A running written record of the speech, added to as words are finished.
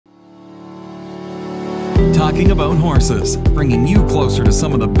Talking About Horses, bringing you closer to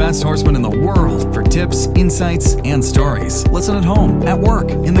some of the best horsemen in the world for tips, insights, and stories. Listen at home, at work,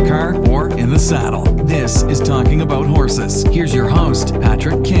 in the car, or in the saddle. This is Talking About Horses. Here's your host,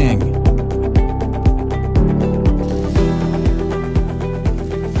 Patrick King.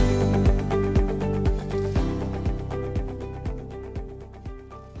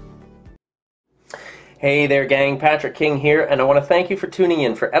 Hey there, gang. Patrick King here, and I want to thank you for tuning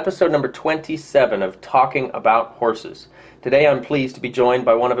in for episode number 27 of Talking About Horses. Today I'm pleased to be joined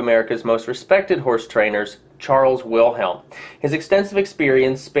by one of America's most respected horse trainers, Charles Wilhelm. His extensive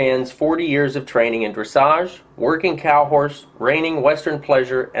experience spans 40 years of training in dressage, working cow horse, reining, western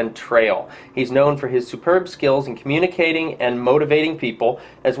pleasure, and trail. He's known for his superb skills in communicating and motivating people,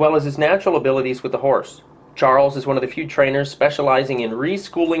 as well as his natural abilities with the horse. Charles is one of the few trainers specializing in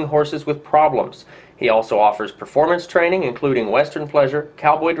reschooling horses with problems. He also offers performance training, including western pleasure,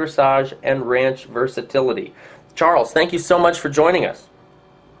 cowboy dressage, and ranch versatility. Charles, thank you so much for joining us.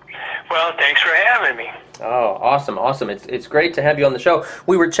 Well, thanks for having me. Oh, awesome. It's great to have you on the show.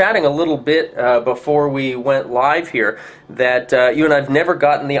 We were chatting a little bit before we went live here that you and I have never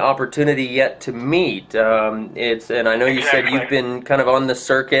gotten the opportunity yet to meet. And I know you said you've been kind of on the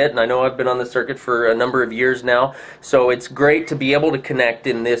circuit, and I know I've been on the circuit for a number of years now. So it's great to be able to connect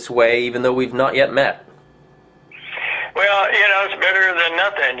in this way, even though we've not yet met. Well, it's better than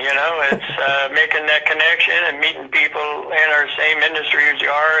nothing, It's making that connection and meeting people in our same industry as you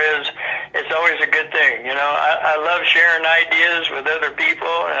are it's always a good thing, I love sharing ideas with other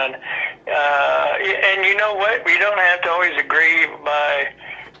people, and you know what? We don't have to always agree by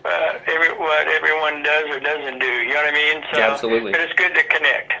what everyone does or doesn't do, you know what I mean? So, yeah, absolutely. But it's good to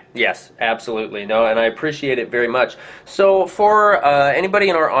connect. Yes, absolutely. No, and I appreciate it very much. So for anybody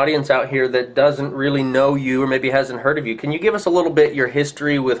in our audience out here that doesn't really know you or maybe hasn't heard of you, can you give us a little bit your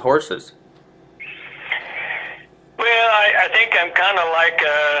history with horses? Well, I think I'm kind of like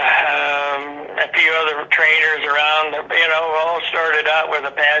a few other trainers around, all started out with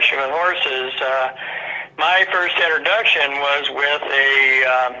a passion with horses. My first introduction was with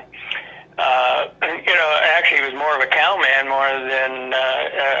actually he was more of a cowman more than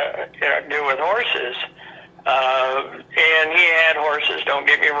do with horses. And he had horses, don't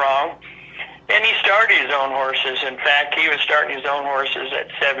get me wrong. And he started his own horses. In fact, he was starting his own horses at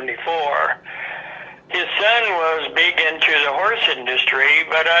 74. His son was big into the horse industry,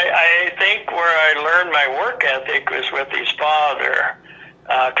 but I think where I learned my work ethic was with his father,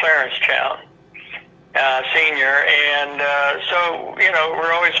 Clarence Chown. Senior, and so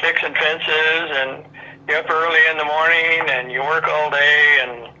we're always fixing fences, and you're up early in the morning and you work all day,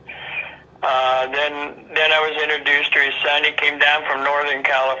 and then I was introduced to his son. He came down from Northern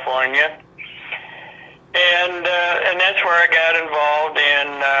California, and that's where I got involved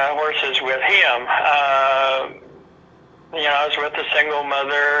in horses with him. I was with a single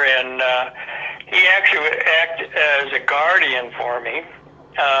mother, and he actually would act as a guardian for me.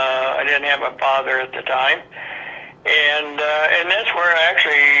 I didn't have a father at the time, and that's where I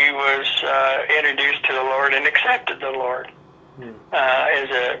actually was introduced to the Lord and accepted the Lord as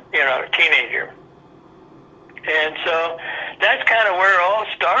a teenager. And so that's kind of where it all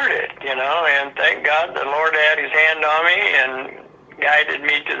started, and thank God the Lord had his hand on me and guided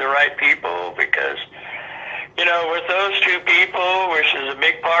me to the right people, because with those two people, which is a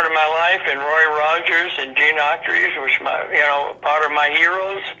big part of my life, and Roy Rogers and Gene Octrees, which part of my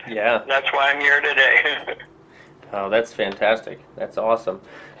heroes. Yeah. That's why I'm here today. Oh, that's fantastic. That's awesome.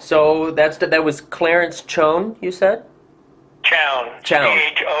 So that was Clarence Chown, you said? Chown.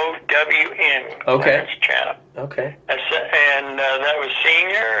 C-H-O-W-N. Okay. Clarence Chown. Okay. And that was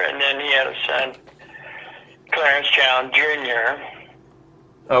senior, and then he had a son, Clarence Chown Jr.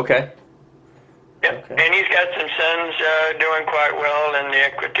 Okay. Yep. Okay. And he's got some sons doing quite well in the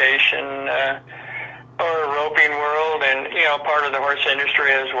equitation or roping world, and part of the horse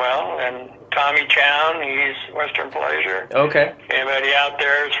industry as well. And Tommy Chown, he's Western Pleasure. Okay. Anybody out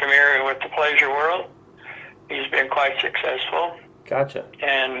there is familiar with the pleasure world? He's been quite successful. Gotcha.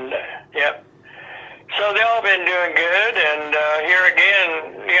 And yep. So they all been doing good, and here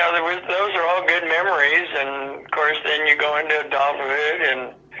again, those are all good memories. And of course, then you go into adulthood,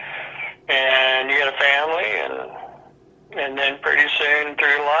 and you get a family, and then pretty soon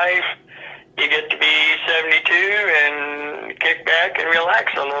through life, you get to be 72 and kick back and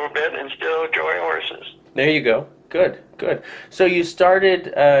relax a little bit and still enjoy horses. There you go. Good. So you started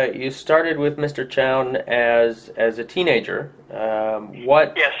with Mr. Chown as a teenager.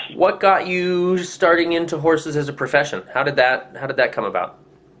 Yes. What got you starting into horses as a profession? How did that come about?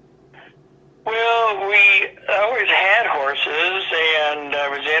 Well, we always had horses, and I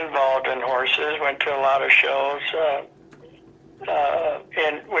was involved in horses, went to a lot of shows,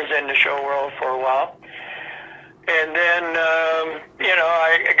 and was in the show world for a while. And then, I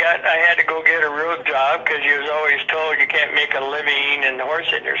had to go get a real job because you was always told you can't make a living in the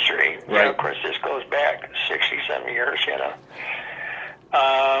horse industry. Right. You know, of course, this goes back 60-some years, And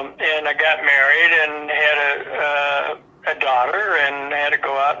I got married and had a daughter and had to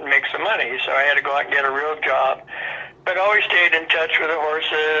go out and make some money. So I had to go out and get a real job. But always stayed in touch with the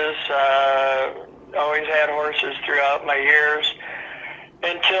horses, always had horses throughout my years.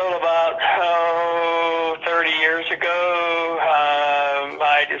 Until about 30 years ago,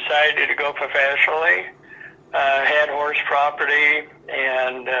 I decided to go professionally. Had horse property,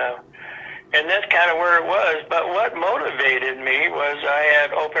 and that's kind of where it was. But what motivated me was I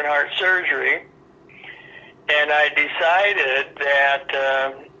had open heart surgery, and I decided that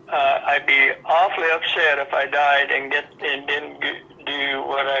I'd be awfully upset if I died and didn't do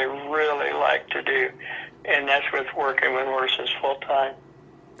what I really like to do, and that's with working with horses full time.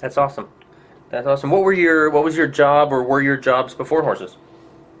 That's awesome. That's awesome. What was your job, or were your jobs before horses?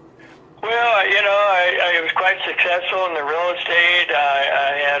 Well, I was quite successful in the real estate.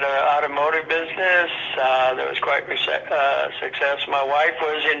 I had an automotive business that was quite successful. My wife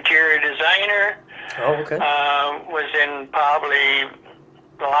was interior designer. Oh, okay. Was in probably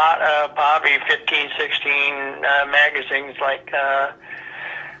 15, 16 magazines like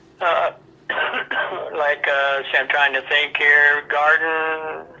see, I'm trying to think here,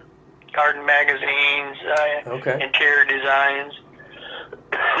 garden magazines, okay. Interior designs,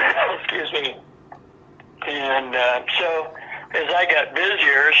 excuse me. And so as I got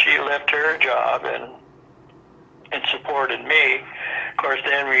busier, she left her job and supported me. Of course,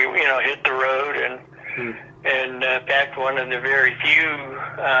 then we, hit the road and in fact, one of the very few,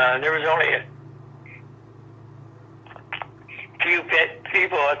 there was only a few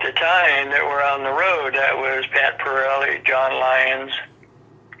people at the time that were on the road. That was Pat Pirelli, John Lyons,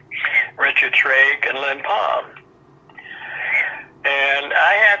 Richard Schrake, and Lynn Palm. And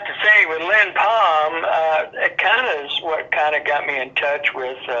I have to say, with Lynn Palm, it kind of is what kind of got me in touch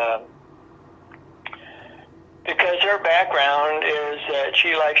with, because her background is that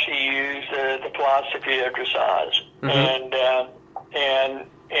she likes to use the philosophy of dressage,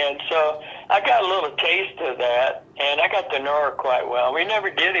 and so I got a little taste of that, and I got to know her quite well. We never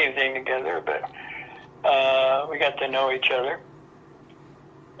did anything together, but we got to know each other.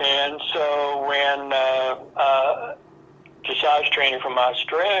 And so when dressage trainer from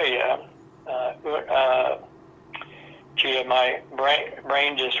Australia, my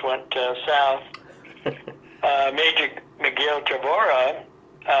brain just went south. Major Miguel Tavora,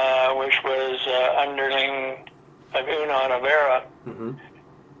 which was underling of Una Rivera,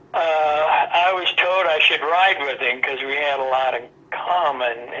 I was told I should ride with him because we had a lot in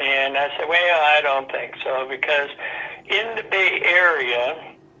common. And I said, well, I don't think so, because in the Bay Area,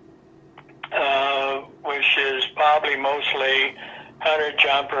 which is probably mostly hunter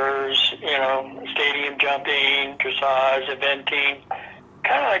jumpers, stadium jumping, dressage, eventing,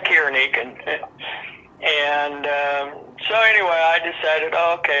 kind of like here in Aiken. And so anyway, I decided,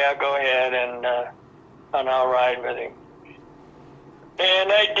 okay, I'll go ahead and I'll ride with him.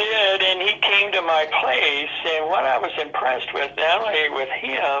 And I did, and he came to my place, and what I was impressed with, not only with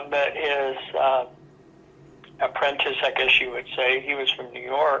him, but his apprentice, I guess you would say, he was from New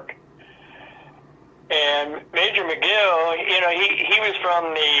York. And Major McGill, he was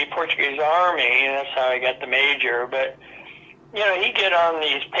from the Portuguese Army, and that's how he got the major, but he'd get on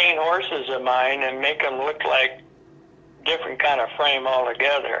these paint horses of mine and make them look like different kind of frame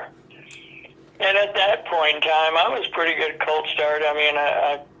altogether. And at that point in time, I was pretty good colt start. I mean,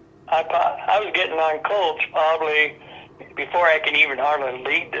 I was getting on colts probably before I could even hardly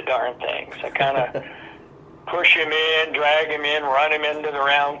lead the darn things. I kind of push him in, drag him in, run him into the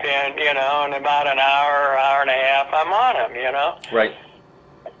round pen, in about an hour and a half, I'm on him, Right.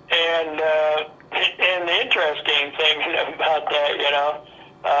 And the interesting thing about that,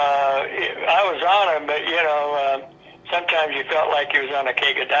 I was on him, but, sometimes you felt like he was on a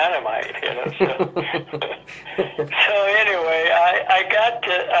cake of dynamite, So, so anyway,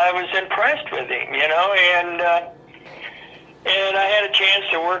 I was impressed with him, and I had a chance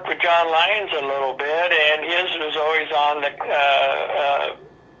to work with John Lyons a little bit, and his was always on the,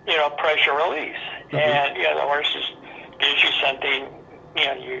 pressure release. And, the horses gives you something,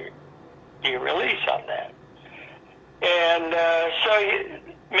 you release on that. And so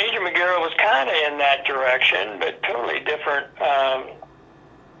Major McGarrett was kind of in that direction, but totally different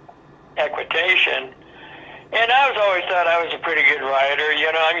equitation. And I was always thought I was a pretty good rider.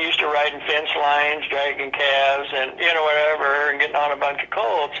 You know, I'm used to riding fence lines, dragging calves, and, you know, whatever, and getting on a bunch of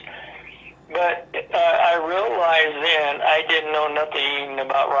colts. But I realized then I didn't know nothing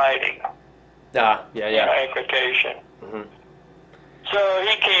about riding. Yeah. You know, equitation. Mm-hmm. So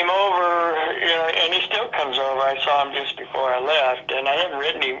he came over, you know, and he still comes over. I saw him just before I left, and I hadn't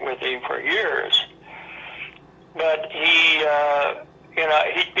ridden with him for years. But he, you know,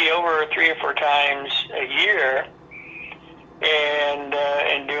 he'd be over 3 or 4 times a year, and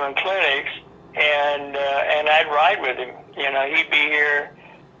doing clinics, and I'd ride with him. You know, he'd be here,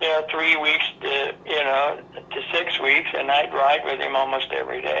 you know, 3 weeks to, you know, to 6 weeks, and I'd ride with him almost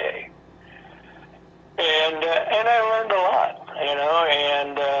every day. And I learned a lot, you know,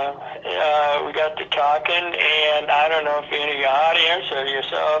 and we got to talking, and I don't know if any of the audience or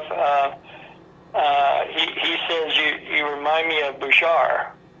yourself, he says you remind me of Bouchard.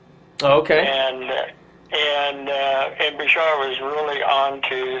 Oh, okay. And Bouchard was really on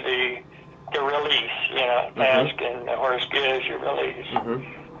to the release, you know, asking the horse gives you release.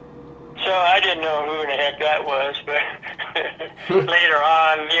 Mm-hmm. So I didn't know who in the heck that was, but later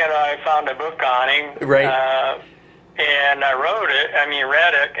on, you know, I found a book on him. Right. And I read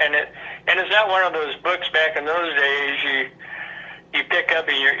it, and it's not one of those books back in those days you pick up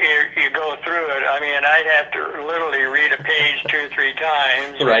and you go through it. I mean, I'd have to literally read a page 2 or 3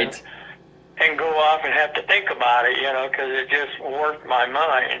 times. Right. And go off and have to think about it, you know, because it just warped my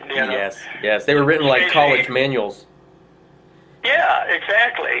mind, you know. Yes. They were written like college manuals. Yeah,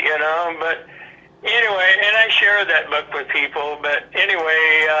 exactly, you know, but anyway, and I share that book with people, but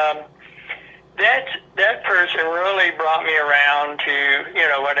anyway, that person really brought me around to, you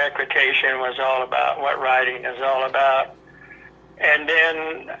know, what equitation was all about, what riding is all about. And then,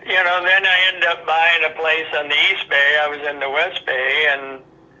 you know, then I ended up buying a place on the East Bay. I was in the West Bay, and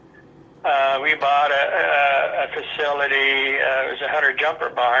we bought a facility. It was a hunter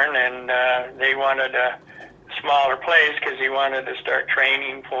jumper barn, and they wanted a smaller place because he wanted to start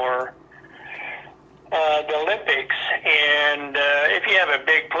training for the Olympics. And if you have a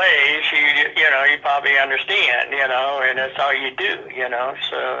big place, you know, you probably understand, you know, and that's all you do, you know.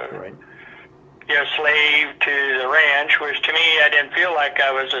 So right. You're a slave to the ranch, which to me, I didn't feel like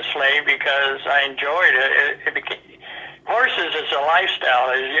I was a slave because I enjoyed it. Horses is a lifestyle,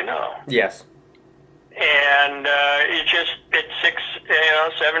 as you know. Yes. And it's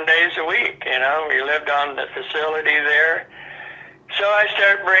 7 days a week, you know. We lived on the facility there. So I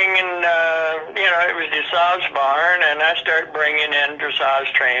started bringing, you know, it was dressage barn, and I started bringing in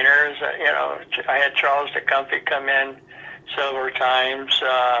dressage trainers. You know, I had Charles Wilhelm come in several times.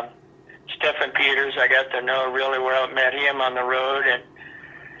 Stephen Peters, I got to know really well. Met him on the road, and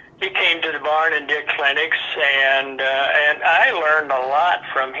he came to the barn and did clinics, and I learned a lot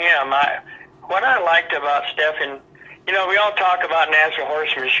from him. What I liked about Stephen, you know, we all talk about natural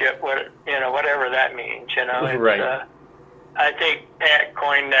horsemanship, whatever that means, you know. Right. I think Pat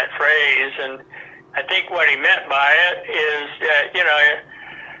coined that phrase, and I think what he meant by it is that, you know,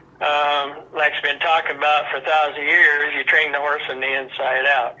 like it's been talking about for 1,000 years, you train the horse from the inside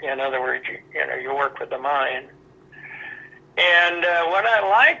out. In other words, you work with the mind. And what I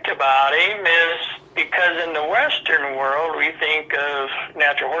liked about him is because in the Western world, we think of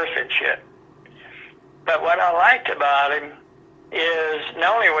natural horsemanship. But what I liked about him is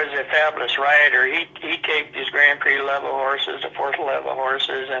not only was he a fabulous rider, he take these Grand Prix level horses, the 4th level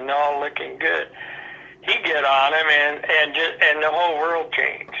horses, and they're all looking good. He'd get on them, and the whole world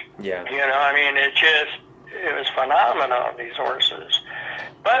changed. Yeah. You know, I mean, it was phenomenal, these horses.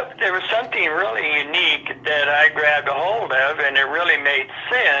 But there was something really unique that I grabbed a hold of, and it really made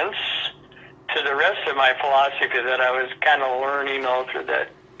sense to the rest of my philosophy that I was kind of learning all through that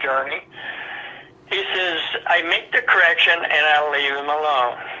journey. He says, I make the correction and I leave him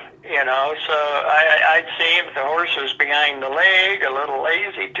alone. You know, so I'd see if the horse was behind the leg, a little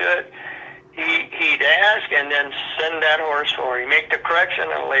lazy to it, he'd ask and then send that horse forward. He'd make the correction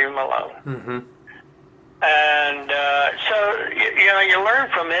and leave him alone. Mm-hmm. And so, you know, you learn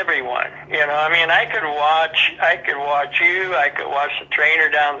from everyone. You know, I mean, I could watch you, I could watch the trainer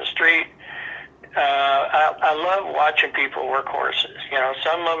down the street. I love watching people work horses. You know,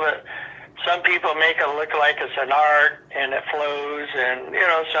 some people make it look like it's an art and it flows, and, you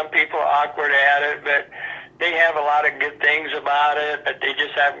know, some people are awkward at it, but they have a lot of good things about it, but they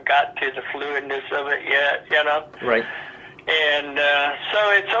just haven't got to the fluidness of it yet, you know? Right. And so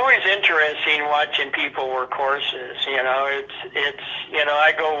it's always interesting watching people work horses, you know. It's you know,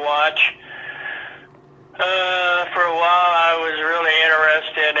 I go watch For a while, I was really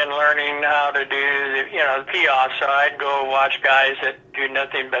interested in learning how to do the piaffe. So I'd go watch guys that do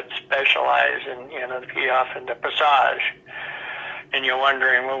nothing but specialize in, the piaffe and the passage. And you're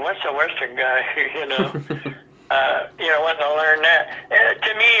wondering, well, what's a Western guy, wanting to learn that.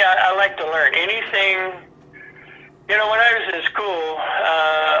 To me, I like to learn anything. When I was in school,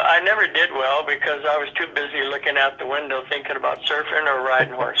 I never did well because I was too busy looking out the window thinking about surfing or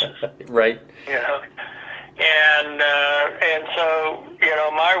riding horses. Right. And so,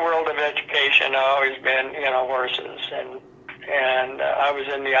 my world of education has always been, horses. And I was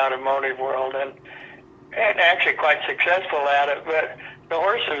in the automotive world and actually quite successful at it. But the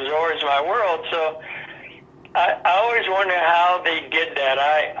horses was always my world. So I always wonder how they did that.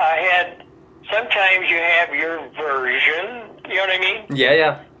 I had, sometimes you have your version, you know what I mean?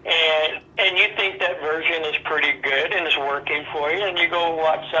 Yeah. And you think that version is pretty good and is working for you, and you go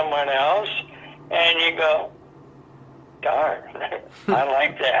watch someone else, and you go, darn, I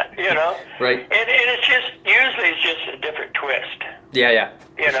like that, Right. And it's usually it's just a different twist. Yeah.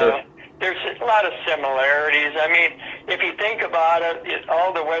 Sure. There's a lot of similarities. I mean, if you think about it,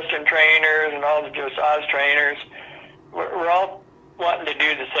 all the Western trainers and all the dressage trainers, we're all wanting to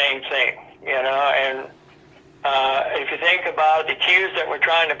do the same thing, and if you think about the cues that we're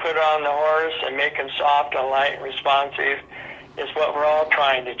trying to put on the horse and make him soft and light and responsive is what we're all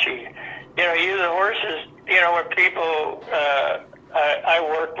trying to achieve. You the horses, when people, I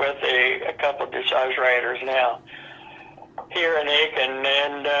work with a couple of dressage riders now here in Aiken,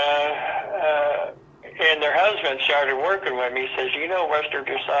 and their husband started working with me. He says, Western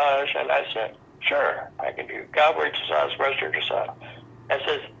dressage? And I said, sure, I can do cowboy dressage, Western dressage. I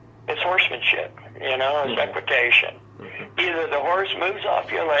says, it's horsemanship, it's equitation. Mm-hmm. Either the horse moves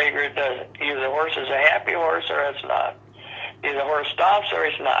off your leg or it doesn't. Either the horse is a happy horse or it's not. Either the horse stops or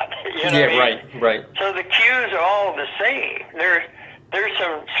it's not. What I mean? Right. So the cues are all the same. There's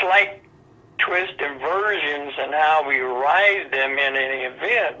some slight twist and versions in how we ride them in any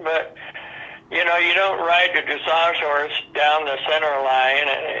event, but you don't ride the dressage horse down the center line,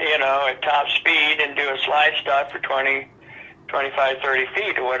 at top speed and do a slide stop for 20, 25, 30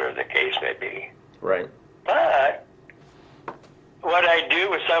 feet or whatever the case may be. Right. But what I do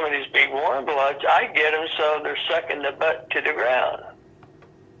with some of these big warm bloods, I get them so they're sucking the butt to the ground.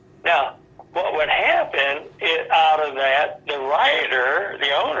 Now, what would happen out of that, the rider,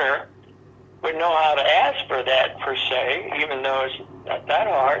 the owner, would know how to ask for that per se, even though it's not that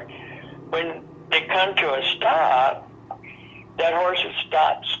hard. When they come to a stop, that horse would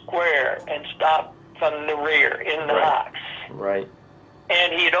stop square and stop from the rear in the box. Right.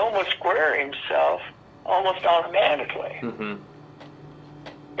 And he'd almost square himself almost automatically. Mm-hmm.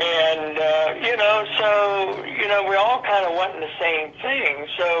 And, we're all kind of wanting the same thing.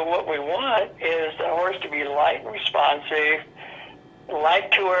 So what we want is the horse to be light and responsive,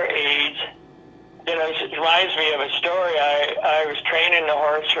 light to our age. It reminds me of a story. I was training the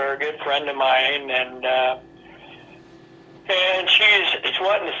horse for a good friend of mine, and she's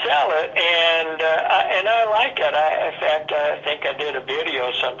wanting to sell it, and I like it. In fact, I think I did a video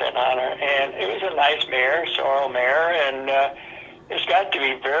or something on her, and it was a nice mare, sorrel mare, and it's got to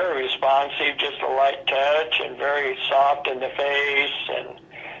be very responsive, just a light touch, and very soft in the face,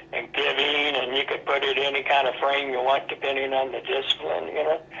 and giving, and you could put it in any kind of frame you want depending on the discipline,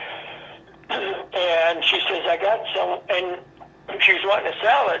 And she says, I got some, and she was wanting to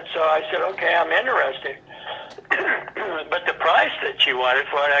sell it, so I said, okay, I'm interested. But the price that she wanted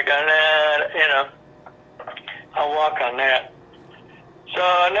for it, I got, I'll walk on that. So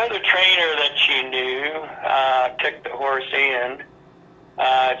another trainer that she knew took the horse in,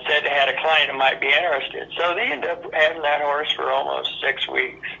 said they had a client that might be interested. So they ended up having that horse for almost 6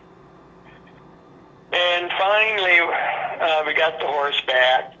 weeks. And finally, we got the horse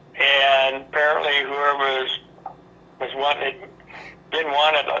back, and apparently whoever was wanting it, didn't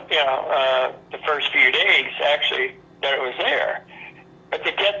want it, the first few days, actually, that it was there. But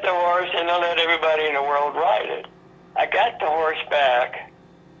to get the horse and to let everybody in the world ride it. I got the horse back,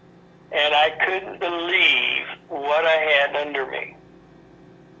 and I couldn't believe what I had under me.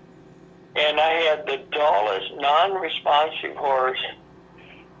 And I had the dullest, non-responsive horse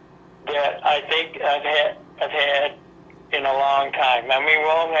that I think I've had in a long time. I mean, we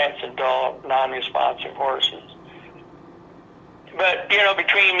all had some dull, non-responsive horses. But,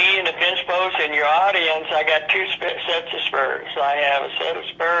 between me and the fence post and your audience, I got two sets of spurs. I have a set of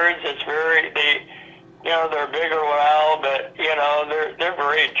spurs that's they're bigger well, but, they're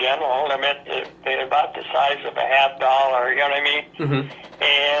very gentle. I mean, they're about the size of a $50, you know what I mean? Mm-hmm.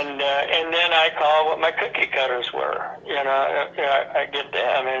 And then I call what my cookie cutters were. I get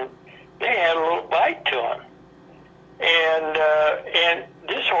them, and they had a little bite to them. And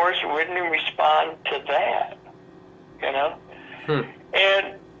this horse wouldn't respond to that, you know.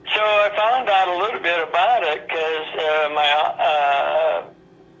 And so I found out a little bit about it because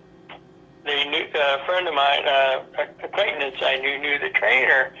a friend of mine, acquaintance I knew the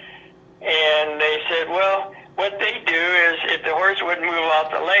trainer, and they said, well, what they do is if the horse wouldn't move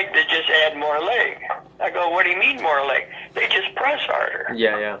off the leg, they just add more leg. I go, what do you mean more leg? They just press harder.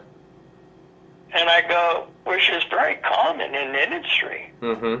 Yeah. And I go, which is very common in the industry.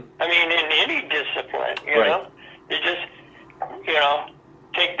 Mm-hmm. I mean, in any discipline, you Right. know, you just, you know,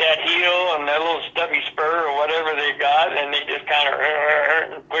 take that heel and that little stubby spur or whatever they got, and they just kind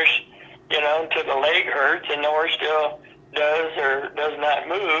of push, you know, until the leg hurts, and the horse still does or does not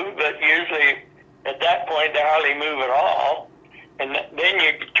move. But usually, at that point, they hardly move at all. And then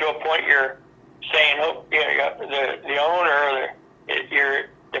you get to a point you're saying, oh, you know, the owner, or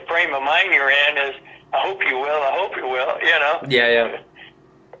the frame of mind you're in is, I hope you will, you know. Yeah.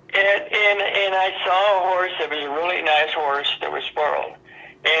 And I saw a horse that was a really nice horse that was spoiled.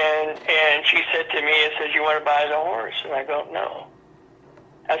 And she said to me, it says, you want to buy the horse? And I go, no.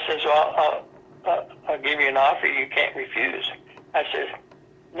 I says, well, I'll give you an offer you can't refuse. I says,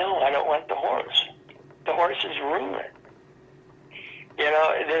 no, I don't want the horse. The horse is ruined. You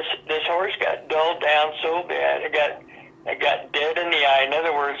know, this horse got dulled down so bad, it got dead in the eye. In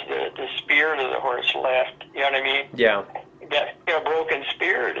other words, the spirit of the horse left. You know what I mean? Yeah. It got broken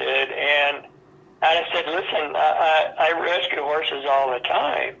spirited. And I said, listen, I rescue horses all the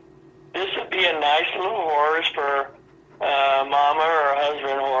time. This would be a nice little horse for mama or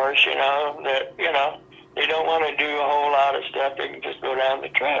husband horse, you know, that, you know, they don't want to do a whole lot of stuff. They can just go down the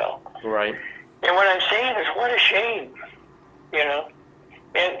trail. Right. And what I'm saying is, what a shame, you know.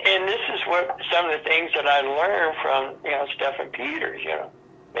 And this is what some of the things that I learned from, you know, Stephen Peters, you know.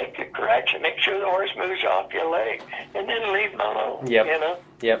 Make a correction. Make sure the horse moves off your leg. And then leave him alone, Yep. you know.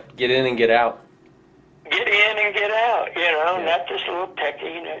 Yep. Get in and get out. Get in and get out, you know, not just a little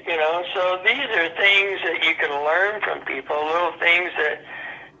pecking, you know. So these are things that you can learn from people, little things that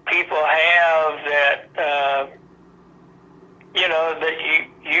people have that, you know, that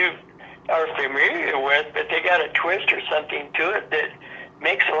you are familiar with, but they got a twist or something to it that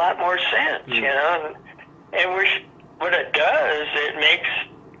makes a lot more sense, you know. And what it does, it makes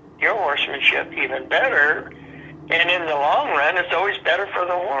your horsemanship even better. And in the long run, it's always better for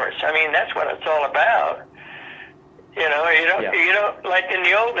the horse. I mean, that's what it's all about. You know, you don't like in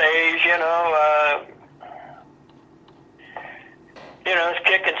the old days, you know, it's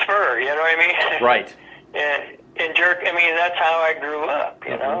kick and spur, you know what I mean? Right. And jerk, I mean, that's how I grew up,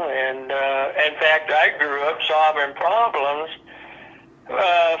 you know. And in fact, I grew up solving problems.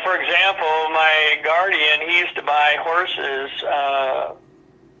 For example, my guardian, he used to buy horses,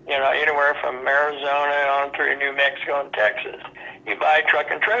 you know, anywhere from Arizona on through New Mexico and Texas. He'd buy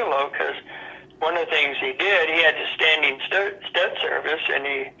truck and trailer because one of the things he did, he had the standing stud service, and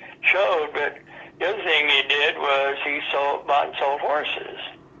he showed, but the other thing he did was he bought and sold horses.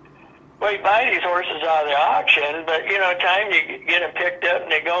 Well, you buy these horses out of the auction, but, you know, time you get them picked up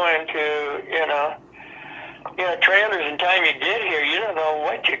and they go into, you know, trailers, and time you get here, you don't know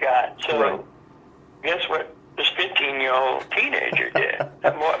what you got. So guess what this 15-year-old teenager did?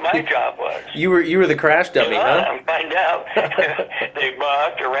 That's what my job was. You were the crash dummy, huh? Find out. They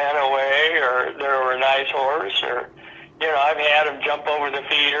bucked or ran away, or they were a nice horse, or, you know, I've had them jump over the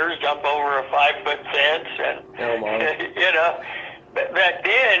feeders, jump over a 5-foot fence, and, you know, back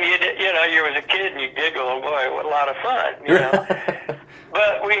then, you know, you was a kid and you giggle, oh boy, what a lot of fun, you know.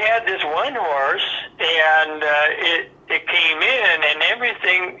 But we had this one horse, and it came in, and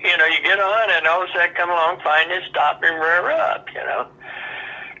everything, you know, you get on, and all of a sudden come along, find it, stop and rear up, you know.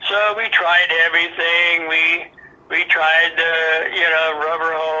 So we tried everything. We tried the, you know,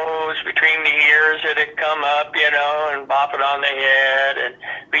 rubber hose between the ears that had come up, you know, and bop it on the head. And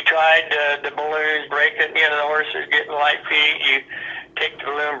we tried the balloons, break it, you know, the horse is getting light feet. You take the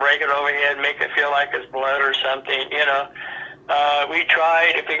balloon, break it overhead, make it feel like it's blood or something, you know. We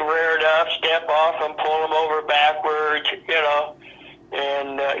tried, if he reared up, step off and pull him over backwards, you know.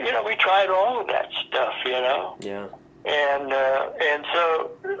 And, you know, we tried all of that stuff, you know. Yeah. And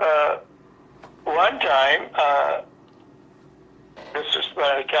so one time, this is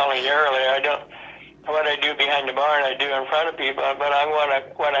what I was telling you earlier, what I do behind the barn, I do in front of people, but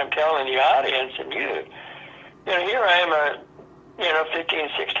what I'm telling the audience and you know, here I am a, you know, 15,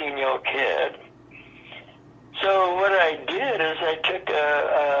 16-year-old kid. So what I did is I took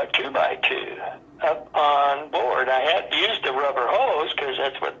a 2x2 up on board. I had used the rubber hose because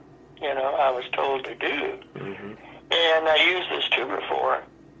that's what, you know, I was told to do. Mm-hmm. And I used this tuber for.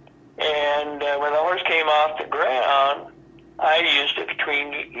 And when the horse came off the ground, I used it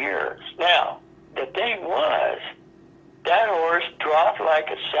between the ears. Now, the thing was, that horse dropped like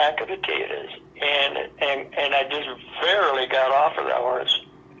a sack of potatoes, and I just barely got off of that horse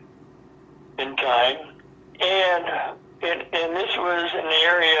in time. And this was an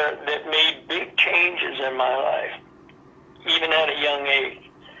area that made big changes in my life, even at a young age.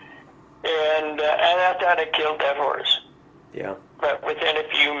 And I thought I killed that horse. Yeah. But within a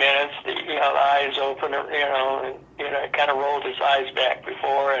few minutes, the eyes opened, kind of rolled his eyes back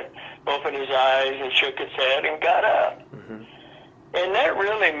before and opened his eyes and shook his head and got up. Mm-hmm. And that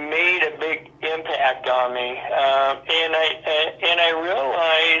really made a big impact on me. And I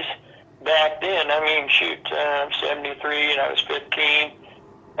realized back then, I mean, I'm 73 and I was 15.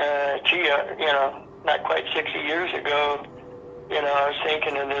 Not quite 60 years ago, I was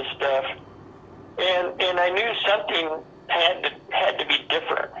thinking of this stuff. And I knew something had to be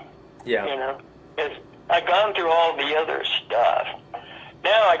different. Yeah. Because I'd gone through all the other stuff.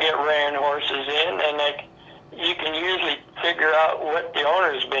 Now I get ran horses in, and you can usually figure out what the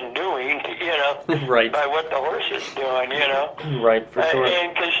owner's been doing, Right. by what the horse is doing, Right, for sure.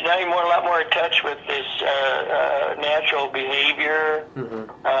 And because now you're a lot more in touch with this natural behavior. Mm-hmm.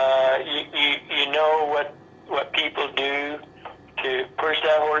 You know what people do to push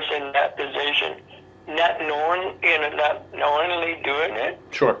that horse in that position, not knowingly doing it.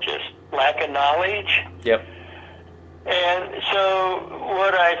 Sure. Just lack of knowledge. Yep. And so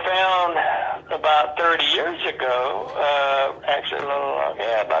what I found about 30 years ago,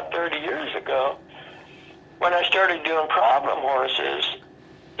 about 30 years ago, when I started doing problem horses,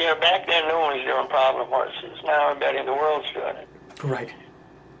 back then no one was doing problem horses. Now I'm betting the world's doing it. Right.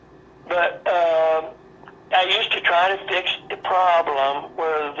 But I used to try to fix the problem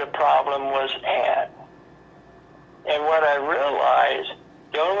where the problem was at. And what I realized,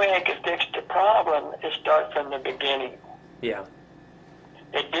 the only way I could fix the problem is start from the beginning. Yeah.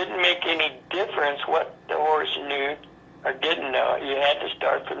 It didn't make any difference what the horse knew or didn't know. You had to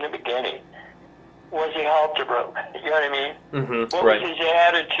start from the beginning. Was he halter broke? You know what I mean? Mm-hmm. What Right. was his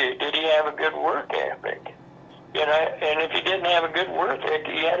attitude? Did he have a good work ethic? And if he didn't have a good work ethic,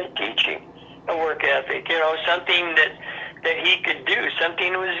 you had to teach him a work ethic. Something that he could do.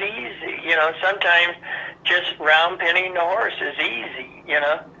 Something was easy. Sometimes just round penning the horse is easy.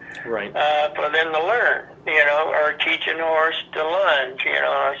 Right. For them to learn. Or teaching the horse to lunge.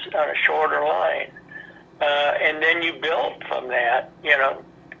 On a shorter line. And then you build from that.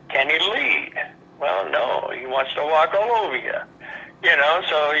 Can he lead? Well, no. He wants to walk all over you.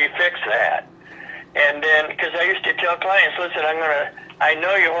 So you fix that. And then, because I used to tell clients, listen, I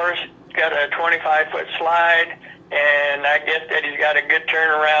know your horse got a 25-foot slide, and I get that he's got a good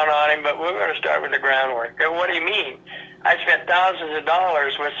turnaround on him, but we're going to start with the groundwork. What do you mean? I spent thousands of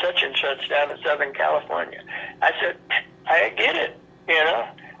dollars with such and such down in Southern California. I said, I get it,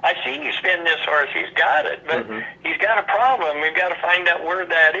 I've seen you spin this horse. He's got it, but he's got a problem. We've got to find out where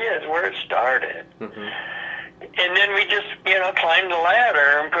that is, where it started. Mm-hmm. And then we just, climb the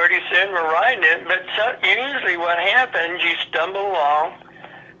ladder, and pretty soon we're riding it. But usually what happens, you stumble along,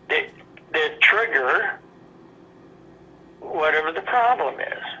 the trigger, whatever the problem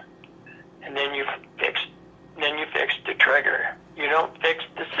is, and then you fix the trigger. You don't fix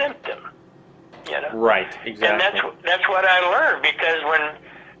the symptom. Right. Exactly. And that's what I learned, because when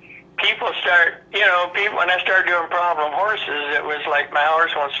people start, when I started doing problem horses, it was like my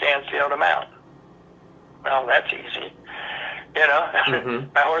horse won't stand still to mount. Well, that's easy.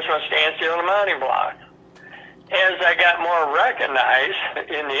 Mm-hmm. My horse won't stand still in a mounting block. As I got more recognized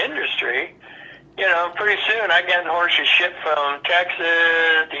in the industry, pretty soon I got horses shipped from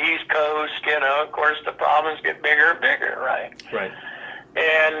Texas, the East Coast. Of course, the problems get bigger and bigger, right? Right.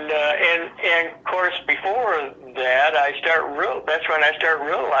 And of course, before that, that's when I start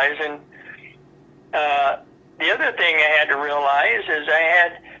realizing. The other thing I had to realize is I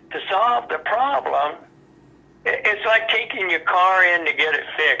had to solve the problem. It's like taking your car in to get it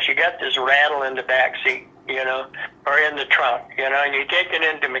fixed. You got this rattle in the back seat, or in the trunk, and you take it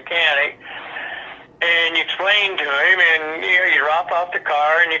into mechanic, and you explain to him, and you drop off the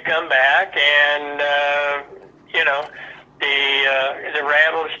car, and you come back, and the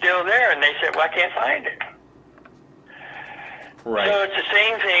rattle is still there, and they said, well, I can't find it. Right. So it's the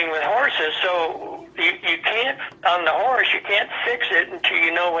same thing with horses. So you can't, on the horse, you can't fix it until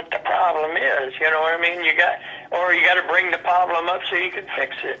you know what the problem is. You know what I mean? You got to bring the problem up so you can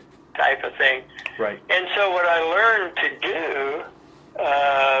fix it, type of thing. Right. And so what I learned to do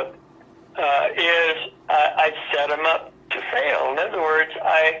is I set them up to fail. In other words,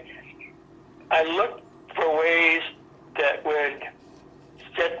 I looked for ways that would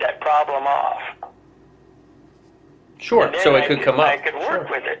set that problem Sure. And then So it could come up. I could work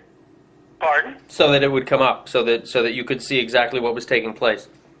with it. Pardon? So that it would come up, so that you could see exactly what was taking place.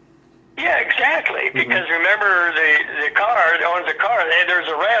 Yeah, exactly. Because remember, the car that owns the car, there's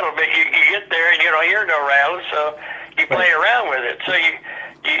a rattle, but you get there and you don't hear no rattle, so you play around with it. So you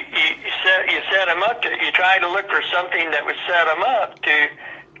set them up. You try to look for something that would set them up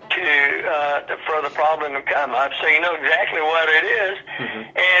for the problem to come up, so you know exactly what it is.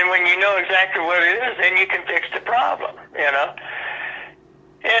 And when you know exactly what it is, then you can fix the problem. You know.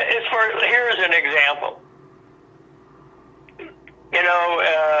 Here's an example. You know,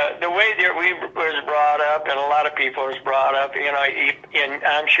 the way that we was brought up, and a lot of people was brought up, you know, and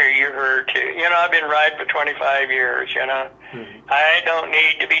I'm sure you heard too. You know, I've been riding for 25 years, you know. I don't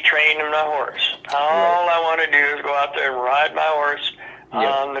need to be trained on a horse. All I want to do is go out there and ride my horse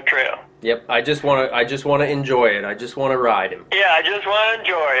on the trail. Yep, I just want to enjoy it. I just want to ride him. Yeah, I just want to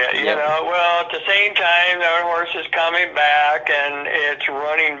enjoy it, you know. Well, at the same time, the horse is coming back, and it's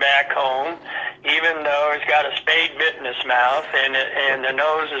running back home, even though it's got a spade bit in its mouth, and the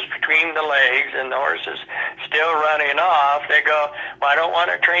nose is between the legs, and the horse is still running off. They go, well, I don't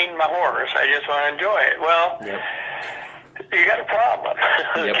want to train my horse. I just want to enjoy it. Well, you got a problem.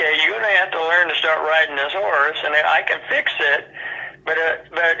 Okay, you're going to have to learn to start riding this horse, and I can fix it. But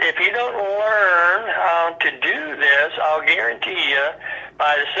if you don't learn how to do this, I'll guarantee you,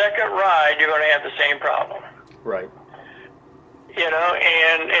 by the second ride, you're going to have the same problem. Right. You know,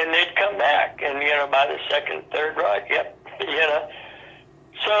 and they'd come back, and, you know, by the second, third ride, you know.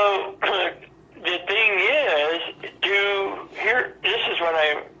 So the thing is, this is what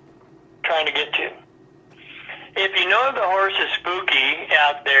I'm trying to get to. If you know the horse is spooky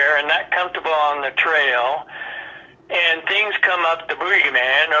out there and not comfortable on the trail, and things come up, the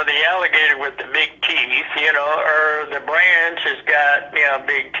boogeyman, or the alligator with the big teeth, you know, or the branch has got, you know,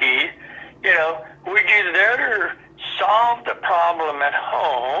 big teeth, you know, would you rather solve the problem at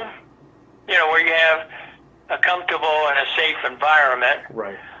home, you know, where you have a comfortable and a safe environment,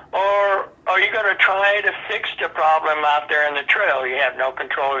 right, or are you going to try to fix the problem out there in the trail? You have no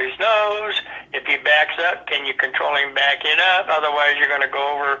control of his nose. If he backs up, can you control him backing up? Otherwise, you're going to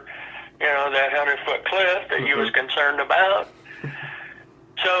go over, you know, that 100-foot cliff that you was concerned about.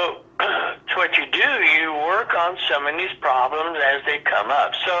 So what you do, you work on some of these problems as they come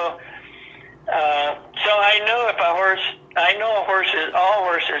up. So I know all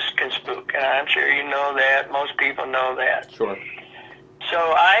horses can spook, and I'm sure you know that. Most people know that. Sure. So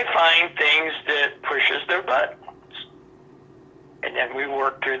I find things that pushes their buttons, and then we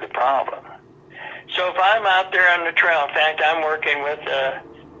work through the problem. So if I'm out there on the trail, in fact, I'm working with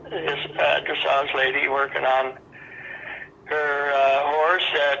this dressage lady working on her horse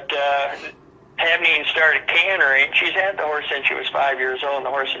that haven't even started cantering. She's had the horse since she was 5 years old, and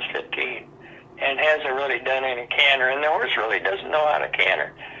the horse is 15, and hasn't really done any cantering. The horse really doesn't know how to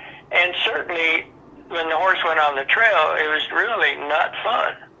canter. And certainly, when the horse went on the trail, it was really not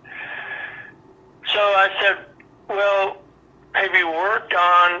fun. So I said, well, have you worked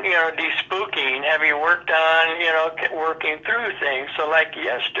on, you know, despooking? Have you worked on, you know, working through things? So like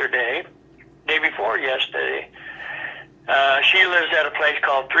yesterday, day before yesterday, she lives at a place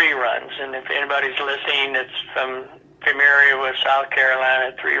called Three Runs. And if anybody's listening that's familiar with South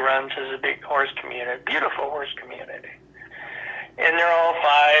Carolina, Three Runs is a big horse community, beautiful horse community. And they're all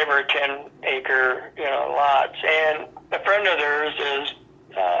 5 or 10 acre, you know, lots. And a friend of theirs is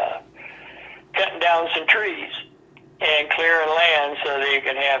cutting down some trees and clearing land so they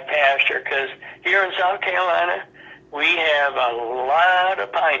can have pasture. Because here in South Carolina, we have a lot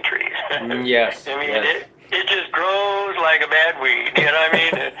of pine trees. Yes. I mean, yes. It just grows like a bad weed. You know what I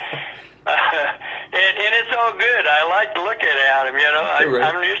mean? And it's all good. I like to look at them, you know.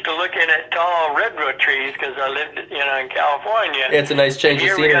 I'm used to looking at tall redwood trees because I lived, you know, in California. It's a nice change of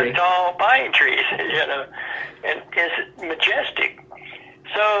scenery. Here we got tall pine trees, you know, and it's majestic.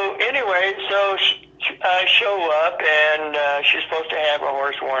 So anyway, I show up, and she's supposed to have her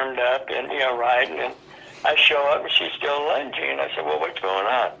horse warmed up and, you know, riding, and I show up, and she's still lunging. I said, well, what's going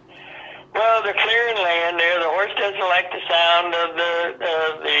on? Well, they're clearing land there. The horse doesn't like the sound of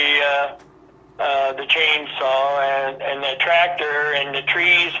the chainsaw and the tractor and the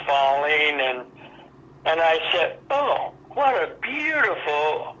trees falling, and I said, oh, what a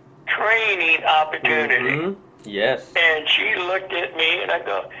beautiful training opportunity. Mm-hmm. Yes. And she looked at me, and I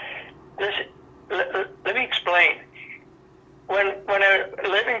go, listen, let me explain. When I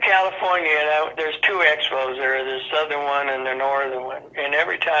live in California, and there's 2 expos there, the southern one and the northern one, and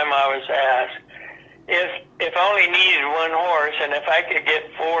every time I was asked if I only needed 1 horse, and if I could get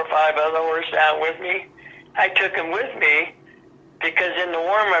 4 or 5 other horses out with me, I took them with me because in the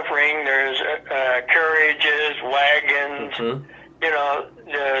warm-up ring there's carriages, wagons, you know,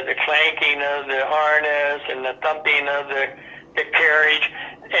 the clanking of the harness and the thumping of the carriage,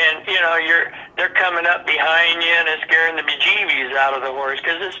 and you know they're coming up behind you and it's scaring the bejeebies out of the horse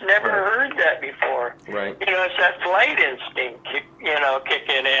because it's never heard that before. Right. You know, it's that flight instinct, you know,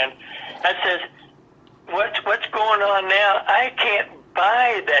 kicking in. I says, what's going on now? I can't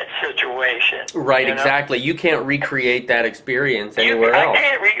buy that situation. Right, you know? exactly. You can't recreate that experience anywhere else. I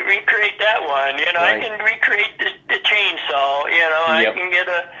can't recreate that one. You know, Right. I can recreate the chainsaw. You know, I can get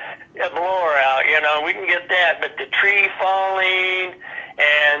a blower out. You know, we can get that. But the tree falling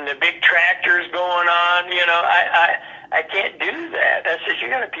and the big tractors going on, you know, I can't do that. I said, you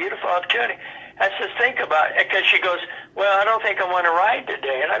got a beautiful opportunity. I said, think about it. Because she goes, well, I don't think I want to ride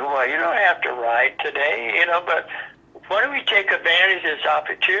today. And I go, well, you don't have to ride today, you know, but why don't we take advantage of this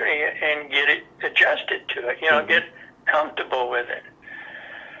opportunity and get it adjusted to it, you know, get comfortable with it.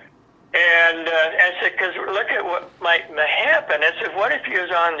 And I said, because look at what might happen. I said, what if you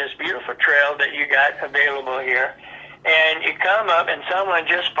was on this beautiful trail that you got available here, and you come up and someone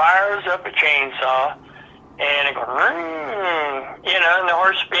just fires up a chainsaw, and it goes, you know, and the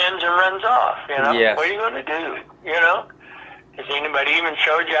horse spins and runs off, you know? Yes. What are you going to do, you know? Has anybody even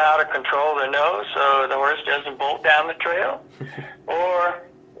showed you how to control the nose so the horse doesn't bolt down the trail? Or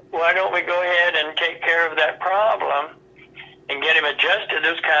why don't we go ahead and take care of that problem and get him adjusted to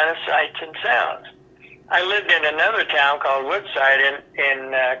those kind of sights and sounds? I lived in another town called Woodside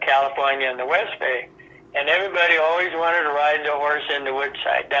in California in the West Bay, and everybody always wanted to ride the horse into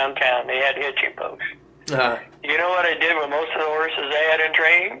Woodside downtown. They had hitching posts. You know what I did with most of the horses they had in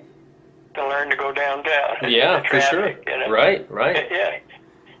training? To learn to go downtown. Yeah, for sure. You know? Right. Yeah.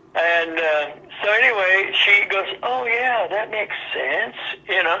 And so anyway, she goes, oh, yeah, that makes sense,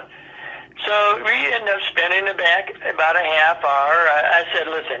 you know. So we ended up spending about a half hour. I said,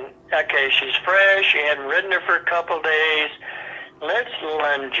 listen, okay, she's fresh. She hadn't ridden her for a couple days. Let's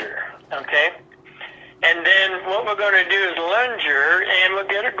lunge her, okay? And then what we're going to do is lunge her, and we'll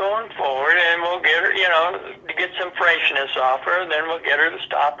get her going forward, and we'll get her, you know, to get some freshness off her. Then we'll get her to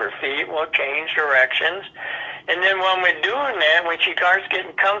stop her feet. We'll change directions. And then when we're doing that, when she starts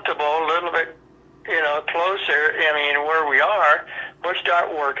getting comfortable a little bit, you know, closer, I mean, where we are, we'll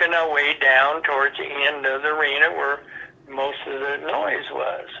start working our way down towards the end of the arena where most of the noise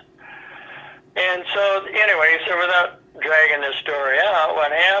was. And so, anyway, so without dragging this story out,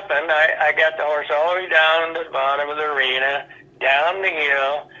 what happened, I got the horse all the way down to the bottom of the arena, down the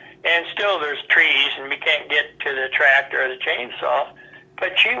hill, and still there's trees, and we can't get to the tractor or the chainsaw,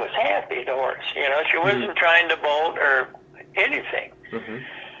 but she was happy, the horse, you know, she wasn't trying to bolt or anything.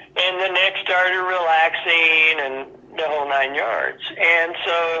 And the neck started relaxing and the whole 9 yards. And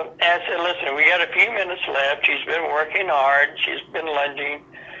so I said, listen, we got a few minutes left. She's been working hard. She's been lunging.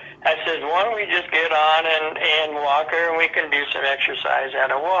 I said, why don't we just get on and walk her, and we can do some exercise at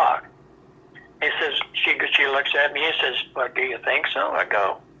a walk. He says, she looks at me and says, well, do you think so? I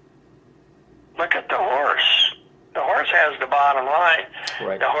go, look at the horse. The horse has the bottom line.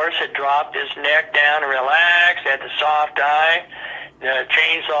 Right. The horse had dropped his neck down and relaxed, had the soft eye. The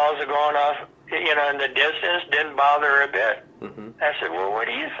chainsaws are going off, you know, in the distance, didn't bother her a bit. I said, well, what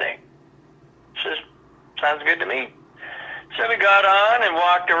do you think? She says, sounds good to me. So we got on and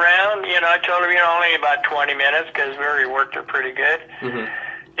walked around. You know, I told her, you know, only about 20 minutes because we already worked her pretty good.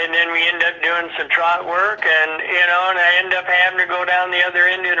 And then we ended up doing some trot work, and, you know, and I ended up having to go down the other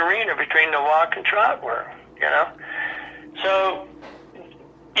end of the arena between the walk and trot work, you know. So,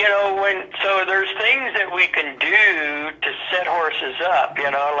 you know, so there's things that we can do to set horses up,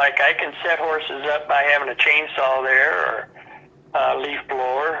 you know, like I can set horses up by having a chainsaw there or a leaf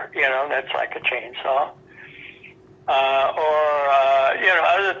blower, you know, that's like a chainsaw. You know,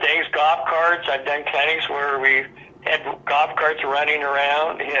 other things, golf carts. I've done clinics where we had golf carts running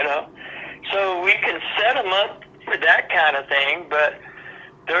around, you know. So we can set them up for that kind of thing, but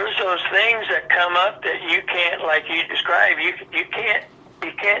there's those things that come up that you can't, like you described, you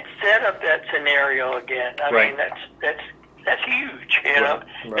can't set up that scenario again. I mean, that's huge, you know.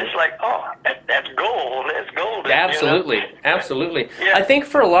 It's like, oh, that's gold. That's gold. Absolutely, you know? Absolutely. Yeah. I think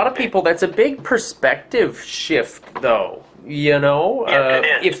for a lot of people, that's a big perspective shift, though. You know,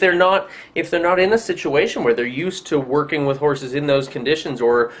 if they're not in a situation where they're used to working with horses in those conditions,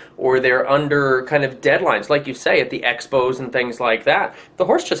 or they're under kind of deadlines, like you say, at the expos and things like that, the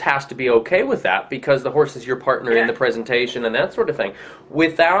horse just has to be okay with that because the horse is your partner in the presentation and that sort of thing.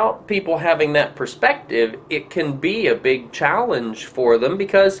 Without people having that perspective, it can be a big challenge for them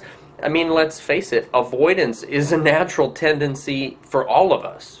because, I mean, let's face it, avoidance is a natural tendency for all of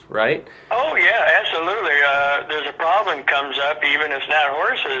us, right? Oh, yeah, absolutely. there's a problem comes up, even if it's not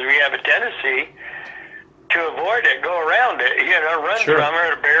horses, we have a tendency to avoid it, go around it, run from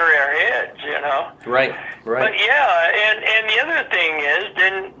her to bury our heads, Right. But yeah, and the other thing is,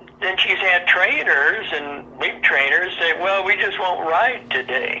 then she's had trainers and big trainers say, well, we just won't ride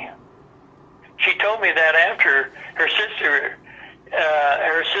today. She told me that after her sister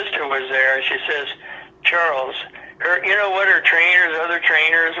was there. She says, Charles, you know what her other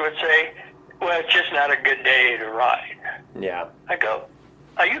trainers would say? Well, it's just not a good day to ride. Yeah. I go,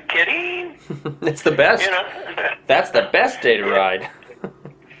 are you kidding? It's the best. That's the best day to ride.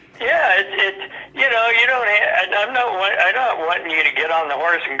 Yeah, it's you don't have, I'm not wanting you to get on the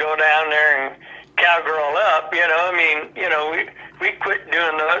horse and go down there and cowgirl up, we quit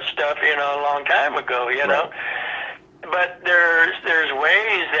doing that stuff, a long time ago, Right. But there's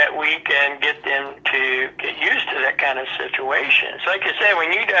ways that we can get them to get used to that kind of situation. So like you said,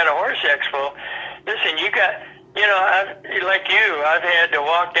 when you got a horse expo, listen, you got, I've had to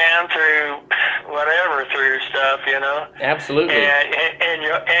walk down through stuff, Absolutely. And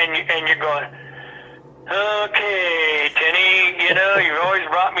you're going, okay, Tenny, you've always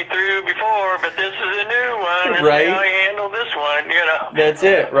brought me through before, but this is a new one. And Right. how you handle this one, That's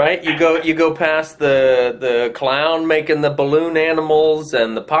it, right? You go past the clown making the balloon animals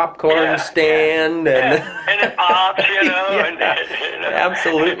and the popcorn stand and it pops,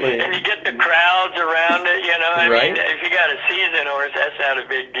 Absolutely. And you get the crowds around it, Right. if you got a seasoned horse, that's not a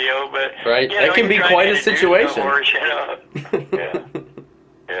big deal, but Right. That can be you're quite trying a to introduce situation. the horse,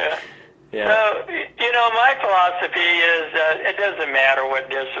 Yeah. Yeah. So, my philosophy is it doesn't matter what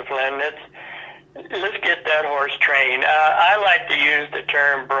discipline. Let's get that horse trained. I like to use the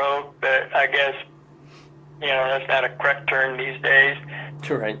term broke, but I guess, that's not a correct term these days.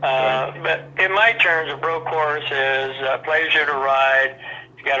 Right. But in my terms, a broke horse is a pleasure to ride.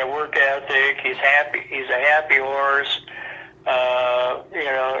 He's got a work ethic. He's happy. He's a happy horse.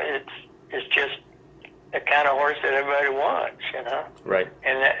 It's just the kind of horse that everybody wants, Right.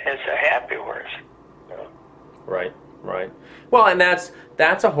 And it's a happy horse. Right. Well, and that's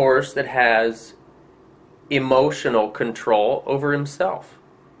a horse that has emotional control over himself.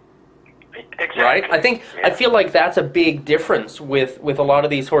 Exactly. Right? I feel like that's a big difference with a lot of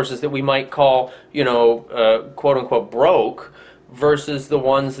these horses that we might call, quote unquote broke versus the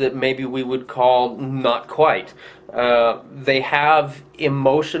ones that maybe we would call not quite. They have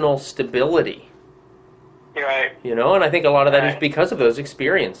emotional stability. Right. And I think a lot of that is because of those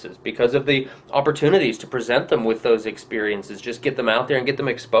experiences, because of the opportunities to present them with those experiences, just get them out there and get them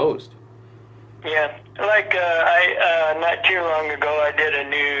exposed. Yeah, like I not too long ago, I did a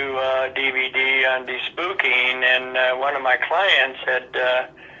new DVD on despooking, and one of my clients had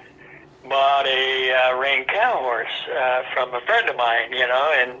bought a reined cow horse from a friend of mine,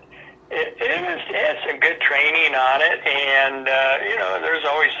 and it had some good training on it, and there's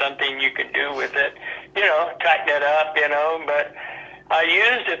always something you can do with it, tighten it up, but I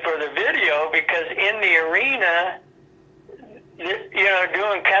used it for the video because in the arena,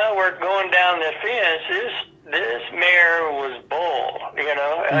 doing cow work, going down the fence, this mare was bold,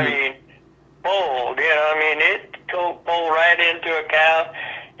 I mean, bold, it pulled right into a cow,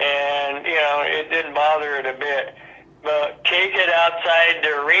 and, it didn't bother it a bit. But take it outside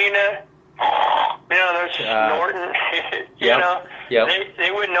the arena, they're snorting,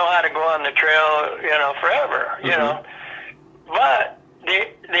 They wouldn't know how to go on the trail, forever, But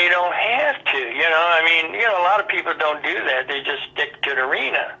they don't have to, a lot of people don't do that. They just stick to the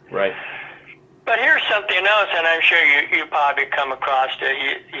arena. Right. But here's something else, and I'm sure you probably come across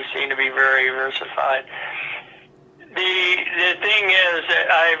it. You seem to be very versified. The thing is that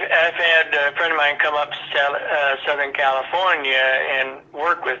I've had a friend of mine come up to Southern California and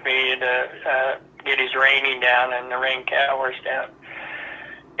work with me to get his reining down and the reined cow horse down.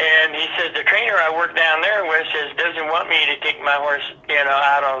 And he says the trainer I work down there with doesn't want me to take my horse,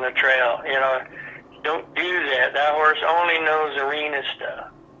 out on the trail. Don't do that. That horse only knows arena stuff.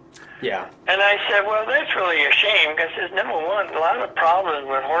 Yeah. And I said, well, that's really a shame because, number one, a lot of problems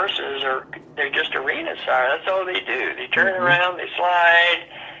with horses they're just arena sire. That's all they do. They turn around, they slide,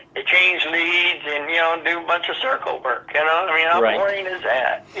 they change leads, and, do a bunch of circle work, how boring is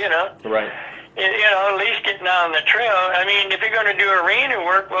that, Right. At least getting on the trail. I mean, if you're going to do arena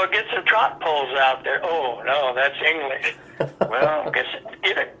work, well, get some trot poles out there. Oh, no, that's English. Well,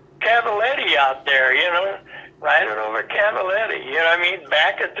 get a cavaletti out there, ride it over cavaletti,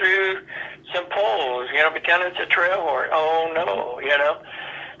 back it through some poles, pretend it's a trail horse. Oh, no,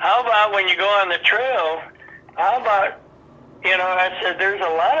 How about when you go on the trail, I said there's a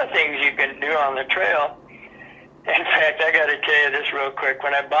lot of things you can do on the trail. In fact, I got to tell you this real quick.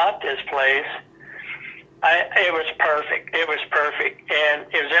 When I bought this place, It was perfect. It was perfect, and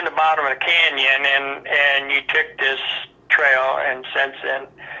it was in the bottom of the canyon, and you took this trail, and since then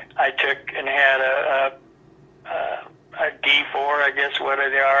I took and had a D4, I guess what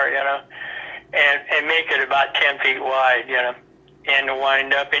they are, and make it about 10 feet wide, and to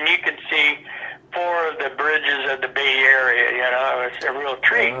wind up, and you can see 4 of the bridges of the Bay Area, it was a real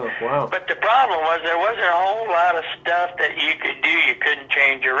treat. Oh, wow. But the problem was there wasn't a whole lot of stuff that you could do. You couldn't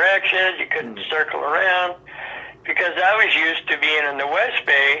change directions, you couldn't circle around, because I was used to being in the West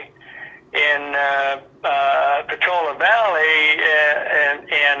Bay in Petrola Valley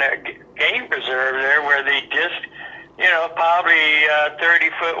and a game preserve there where they just, probably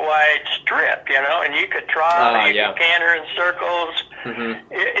 30-foot wide strip, and you could trot, you could canter in circles.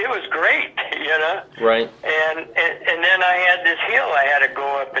 Mm-hmm. It was great, Right. And then I had this hill I had to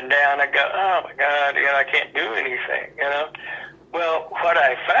go up and down. I go, oh my God, I can't do anything, Well, what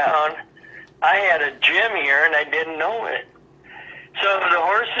I found, I had a gym here and I didn't know it. So the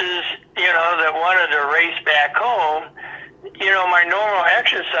horses, that wanted to race back home, my normal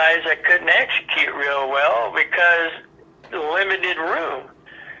exercise I couldn't execute real well because limited room.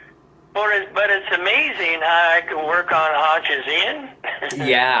 But it's amazing how I can work on haunches in.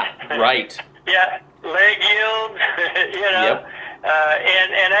 Yeah, right. Yeah, leg yields, Yep.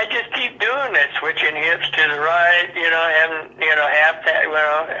 And I just keep doing it, switching hips to the right, having, half pass,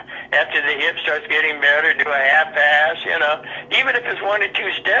 after the hip starts getting better, do a half pass, even if it's 1 or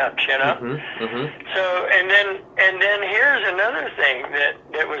 2 steps, Mm-hmm. Mm-hmm. So, and then here's another thing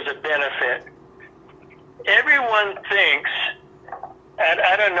that was a benefit. Everyone thinks, and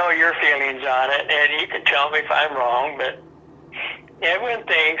I don't know your feelings on it, and you can tell me if I'm wrong, but everyone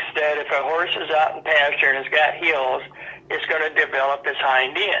thinks that if a horse is out in pasture and it's got heels, it's going to develop his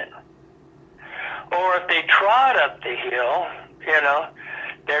hind end. Or if they trot up the hill,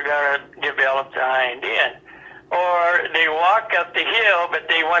 they're going to develop the hind end. Or they walk up the hill, but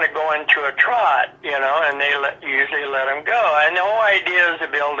they want to go into a trot, and they usually let them go. And the whole idea is to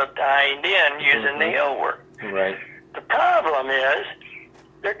build up the hind end using the hill work. Right. The problem is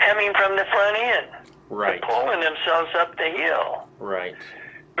they're coming from the front end. Right. They're pulling themselves up the hill. Right.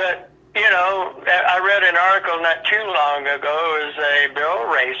 But, I read an article not too long ago. It was a barrel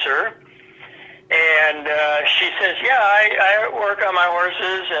racer. And she says, I work on my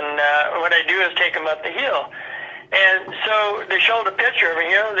horses, and what I do is take them up the hill. And so they showed a picture of a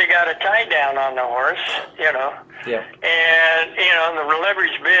hill. They got a tie down on the horse, Yeah. and, the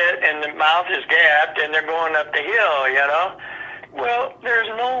leverage bit and the mouth is gapped, and they're going up the hill, Well, there's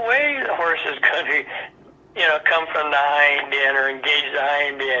no way the horse is going to, come from the hind end or engage the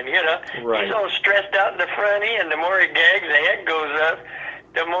hind end, Right. He's all stressed out in the front end. The more he gags, the head goes up,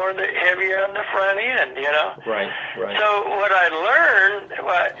 the more the heavier on the front end, Right, right. So what I learned,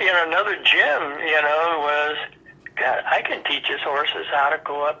 another gym, was, God, I can teach his horses how to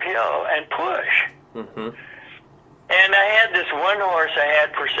go uphill and push. Mm-hmm. And I had this one horse I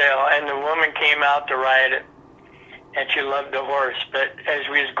had for sale, and the woman came out to ride it, and she loved the horse. But as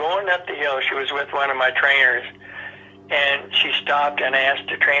we was going up the hill, she was with one of my trainers, and she stopped and asked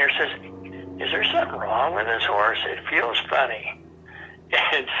the trainer, says, is there something wrong with this horse? It feels funny.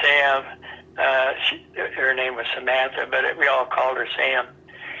 And Sam, her name was Samantha, but we all called her Sam.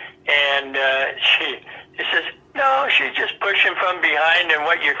 And she says, no, she's just pushing from behind, and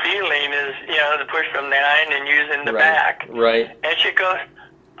what you're feeling is, the push from behind and using the back. Right. And she goes,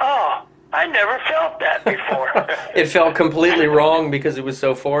 oh, I never felt that before. It felt completely wrong because it was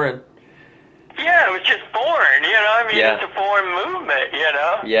so foreign. Yeah, it was just foreign, It's a foreign movement,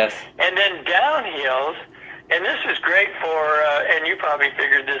 Yes. And then downhills, and this is great for, and you probably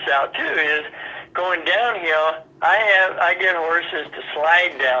figured this out too, is going downhill, I get horses to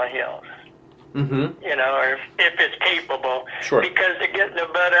slide down hills. Mm-hmm. Or if it's capable. Sure. Because they get the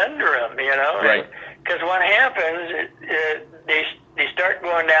butt under them, Right. Because what happens, they start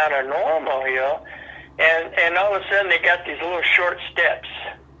going down a normal hill, and all of a sudden they got these little short steps.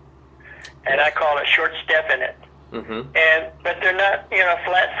 And I call it short stepping it. Mm-hmm. But they're not,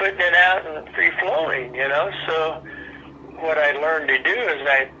 flat-footing it out and free-flowing, So what I learned to do is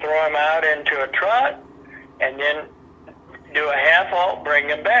I throw them out into a trot, and then do a half halt, bring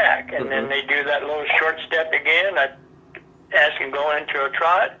them back, and then they do that little short step again. I ask them go into a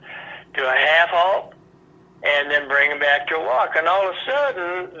trot, do a half halt, and then bring them back to a walk. And all of a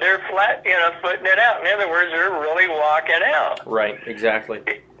sudden, they're flat, footing it out. In other words, they're really walking out. Right, exactly.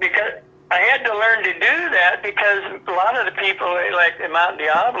 Because I had to learn to do that because a lot of the people, like in Mount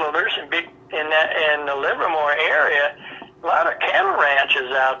Diablo, there's some big, in the Livermore area, a lot of cattle ranches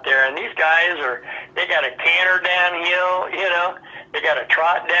out there, and these guys they got a canter downhill, they got to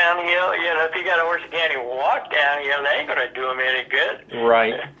trot downhill. You know, if you got a horse that can't even walk downhill, they ain't going to do them any good.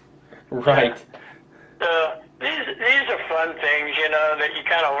 Right. Right. So these are fun things, you know, that you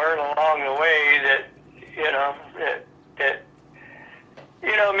kind of learn along the way that, you know, that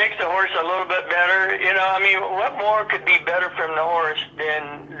you know, makes the horse a little bit better. You know, I mean, what more could be better from the horse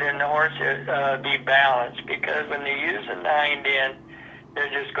than the horse be balanced? Because when they use the hind end, they're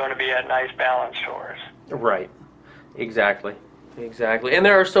just going to be a nice balanced horse. Right. Exactly. Exactly. And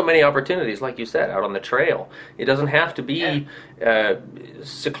there are so many opportunities, like you said, out on the trail. It doesn't have to be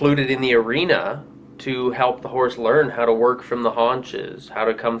secluded in the arena to help the horse learn how to work from the haunches, how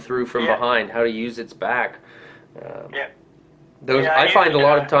to come through from behind, how to use its back. I find a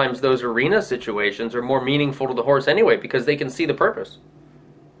lot of times those arena situations are more meaningful to the horse anyway because they can see the purpose.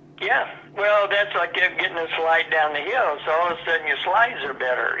 Yeah, well, that's like getting a slide down the hill, so all of a sudden your slides are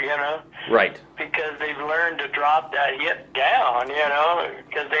better, you know? Right. Because they've learned to drop that hip down, you know,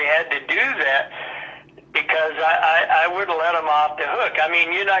 because they had to do that because I wouldn't let them off the hook. I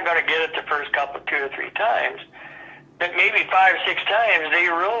mean, you're not going to get it the first couple, 2 or 3 times. But maybe 5 or 6 times they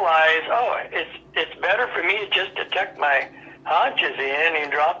realize, oh, it's better for me just to tuck my haunches in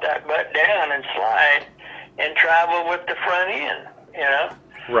and drop that butt down and slide and travel with the front end, you know?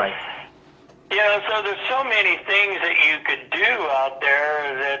 Right. You know, so there's so many things that you could do out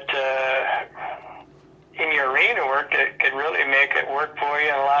there that in your arena work that could really make it work for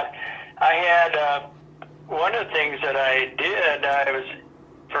you a lot. I had one of the things that I did,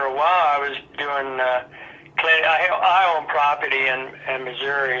 for a while I was doing I own property in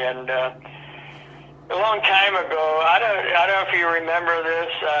Missouri, and a long time ago, I don't know if you remember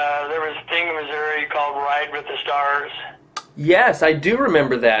this, there was a thing in Missouri called Ride with the Stars. Yes, I do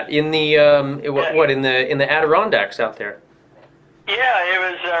remember that in the in the Adirondacks out there. Yeah, it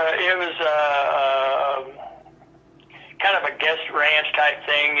was kind of a guest ranch type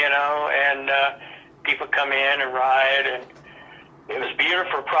thing, you know, and people come in and ride, and it was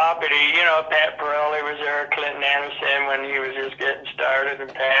beautiful property. You know, Pat Pirelli was there, Clinton Anderson when he was just getting started,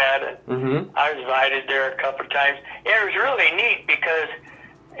 and Pat, and I was invited there a couple of times. And it was really neat because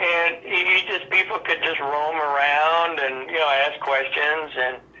people could just roam around and, you know, ask questions,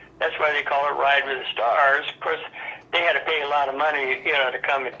 and that's why they call it Ride with the Stars. Of course, they had to pay a lot of money, you know, to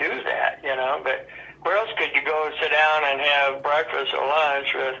come and do that, you know, but where else could you go sit down and have breakfast or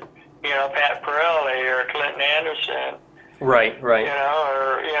lunch with, you know, Pat Pirelli or Clinton Anderson? Right. You know,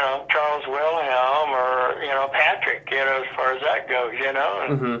 or, you know, Charles Wilhelm or, you know, Patrick, you know, as far as that goes, you know,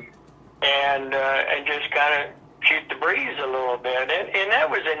 and just kind of shoot the breeze a little bit. And that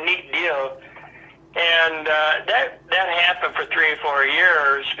was a neat deal. And that happened for 3 or 4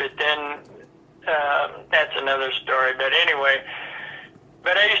 years, but then that's another story. But anyway,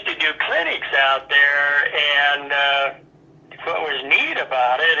 I used to do clinics out there, and what was neat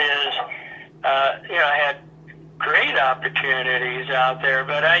about it is, you know, I had great opportunities out there,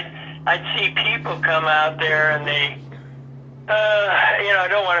 but I'd see people come out there and they, you know, I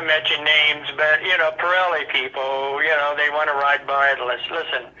don't want to mention names, but, you know, Pirelli people, you know, they want to ride bridleless.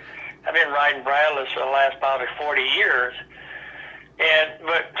 Listen, I've been riding bridleless for the last probably 40 years,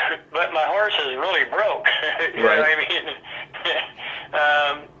 but my horse is really broke. You know what I mean?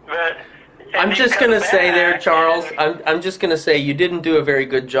 But I'm just going to say there, Charles, I'm just going to say you didn't do a very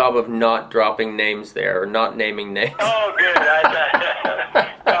good job of not dropping names there, or not naming names. Oh, good.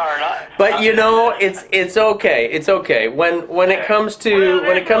 But you know, it's okay. It's okay. When it comes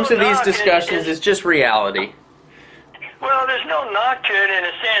to these discussions, it's just reality. Well, there's no knock to it in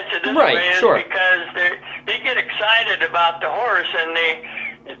a sense. It isn't Right, sure. Because they get excited about the horse, and they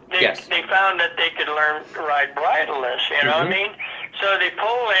found that they could learn to ride bridleless. You know what I mean? So they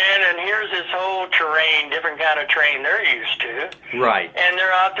pull in, and here's this whole terrain, different kind of terrain they're used to. Right. And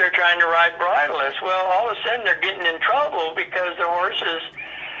they're out there trying to ride bridleless. Well, all of a sudden they're getting in trouble because the horses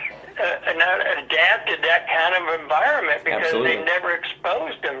not adapted that kind of environment because they never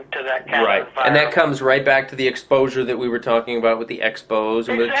exposed them to that kind of environment. And that comes right back to the exposure that we were talking about with the expos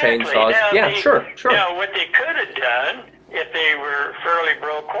and with the chainsaws. Now, sure. Now, what they could have done if they were fairly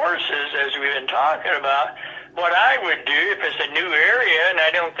broke horses, as we've been talking about, what I would do if it's a new area and I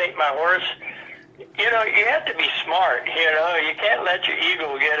don't think my horse, you know, you have to be smart, you know, you can't let your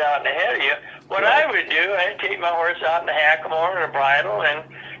ego get out ahead of you. What I would do, I'd take my horse out in the hackamore and a bridle and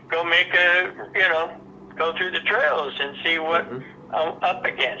go go through the trails and see what I'm up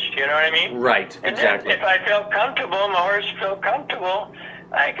against, you know what I mean? Right, and exactly. Then if I felt comfortable, my horse felt comfortable,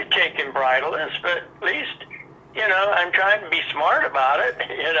 I could take him bridleless, but at least, you know, I'm trying to be smart about it,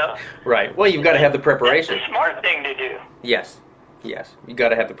 you know. Right. Well, you've got to have the preparation. It's a smart thing to do. Yes. You got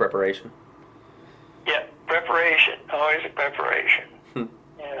to have the preparation. Yeah. preparation, always a preparation.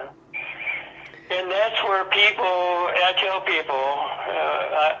 Yeah. And that's where I tell people,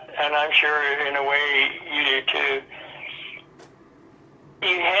 and I'm sure in a way you do too,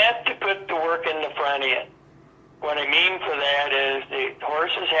 you have to put the work in the front end. What I mean for that is the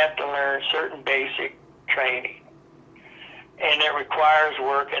horses have to learn certain basic training. And it requires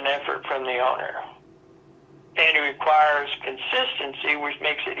work and effort from the owner. And it requires consistency, which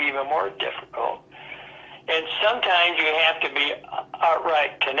makes it even more difficult. And sometimes you have to be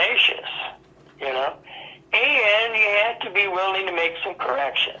outright tenacious, and you have to be willing to make some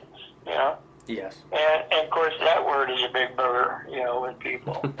corrections, Yes. And of course, that word is a big booger, with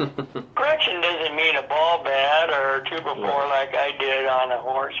people. Correction doesn't mean a ball bat or a 2x4 like I did on a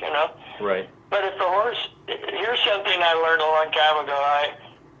horse, Right. But if the horse, here's something I learned a long time ago,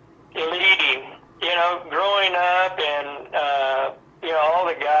 leading, growing up and, all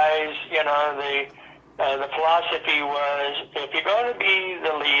the guys, the philosophy was, if you're going to be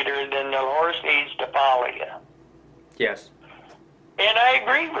the leader, then the horse needs to follow you. Yes. And I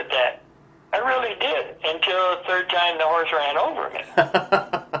agreed with that. I really did, until the third time the horse ran over me.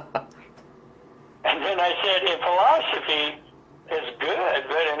 And then I said, in philosophy, it's good,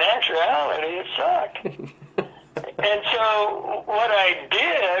 but in actuality, it sucked. And so what I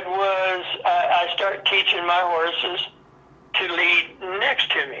did was I started teaching my horses to lead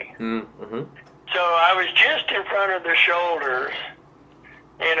next to me. Mm-hmm. So I was just in front of their shoulders,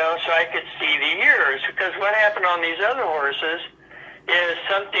 so I could see the ears. Because what happened on these other horses is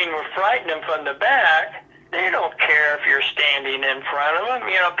something would frighten them from the back. They don't care if you're standing in front of them.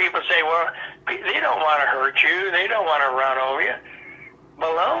 People say, well, they don't want to hurt you. They don't want to run over you.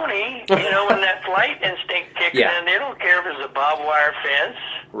 Baloney, when that flight instinct kicks in, they don't care if it's a barbed wire fence.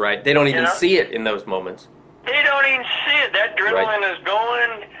 Right. They don't even see it in those moments. They don't even see it. That adrenaline is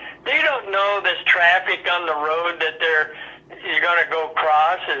going. They don't know there's traffic on the road that you're going to go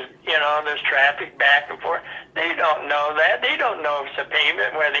cross. There's traffic back and forth. They don't know that. They don't know if it's a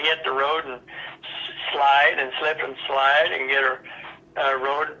pavement where they hit the road and slide and slip and slide and get a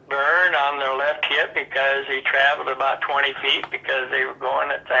road burn on their left hip because he traveled about 20 feet because they were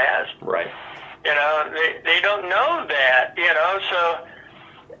going it fast. Right. They don't know that, so,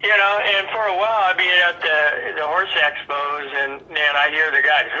 and for a while I'd be at the horse expos and I hear the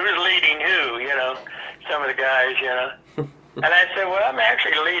guys, who's leading who, some of the guys, and I said, well, I'm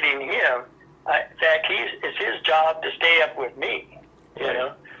actually leading him. In fact, it's his job to stay up with me,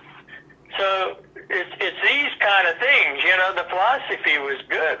 So it's these kind of things, the philosophy was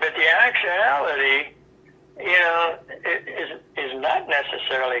good, but the actuality, is not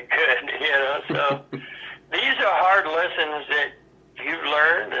necessarily good, So these are hard lessons that you've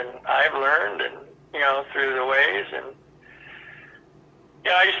learned and I've learned and, through the ways. And,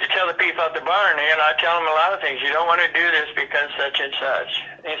 I used to tell the people at the barn, I tell them a lot of things. You don't want to do this because such and such.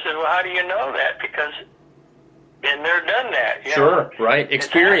 And he said, well, how do you know that? Because been there, done that. Sure, right.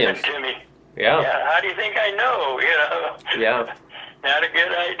 Experience. It's happened to me. Yeah. How do you think I know? Yeah. Not a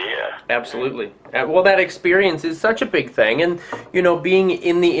good idea. Absolutely. Well, that experience is such a big thing. And, being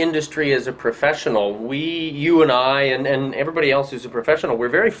in the industry as a professional, you and I and everybody else who's a professional, we're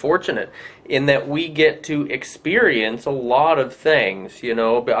very fortunate in that we get to experience a lot of things,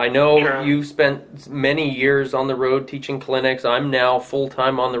 But I know you've spent many years on the road teaching clinics. I'm now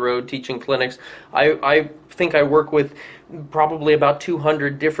full-time on the road teaching clinics. I think I work with probably about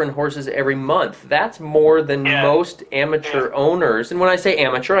 200 different horses every month. That's more than most amateur owners. And when I say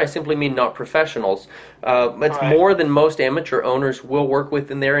amateur, I simply mean not professionals. It's more than most amateur owners will work with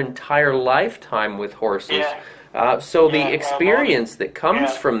in their entire lifetime with horses. So the experience that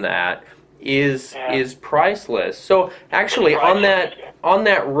comes from that is priceless. So actually on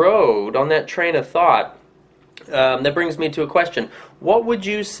that road, on that train of thought, that brings me to a question. What would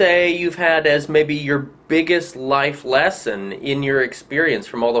you say you've had as maybe your biggest life lesson in your experience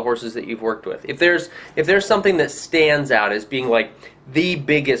from all the horses that you've worked with? If there's something that stands out as being like the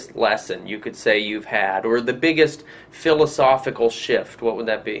biggest lesson you could say you've had, or the biggest philosophical shift, what would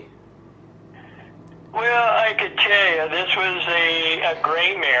that be? Well, I could tell you, this was a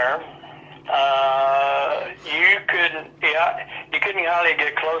gray mare. You couldn't hardly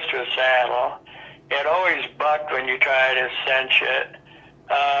get close to a saddle. It always bucked when you tried to cinch it.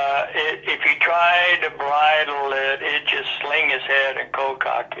 If you tried to bridle it, it'd just sling his head and cold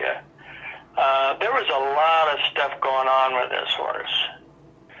cock you. There was a lot of stuff going on with this horse.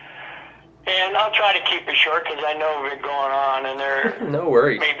 And I'll try to keep it short because I know we've been going on, and no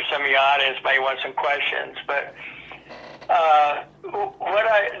worries. Maybe some of the audience might want some questions. But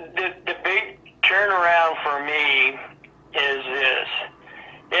the big turnaround for me is this.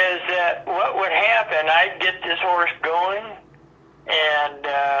 Is that what would happen and I'd get this horse going,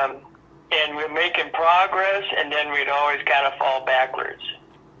 and we're making progress, and then we'd always kind of fall backwards.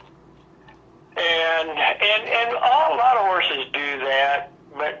 And a lot of horses do that,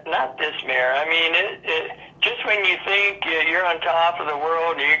 but not this mare. I mean, it just when you think you're on top of the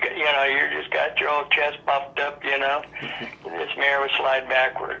world, you just got your old chest puffed up, this mare would slide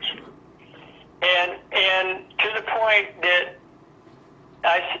backwards. And to the point that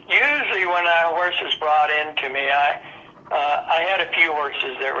usually when a horse is brought into me, I had a few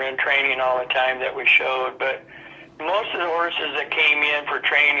horses that were in training all the time that we showed, but most of the horses that came in for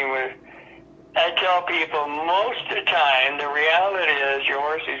training were, I tell people most of the time, the reality is your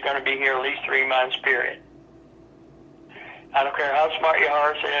horse is going to be here at least 3 months, period. I don't care how smart your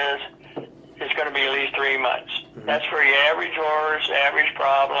horse is, it's going to be at least 3 months. Mm-hmm. That's for your average horse, average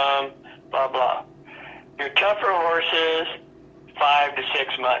problem, blah, blah. Your tougher horses, 5 to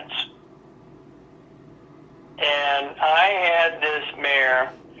 6 months. And I had this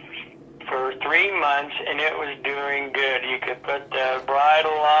mare for 3 months, and it was doing good. You could put the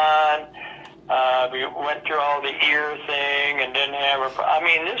bridle on. We went through all the ear thing and didn't have a... I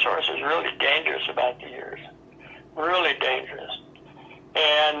mean, this horse is really dangerous about the ears. Really dangerous.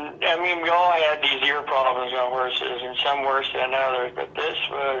 And, I mean, we all had these ear problems on horses, and some worse than others, but this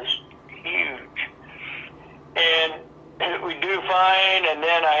was huge. And we do fine, and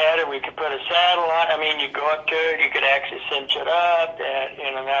then we could put a saddle on. I mean, you go up to it, you could actually cinch it up,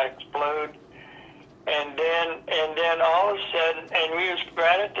 and not explode. And then all of a sudden, and we was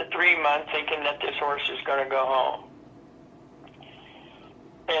right at the 3 month thinking that this horse is going to go home.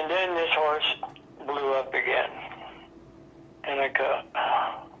 And then this horse blew up again. And I go,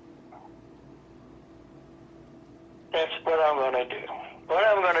 oh, that's what I'm going to do. What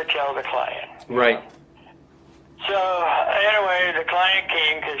I'm going to tell the client. Right. So anyway, the client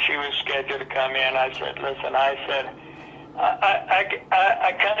came because she was scheduled to come in. I said, listen, I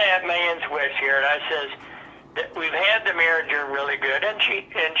kind of have my intuition here, and I says that we've had the mare do really good, and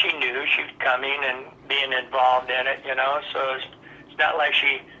she knew she was coming and being involved in it, so it's not like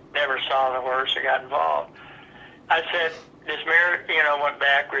she never saw the horse or got involved. I said, this mare, went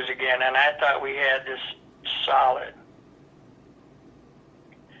backwards again, and I thought we had this solid.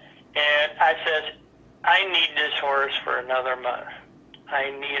 And I says, I need this horse for another month. I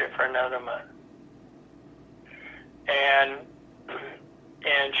need it for another month. And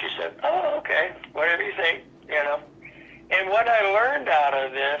she said, oh, okay, whatever you think, And what I learned out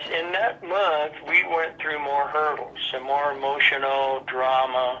of this, in that month, we went through more hurdles, some more emotional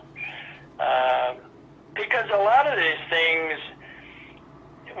drama, because a lot of these things,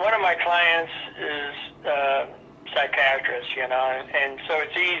 one of my clients is a psychiatrist, and so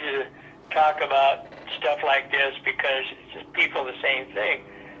it's easy to talk about stuff like this because it's just people the same thing.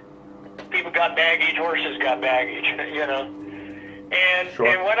 People got baggage, horses got baggage, And sure.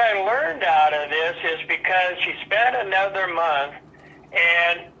 And what I learned out of this is because she spent another month,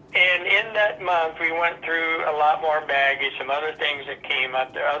 and in that month we went through a lot more baggage, some other things that came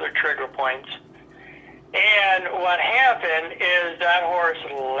up, there are other trigger points. And what happened is that horse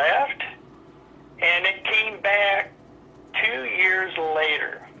left, and it came back 2 years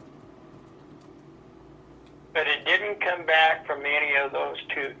later. But it didn't come back from any of those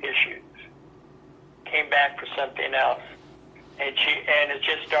two issues. It came back for something else. And it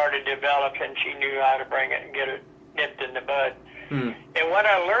just started to develop, and she knew how to bring it and get it nipped in the bud. Mm. And what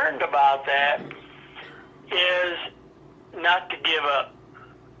I learned about that is not to give up.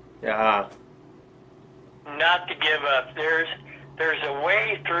 Yeah. Not to give up. There's a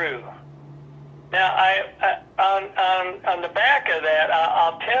way through. Now, on the back of that,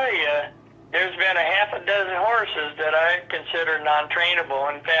 I'll tell you, there's been a half a dozen horses that I consider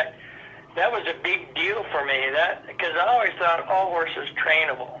non-trainable. In fact, that was a big deal for me, because I always thought all horses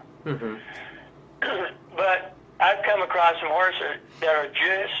trainable. Mm-hmm. But I've come across some horses that are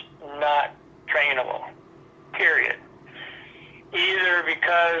just not trainable, period. Either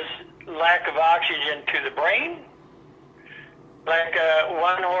because lack of oxygen to the brain, like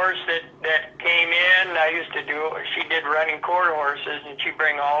one horse that came in, she did running quarter horses, and she'd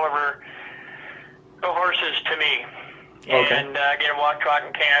bring all of her horses to me. Okay. And get them walk, trot,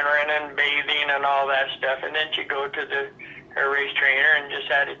 and cantering and bathing and all that stuff. And then she'd go to her race trainer and just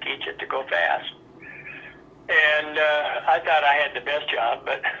had to teach it to go fast. And I thought I had the best job,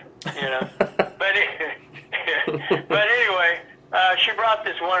 but, but anyway, she brought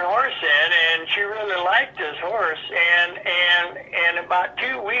this one horse in, and she really liked this horse. And about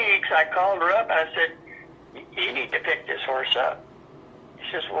 2 weeks, I called her up, and I said, you need to pick this horse up.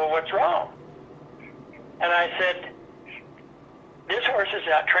 She says, well, what's wrong? And I said, this horse is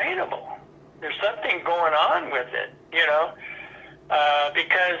not trainable. there's something going on with it, you know,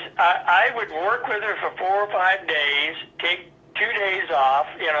 because I would work with her for 4 or 5 days, take 2 days off,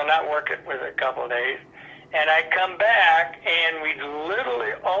 you know, not work it with a couple of days, and I'd come back and we'd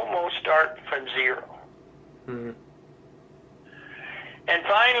literally almost start from zero. Mm-hmm. And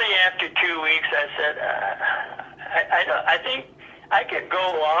finally, after 2 weeks, I said, I think I could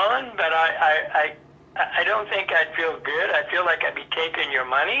go on, but I don't think I'd feel good. I feel like I'd be taking your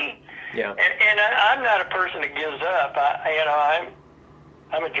money. Yeah. And I'm not a person that gives up.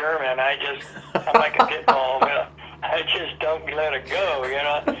 I'm a German. I'm like a pit bull. You know? I just don't let it go. You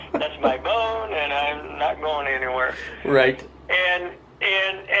know, that's my bone, and I'm not going anywhere. Right. And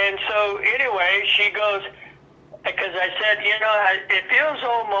so anyway, she goes, because I said, you know, it feels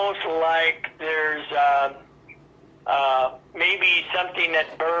almost like there's maybe something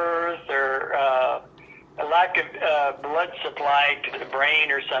at birth or a lack of blood supply to the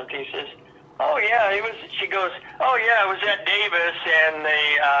brain or something. She says, oh yeah, it was. She goes, oh yeah, it was at Davis and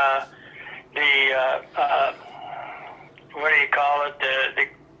the what do you call it?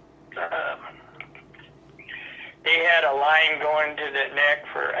 They had a line going to the neck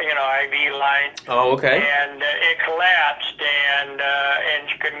for, you know, IV line. Oh, okay. And it collapsed, and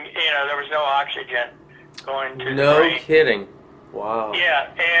she couldn't, you know, there was no oxygen going to the brain. No kidding. Wow. Yeah,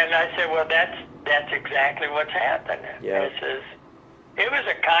 and I said, well, that's exactly what's happened. Yeah. And it says, it was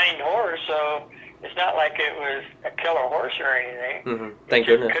a kind horse, so it's not like it was a killer horse or anything. Mm-hmm. Thank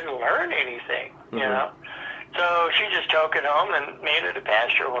it goodness. Couldn't learn anything, Mm-hmm. you know. So she just took it home and made it a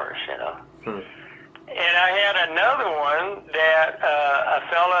pasture horse, you know. Hmm. And I had another one that a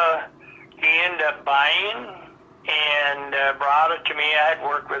fella, he ended up buying and brought it to me. I had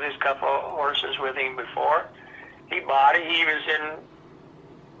worked with his couple of horses with him before. He bought it. He was in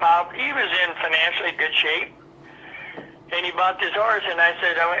financially good shape. And he bought this horse, and I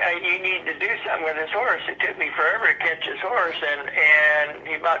said, you need to do something with this horse. It took me forever to catch this horse, and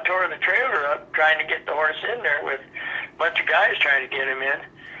he about tore the trailer up trying to get the horse in there with a bunch of guys trying to get him in.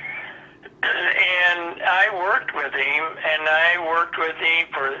 And I worked with him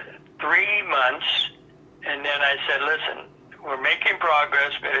for 3 months, and then I said, listen, we're making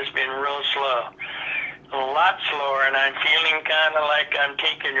progress, but it's been real slow. A lot slower, and I'm feeling kind of like I'm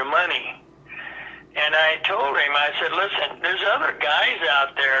taking your money. And I told him, I said, listen, there's other guys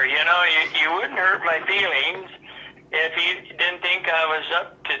out there, you know, you wouldn't hurt my feelings if you didn't think I was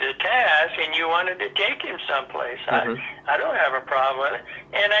up to the task and you wanted to take him someplace. Mm-hmm. I don't have a problem with it,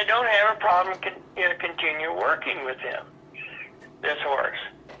 and I don't have a problem continue working with him, this horse.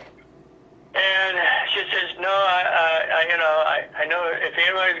 And she says, no, I know if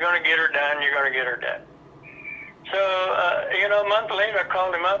anybody's going to get her done, you're going to get her done. So, a month later, I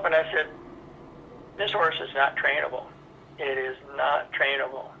called him up and I said, this horse is not trainable. It is not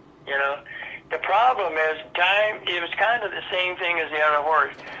trainable, you know. The problem is it was kind of the same thing as the other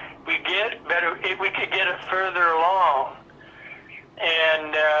horse. We could get it further along.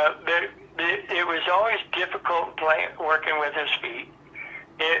 And it was always difficult working with his feet.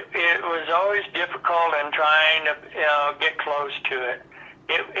 It was always difficult in trying to get close to it.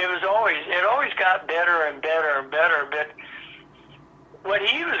 It always got better and better and better, but what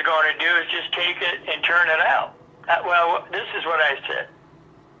he was going to do is just take it and turn it out. Well, this is what I said.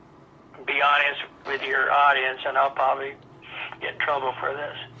 Be honest with your audience, and I'll probably get in trouble for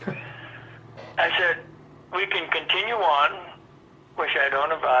this. I said, we can continue on, which I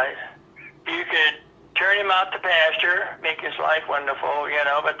don't advise. You could turn him out to pasture, make his life wonderful, you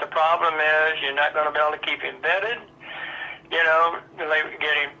know, but the problem is you're not going to be able to keep him bedded, you know, like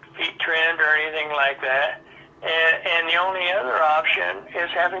get him feet trimmed or anything like that. And the only other option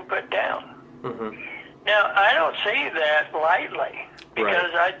is having put down. Mm-hmm. Now, I don't say that lightly,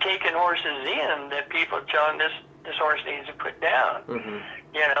 because right. I've taken horses in that people telling this horse needs to put down. Mm-hmm.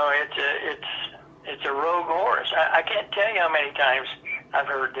 You know, it's a rogue horse. I can't tell you how many times I've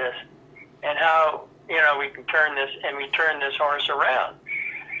heard this, and how, you know, we can turn this horse around.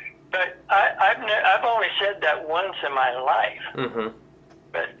 But I've only said that once in my life. Mm-hmm.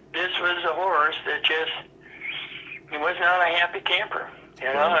 But this was a horse that he was not a happy camper. You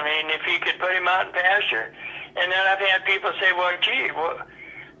know, I mean, if you could put him out in pasture. And then I've had people say, well, gee,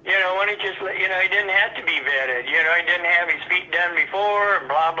 you know, when he he didn't have to be vetted. You know, he didn't have his feet done before, and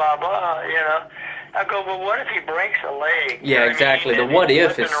blah, blah, blah, you know. I go, well, what if he breaks a leg? Yeah, exactly. The what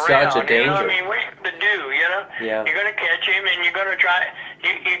if is such a danger. You know, I mean, what are you going to do, you know? Yeah. You're going to catch him, and you're going to try.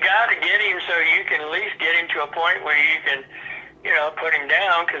 You got to get him so you can at least get him to a point where you can, you know, put him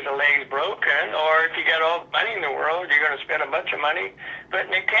down because the leg's broken. Or if you got all the money in the world, you're going to spend a bunch of money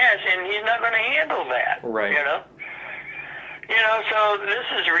putting in cash, and he's not going to handle that. Right. You know? So this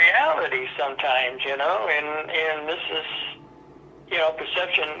is reality sometimes, and this is,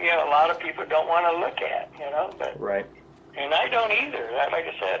 perception, a lot of people don't want to look at, but. Right. And I don't either. Like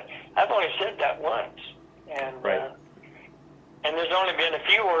I said, I've only said that once. And, right. And there's only been a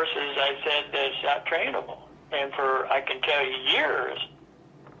few horses I said that's not trainable. And for, I can tell you, years.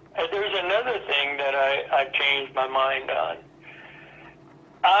 There's another thing that I've changed my mind on.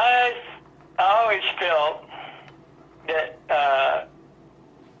 I always felt that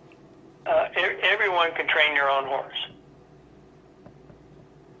everyone can train their own horse.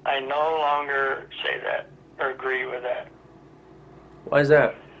 I no longer say that or agree with that. Why is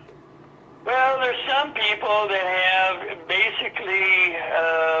that? Well, there's some people that have basically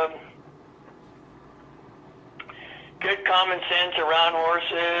good common sense around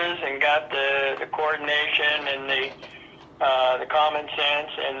horses and got the coordination and the common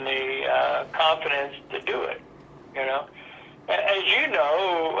sense and the confidence to do it. As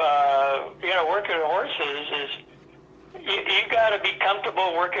working with horses is you got to be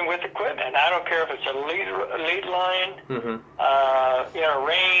comfortable working with equipment. I don't care if it's a lead line,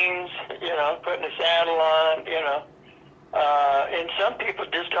 reins, putting a saddle on, and some people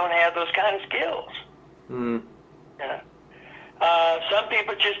just don't have those kind of skills. Mm. Some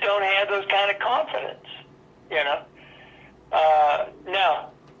people just don't have those kind of confidence,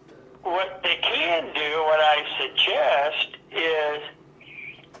 Now, what they can do, what I suggest is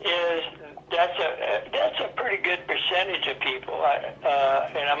that's a pretty good percentage of people,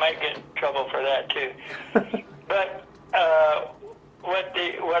 and I might get in trouble for that too. But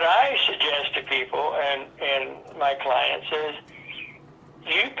what I suggest to people and my clients is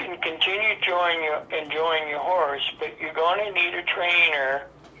you can continue enjoying your horse, but you're going to need a trainer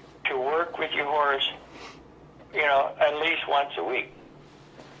to work with your horse, at least once a week.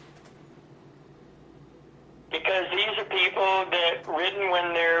 Because these are people that ridden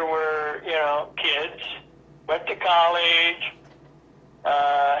when there were, kids, went to college,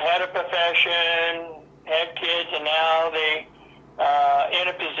 had a profession, had kids, and now they in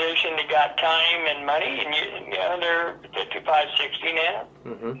a position they got time and money, and they're 55, 60 now.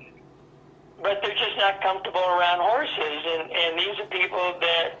 Mm-hmm. But they're just not comfortable around horses, and these are people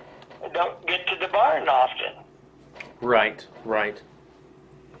that don't get to the barn often. Right.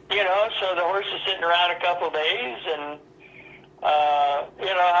 So the horse is sitting around a couple of days, and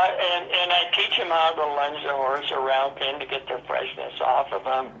and I teach them how to lunge the horse around pin to get their freshness off of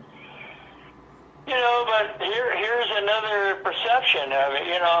them. But here's another perception of it.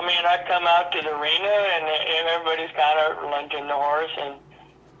 I come out to the arena, and everybody's kind of lunging the horse, and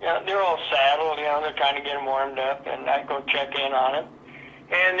they're all saddled. They're trying to get them warmed up, and I go check in on them.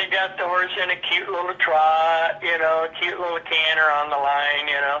 And they got the horse in a cute little trot, a cute little canter on the line,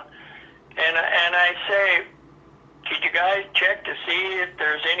 And I say, did you guys check to see if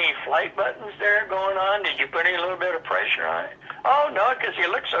there's any flight buttons there going on? Did you put a little bit of pressure on it? Oh, no, because you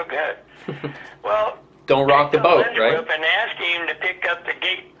look so good. Well, don't rock the boat, right? Up and ask him to pick up the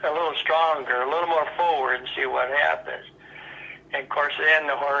gate a little stronger, a little more forward, and see what happens. And, of course, then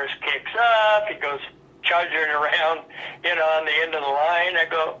the horse kicks up. He goes charging around, on the end of the line. I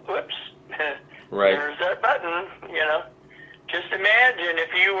go, whoops, right. There's that button, Just imagine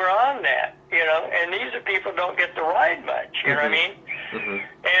if you were on that, and these are people don't get to ride much, you know what I mean? Mm-hmm.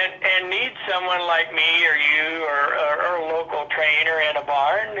 And need someone like me or you or a local trainer in a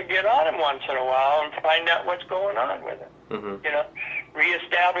barn to get on them once in a while and find out what's going on with it. Mm-hmm.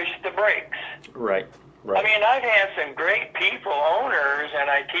 Reestablish the brakes. Right. I mean, I've had some great people, owners, and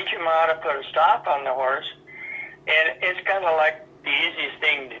I teach them how to put a stop on the horse, and it's kind of like the easiest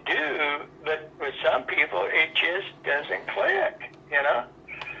thing to do, but with some people, it just doesn't click,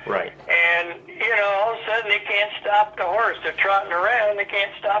 Right. And, all of a sudden they can't stop the horse. They're trotting around, they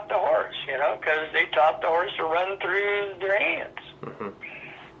can't stop the horse, because they taught the horse to run through their hands. Mm-hmm.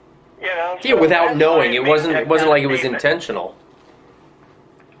 So without knowing. It wasn't like it was statement. Intentional.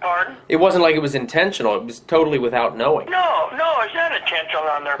 Pardon? It wasn't like it was intentional. It was totally without knowing. No, it's not intentional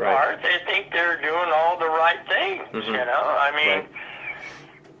on their part. They think they're doing all the right things, Mm-hmm. I mean,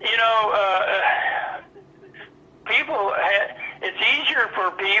 people, it's easier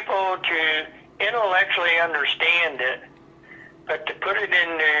for people to intellectually understand it, but to put it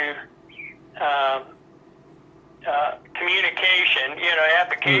into communication,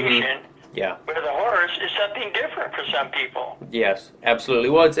 application, with a horse is something different for some people. Yes, absolutely.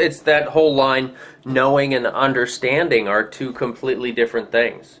 Well, it's that whole line, knowing and understanding are two completely different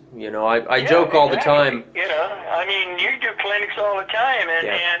things. I joke all the time. I mean, you do clinics all the time, and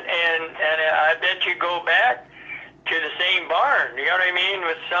I bet you go back to the same barn, you know what I mean,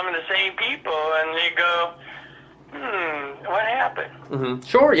 with some of the same people, and they go, what happened? Mm-hmm.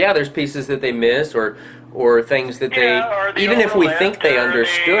 Sure, yeah, there's pieces that they miss, or things that or even if we think they or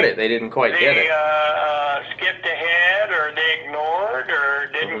understood it, they didn't quite get it. They skipped ahead, or they ignored, or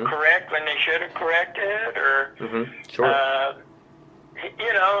didn't correct when they should have corrected, or Sure.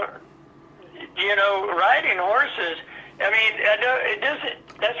 Riding horses. I mean, it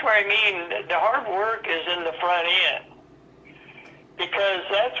doesn't. That's where I mean the hard work is in the front end, because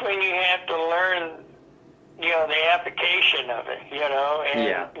that's when you have to learn, the application of it,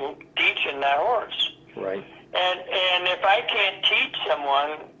 and teaching that horse. Right. And if I can't teach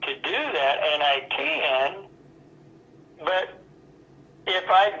someone to do that, and I can, but if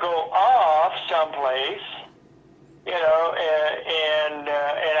I go off someplace, and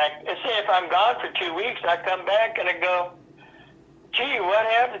I say if I'm gone for 2 weeks, I come back and I go, gee, what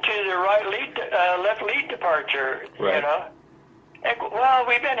happened to the left lead departure? Right. And, well,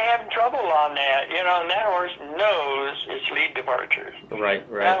 we've been having trouble on that, and that horse knows it's lead departures. Right.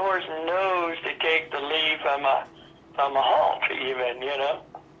 That horse knows to take the lead from a hump, even,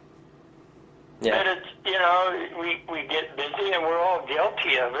 Yeah. But it's, we get busy, and we're all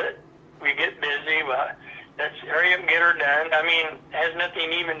guilty of it. We get busy, but let's hurry up and get her done. I mean, it has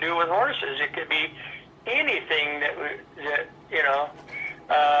nothing even to do with horses. It could be anything that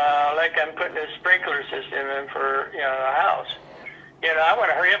like I'm putting a sprinkler system in for, a house. I want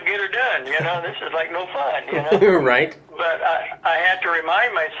to hurry up and get her done. This is like no fun, Right. But I have to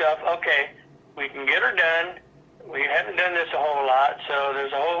remind myself, okay, we can get her done. We haven't done this a whole lot, so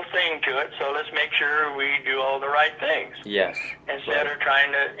there's a whole thing to it. So let's make sure we do all the right things. Yes. Instead of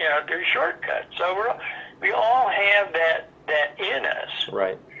trying to, do shortcuts. So we all have that in us.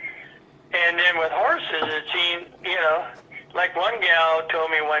 Right. And then with horses, it seems, like one gal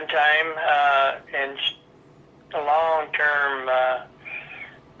told me one time, and a long-term,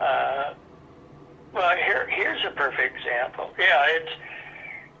 well, here's a perfect example. Yeah, it's,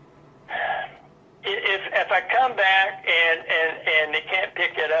 if I come back and they can't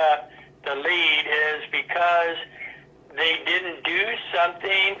pick it up, the lead is because they didn't do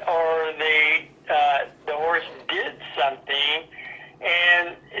something, or the horse did something,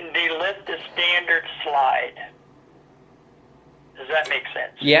 and they let the standard slide. Does that make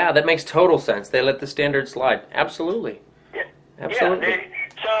sense? Yeah, that makes total sense. They let the standard slide. Absolutely. Yeah. Absolutely. Yeah,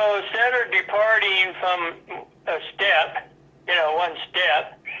 so instead of departing from a step, one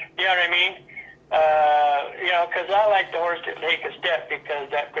step, you know what I mean? Because I like the horse to take a step, because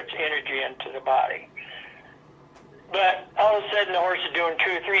that puts energy into the body. But all of a sudden the horse is doing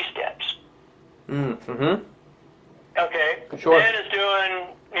 2 or 3 steps. Mm-hmm. Okay. Sure. Then it's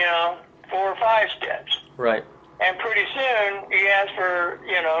doing, 4 or 5 steps. Right. And pretty soon he asks for,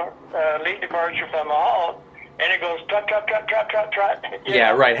 lead departure from a halt, and it goes trot, trot, trot, trot, trot, trot.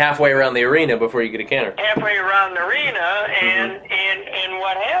 Yeah, right. Halfway around the arena before you get a canter. Halfway around the arena, and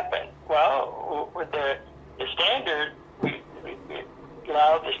what happened? Well, with the standard, we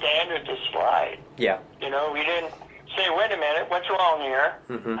allowed the standard to slide. Yeah. We didn't say, wait a minute, what's wrong here?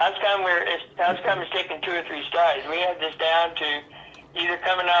 Mm-hmm. How's come it's taking 2 or 3 strides? We had this down to either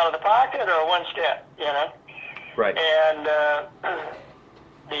coming out of the pocket or 1 step, Right. And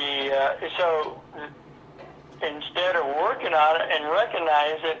so instead of working on it and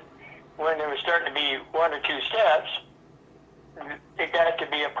recognize it when there was starting to be 1 or 2 steps, it got to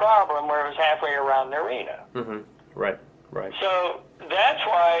be a problem where it was halfway around the arena. Mm-hmm. Right. So that's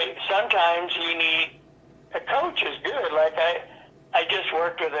why sometimes you need a coach is good. Like I just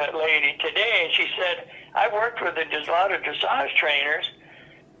worked with a lady today, and she said, I worked with a lot of dressage trainers,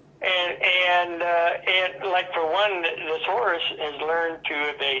 and like for one, this horse has learned to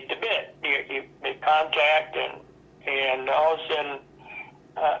evade the bit. You make contact, and all of a sudden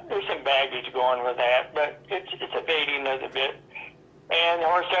there's some baggage going with that, but it's evading of the bit, and the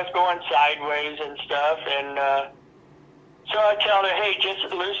horse starts going sideways and stuff, and so I tell her, hey,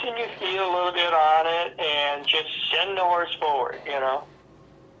 just loosen your feel a little bit on it, and just send the horse forward.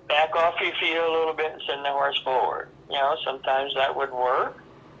 Back off your feel a little bit and send the horse forward. Sometimes that would work.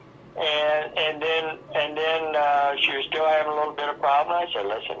 And then she was still having a little bit of problem. I said,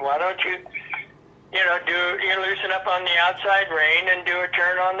 listen, why don't you, loosen up on the outside rein and do a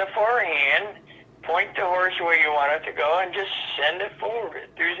turn on the forehand, point the horse where you want it to go, and just send it forward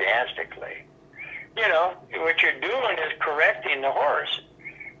enthusiastically. What you're doing is correcting the horse,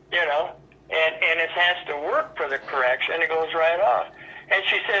 and it has to work for the correction. It goes right off. And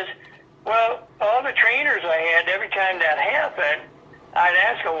she says, well, all the trainers I had, every time that happened, I'd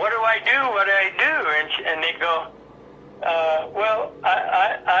ask them, what do I do? What do I do? And they'd go, well,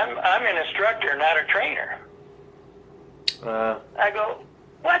 I'm an instructor, not a trainer. I go,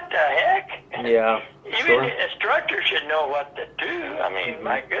 what the heck? Yeah. Even instructors should know what to do. I mean,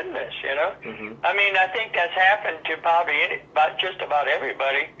 my goodness, you know. I mean, I think that's happened to probably just about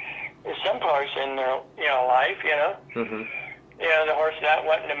everybody at some place in their life, you know. You know, the horse not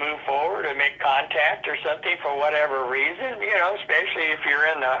wanting to move forward or make contact or something for whatever reason, you know, especially if you're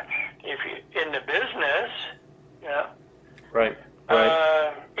in the business, you know. Right.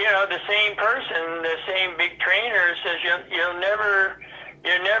 You know, the same person, the same big trainer says you're never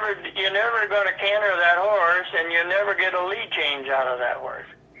going to canter that horse, and you'll never get a lead change out of that horse.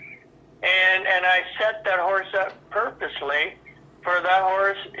 And I set that horse up purposely for that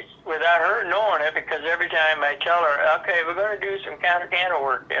horse without her knowing it, because every time I tell her, okay, we're going to do some canter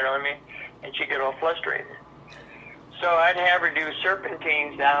work, you know what I mean, and she'd get all frustrated. So I'd have her do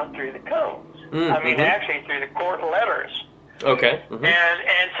serpentines down through the cones. I mean, actually through the court letters. Okay.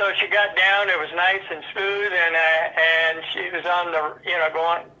 And so she got down. It was nice and smooth, and she was on the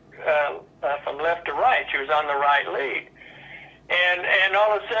going from left to right. She was on the right lead, and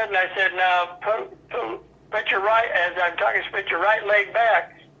all of a sudden I said, now put your right, as I'm talking, put your right leg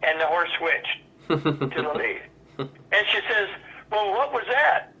back, and the horse switched to the lead. And she says, well, what was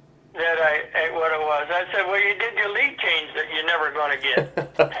that? What it was? I said, well, you did your lead change that you're never going to get.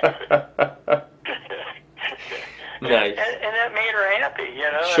 Nice. And that made her happy,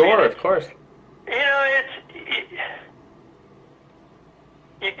 you know. Sure, I mean, of course. You know,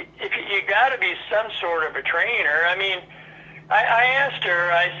 you got to be some sort of a trainer. I mean, I asked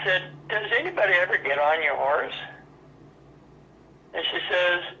her, I said, does anybody ever get on your horse? And she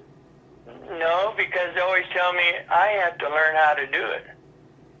says, no, because they always tell me I have to learn how to do it.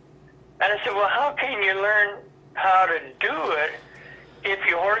 And I said, well, how can you learn how to do it if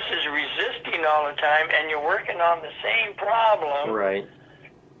your horse is resisting all the time and you're working on the same problem? Right.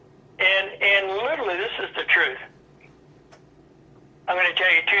 And literally, this is the truth. I'm going to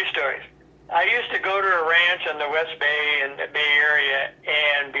tell you two stories. I used to go to a ranch on the West Bay in the Bay Area,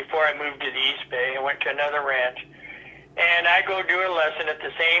 and before I moved to the East Bay, I went to another ranch. And I'd go do a lesson at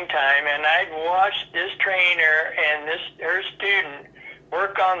the same time, and I'd watch this trainer and her student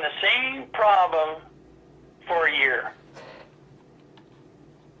work on the same problem for a year.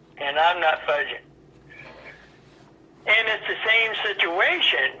 And I'm not fudging. And it's the same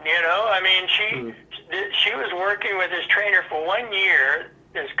situation, you know. I mean, she was working with this trainer for 1 year,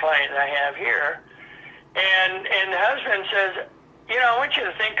 this client I have here, and the husband says, you know, I want you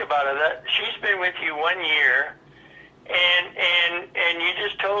to think about it. That she's been with you 1 year, and you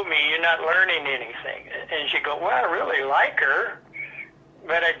just told me you're not learning anything. And she goes, well, I really like her,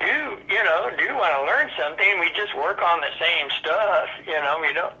 but I do want to learn something. We just work on the same stuff, you know.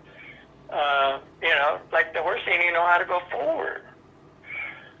 We don't. Like the horse didn't even know how to go forward.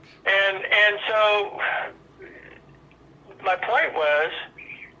 And so my point was,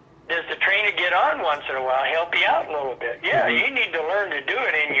 does the trainer get on once in a while, help you out a little bit? Yeah, you need to learn to do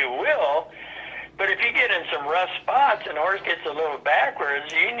it, and you will. But if you get in some rough spots and the horse gets a little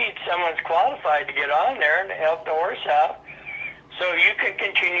backwards, you need someone qualified to get on there and help the horse out so you can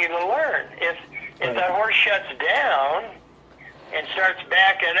continue to learn. If that horse shuts down and starts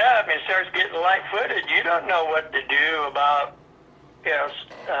backing up and starts getting light-footed, you don't know what to do about,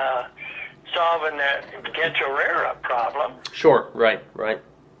 solving that potential rear-up problem. Sure, right.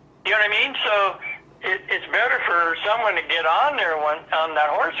 You know what I mean? So it's better for someone to get on there on that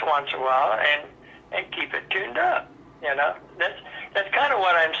horse once in a while and keep it tuned up. You know, that's kind of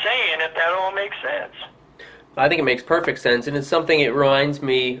what I'm saying. If that all makes sense. I think it makes perfect sense, and it's something. It reminds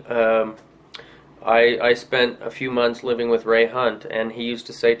me. I spent a few months living with Ray Hunt, and he used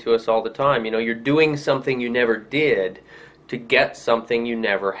to say to us all the time, you know, you're doing something you never did to get something you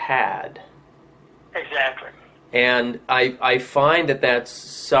never had. Exactly. And I find that that's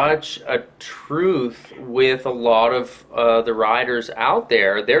such a truth with a lot of the riders out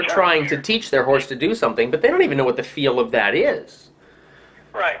there. They're trying to teach their horse to do something, but they don't even know what the feel of that is.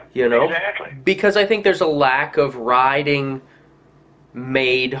 Right. You know? Exactly. Because I think there's a lack of riding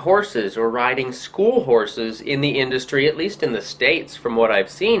made horses or riding school horses in the industry, at least in the States, from what I've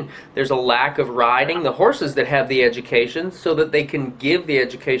seen. There's a lack of riding the horses that have the education so that they can give the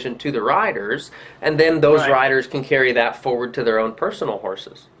education to the riders, and then those riders can carry that forward to their own personal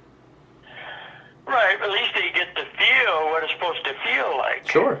horses. Right, at least they get to feel what it's supposed to feel like.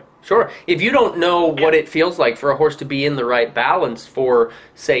 Sure. If you don't know what it feels like for a horse to be in the right balance for,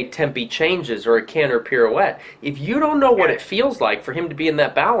 say, tempi changes or a canter pirouette, if you don't know what it feels like for him to be in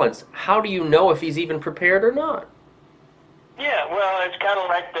that balance, how do you know if he's even prepared or not? Yeah, well, it's kind of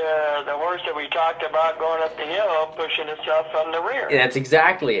like the horse that we talked about going up the hill, pushing itself from the rear. That's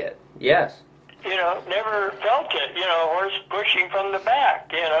exactly it, yes. never felt it. Horse pushing from the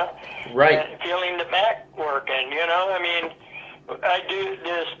back. Right. And feeling the back working. I mean, I do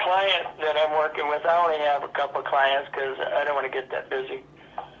this client that I'm working with. I only have a couple of clients because I don't want to get that busy.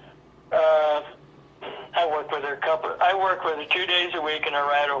 I work with her 2 days a week, and I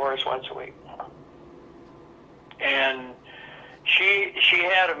ride a horse once a week. And she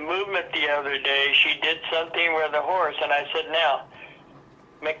had a movement the other day. She did something with the horse, and I said, now,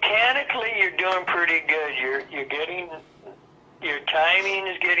 mechanically you're doing pretty good. Your timing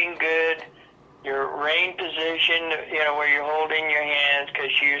is getting good. Your rein position, where you're holding your hands,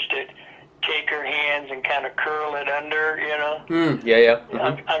 because she used to take her hands and kind of curl it under, Yeah.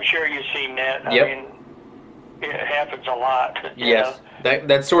 Mm-hmm. I'm sure you've seen that. Yep. I mean, it happens a lot. Yes.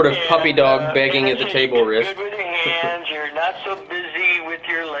 That sort of puppy dog begging at the table wrist. Good with your hands. You're not so busy with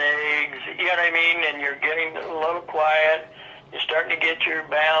your legs. You know what I mean? And you're getting a little quiet. You're starting to get your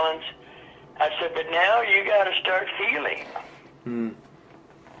balance. I said, but now you got to start feeling.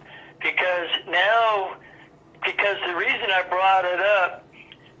 Because the reason I brought it up,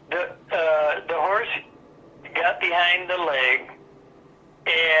 the horse got behind the leg,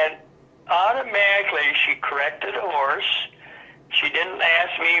 and automatically she corrected the horse. She didn't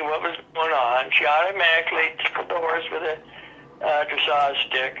ask me what was going on. She automatically tickled the horse with a dressage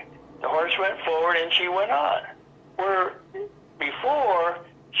stick. The horse went forward and she went on. Where before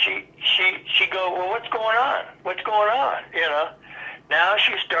she go, well, what's going on? What's going on? Now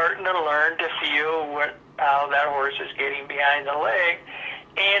she's starting to learn to feel how that horse is getting behind the leg,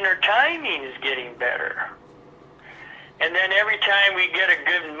 and her timing is getting better. And then every time we get a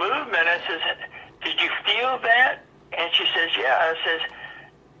good movement, I says, did you feel that? And she says, yeah. I says,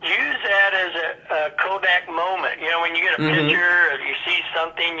 use that as a Kodak moment. When you get a picture, if you see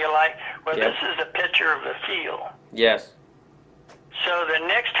something you like, well, This is a picture of the feel. Yes. So the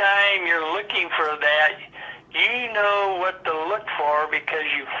next time you're looking for that, you know what to look for because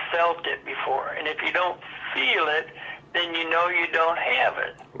you felt it before. And if you don't feel it, then you know you don't have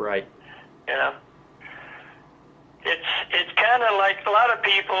it. Right. It's kind of like a lot of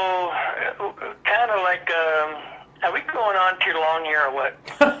people, kind of like, are we going on too long here or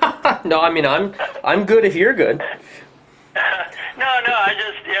what? No, I mean, I'm good if you're good. No, I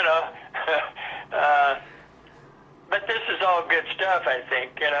just, but this is all good stuff, I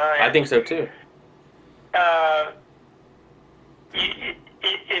think, I think so too.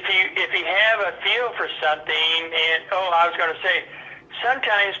 If you have a feel for something, and I was going to say,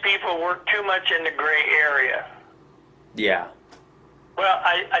 sometimes people work too much in the gray area. Yeah. Well,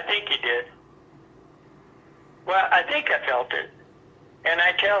 I think you did. Well, I think I felt it, and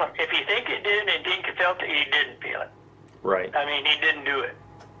I tell them, if you think you did and think you felt it, you didn't feel it. Right. I mean, he didn't do it.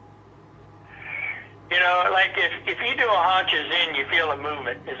 Like if you do a haunches in, you feel a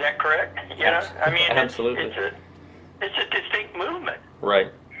movement. Is that correct? I mean, absolutely. It's a distinct movement.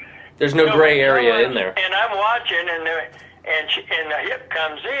 Right. There's no gray area in there. And I'm watching, and the hip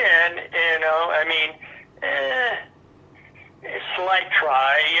comes in. I mean, a slight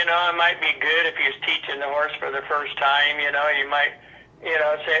try. It might be good if you're teaching the horse for the first time. You might,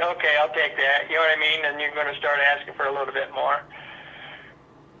 say, okay, I'll take that. You know what I mean? And you're going to start asking for a little bit more.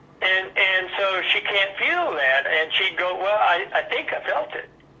 And so she can't feel that, and she'd go, well, I think I felt it.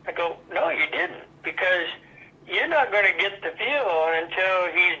 I go, no, you didn't, because you're not going to get the feel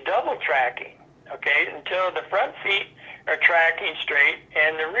until he's double tracking, okay, until the front feet are tracking straight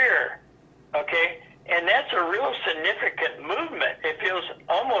and the rear, okay, and that's a real significant movement. It feels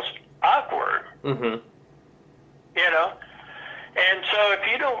almost awkward, and so if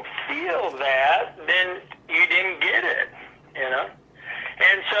you don't feel that, then you didn't get it,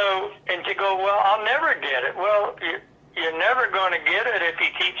 And so, and to go, well, I'll never get it. Well, you're never going to get it if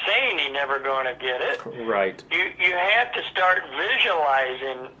you keep saying you're never going to get it. Right. You have to start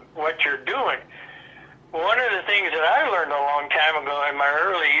visualizing what you're doing. One of the things that I learned a long time ago in my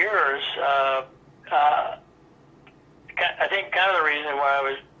early years, I think kind of the reason why I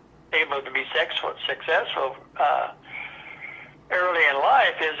was able to be successful early in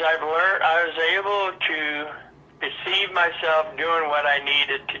life is I was able to deceive myself doing what I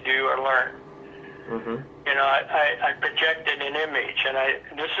needed to do or learn. I projected an image, and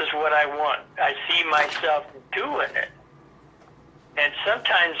this is what I want. I see myself doing it. And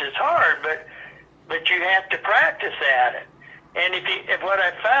sometimes it's hard, but you have to practice at it. And if what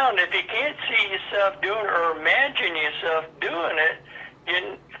I found, if you can't see yourself doing it or imagine yourself doing it,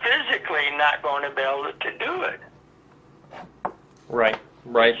 you're physically not going to be able to do it. Right.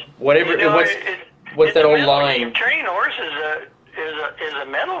 Whatever. What's that old line? Game. Train horses is a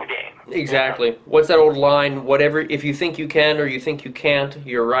mental game. Exactly. What's that old line? Whatever. If you think you can or you think you can't,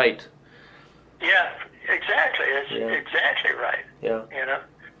 you're right. Yeah, exactly. It's exactly right. Yeah.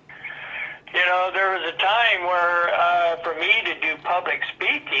 There was a time where for me to do public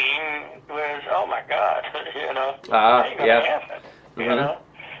speaking was, oh my God, ain't gonna happen.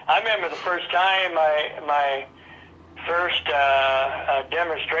 I remember the first time my first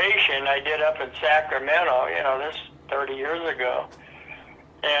demonstration I did up in Sacramento. This 30 years ago.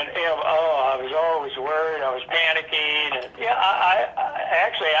 And I was always worried. I was panicking. And,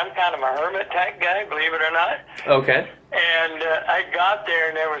 I'm kind of a hermit type guy, believe it or not. Okay. And I got there,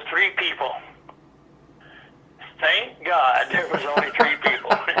 and there were 3 people. Thank God there was only 3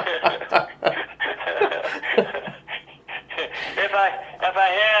 people. If I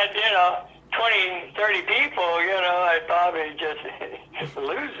had 20, 30 people, I'd probably just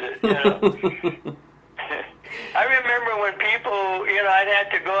lose it. I remember when people, I'd have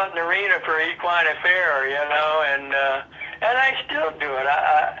to go out in the arena for equine affair, and I still do it.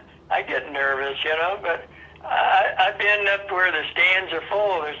 I get nervous, but I've been up where the stands are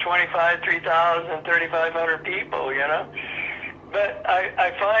full. There's 25, 3,000, 3,500 people, But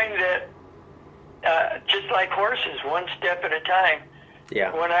I find that just like horses, one step at a time.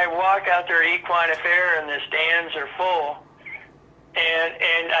 Yeah. When I walk out there at equine affair and the stands are full,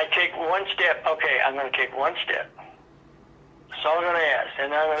 and I take one step. Okay, I'm going to take one step. That's all I'm going to ask.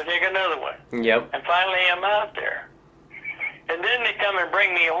 And I'm going to take another one. Yep. And finally I'm out there. And then they come and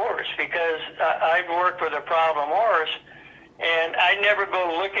bring me a horse because I've worked with a problem horse, and I never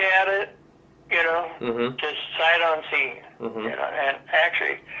go look at it, just sight unseen. And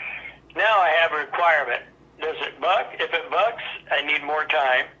actually, now I have a requirement. Does it buck? If it bucks, I need more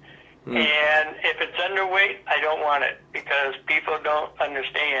time. And if it's underweight, I don't want it because people don't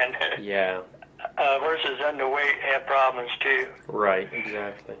understand. Yeah. Horses underweight have problems too. Right,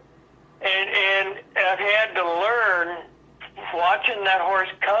 exactly. And I've had to learn watching that horse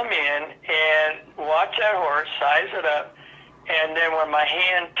come in and watch that horse, size it up, and then when my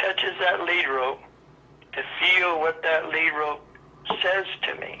hand touches that lead rope, to feel what that lead rope says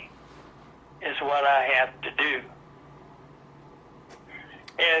to me is what I have to do.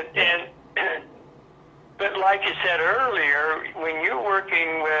 But like you said earlier, when you're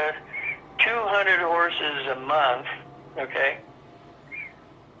working with 200 horses a month, okay,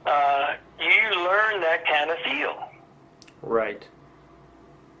 you learn that kind of feel. Right.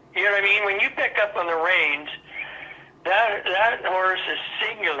 You know what I mean? When you pick up on the reins, that horse is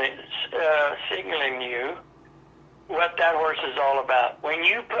signaling you what that horse is all about. When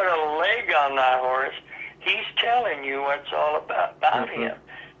you put a leg on that horse, he's telling you what's all about him.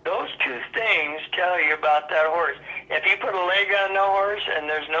 Those 2 things tell you about that horse. If you put a leg on the horse and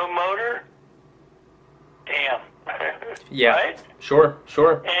there's no motor, damn. Yeah. Right? Sure.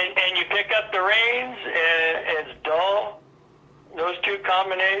 And you pick up the reins and it's dull. Those 2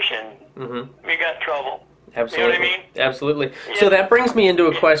 combinations, we got trouble. Absolutely. You know what I mean? Absolutely. Yeah. So that brings me into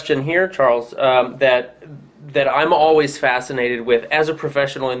a question here, Charles, that I'm always fascinated with as a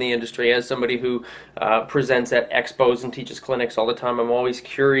professional in the industry, as somebody who presents at expos and teaches clinics all the time. I'm always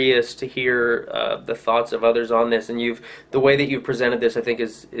curious to hear the thoughts of others on this, and the way that you've presented this, I think,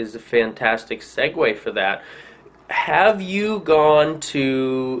 is a fantastic segue for that. Have you gone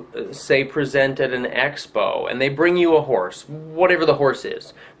to, say, present at an expo, and they bring you a horse, whatever the horse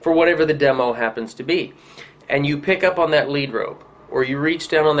is, for whatever the demo happens to be, and you pick up on that lead rope, or you reach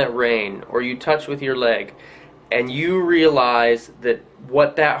down on that rein, or you touch with your leg, and you realize that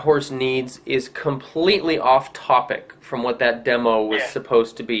what that horse needs is completely off topic from what that demo was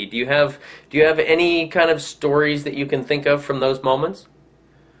supposed to be? Do you have any kind of stories that you can think of from those moments?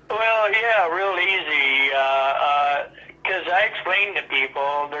 Well, yeah, real easy. Because I explain to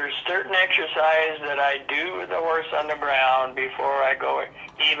people there's certain exercise that I do with the horse on the ground before I go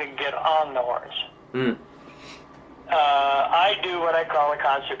even get on the horse. I do what I call a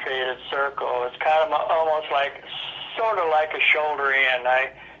concentrated circle. It's kind of almost sort of like a shoulder in.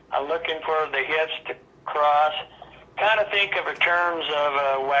 I'm looking for the hips to cross. Kind of think of it in terms of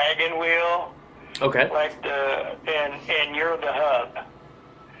a wagon wheel. Okay. Like and you're the hub.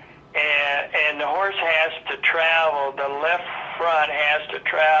 And the horse has to travel, the left front has to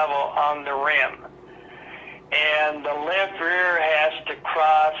travel on the rim. And the left rear has to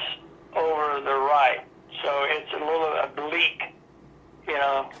cross over the right. So it's a little oblique,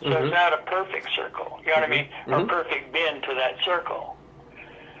 so it's not a perfect circle, you know what I mean? Or perfect bend to that circle.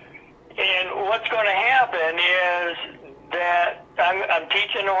 And what's going to happen is that I'm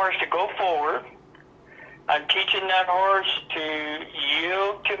teaching the horse to go forward. I'm teaching that horse to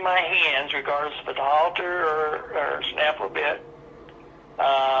yield to my hands, regardless if it's a halter or snaffle bit.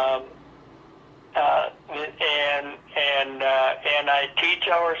 And I teach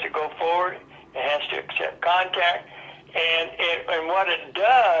our horse to go forward, It has to accept contact. And what it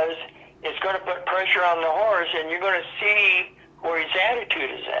does, it's going to put pressure on the horse, and you're going to see where his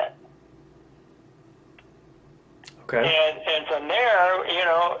attitude is at. Okay. And from there, you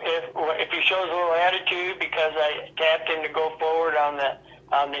know, if he shows a little attitude because I tapped him to go forward on the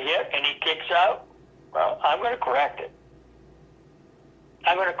hip and he kicks out, well, I'm going to correct it.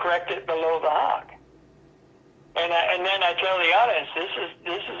 I'm going to correct it below the hock. And then I tell the audience,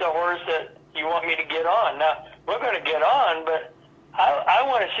 this is a horse that you want me to get on. Now, we're going to get on, but I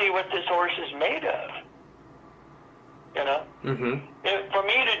want to see what this horse is made of. You know? Mm-hmm. For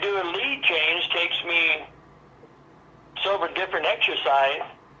me to do a lead change takes me over different exercise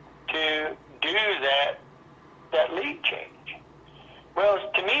to do that lead change. Well,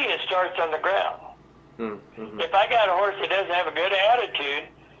 to me, it starts on the ground. Mm-hmm. If I got a horse that doesn't have a good attitude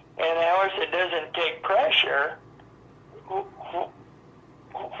and a horse that doesn't take pressure,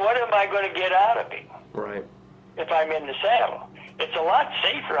 what am I going to get out of him? Right. If I'm in the saddle, it's a lot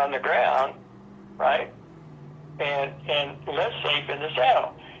safer on the ground, right? And less safe in the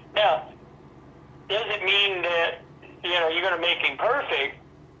saddle. Now, doesn't mean that you're going to make him perfect,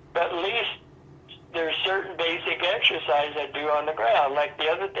 but at least there's certain basic exercise I do on the ground. Like the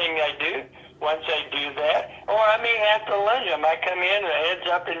other thing I do, once I do that, or I may have to lunge him. I come in, the head's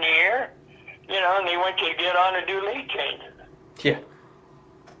up in the air, and they want you to get on and do lead changes. Yeah.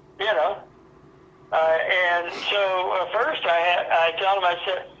 And so first I tell them, I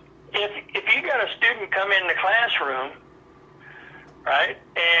said, if you got a student come in the classroom, right,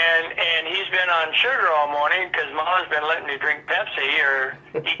 and he's been on sugar all morning because Mom's been letting me drink Pepsi or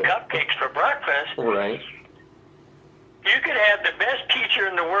eat cupcakes for breakfast. Right. You could have the best teacher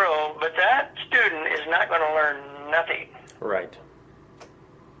in the world, but that student is not going to learn nothing. Right.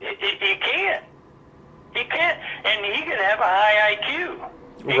 He can't. He can't. And he can have a high IQ.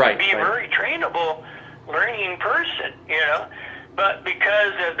 He can be a very trainable learning person, But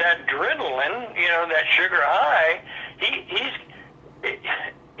because of that adrenaline, that sugar high, he's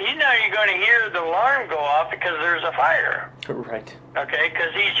not even going to hear the alarm go off because there's a fire. Right. Okay,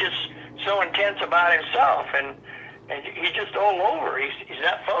 because he's just so intense about himself, and he's just all over. He's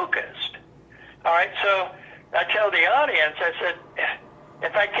not focused. All right, so I tell the audience, I said,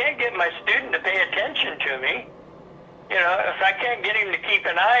 if I can't get my student to pay attention to me, if I can't get him to keep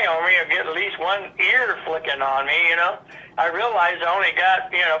an eye on me or get at least one ear flicking on me, I realize I only got,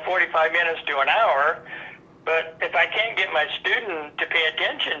 45 minutes to an hour. But if I can't get my student to pay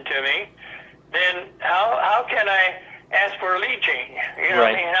attention to me, then how can I ask for a lead change?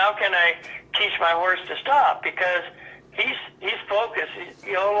 Right. How can I teach my horse to stop? Because he's focused.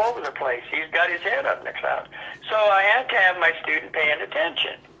 He's all over the place. He's got his head up in the clouds. So I have to have my student paying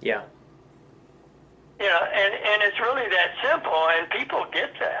attention. Yeah. And it's really that simple, and people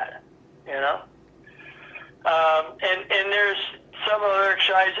get that, And there's some other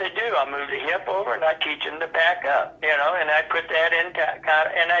exercise I do. I move the hip over, and I teach him to back up, and I put that in,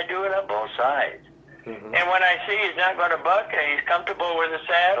 and I do it on both sides. Mm-hmm. And when I see he's not going to buck, and he's comfortable with the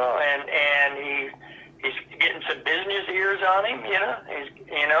saddle, and he's getting some business ears on him, he's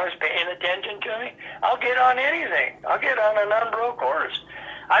paying attention to me, I'll get on anything. I'll get on an unbroke horse.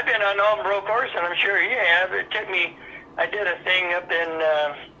 I've been on an unbroke horse, and I'm sure you have. It took me, I did a thing up in,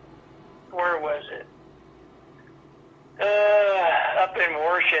 where was it? Up in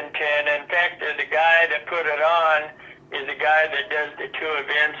Washington. In fact, the guy that put it on is the guy that does the two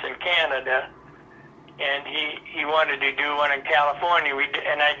events in Canada, and he wanted to do one in California.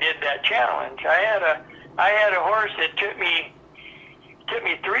 And I did that challenge. I had a horse that took me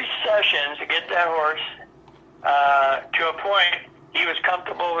 3 sessions to get that horse to a point he was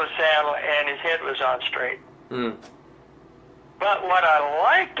comfortable with the saddle and his head was on straight. Mm. But what I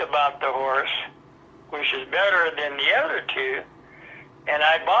liked about the horse, which is better than the other two, and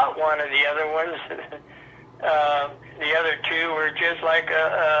I bought one of the other ones. The other two were just like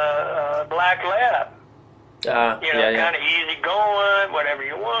a black lab. Kind of easy going, whatever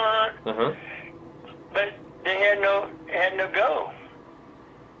you want. Uh-huh. But they had no go.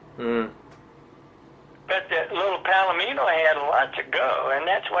 Mm. But the little Palomino had lots of go, and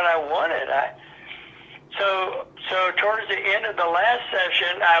that's what I wanted. So towards the end of the last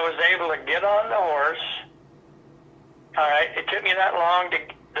session, I was able to get on the horse. All right, it took me that long to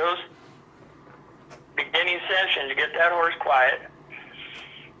those beginning sessions to get that horse quiet.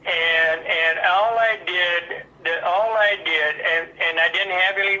 And all I did, and I didn't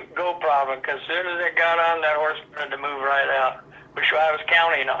have any go problem because as soon as I got on, that horse started to move right out, which I was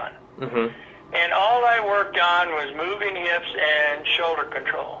counting on. Mm-hmm. And all I worked on was moving hips and shoulder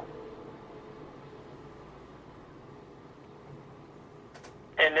control.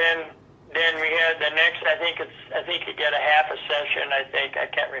 And then then we had the next. I think you get a half a session. I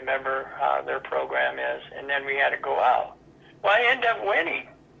can't remember how their program is, and then we had to go out. Well, I ended up winning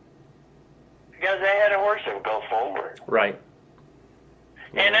because I had a horse that would go forward. Right.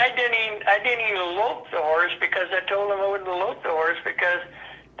 And I didn't even lope the horse because I told them I wouldn't lope the horse because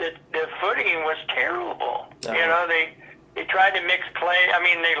the footing was terrible. Uh-huh. You know, they tried to mix clay. I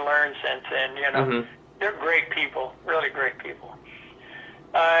mean, they learned since then. You know, Mm-hmm. They're great people, really great people.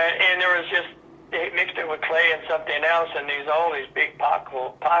 And there was just, they mixed it with clay and something else, and all these big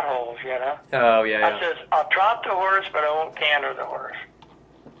potholes. You know. Oh yeah. I says, I'll trot the horse, but I won't canter the horse.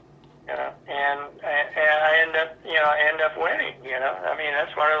 You know, and I end up winning. You know, I mean,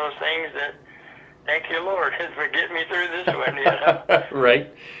 that's one of those things that, thank you, Lord, for getting me through this one. You know,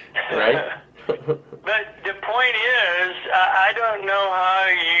 Right. But the point is, I don't know how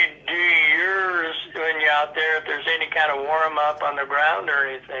you do yours when you're out there. If there's any kind of warm up on the ground or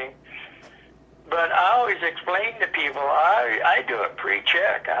anything. But I always explain to people, I do a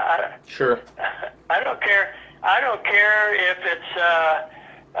pre-check. Sure. I don't care. I don't care if it's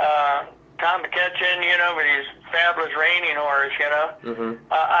Tom McKetchin, you know, with his fabulous reining horse, you know. Mm-hmm.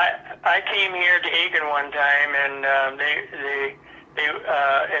 I came here to Egan one time, and they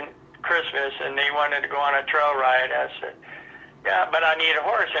in Christmas, and they wanted to go on a trail ride. I said, yeah, but I need a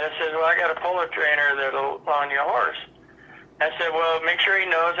horse. And I said, well, I got a polo trainer that'll on your horse. I said, well, make sure he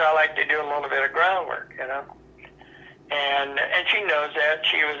knows I like to do a little bit of groundwork, you know. And she knows that.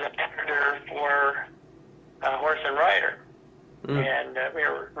 She was an editor for Horse and Rider. And we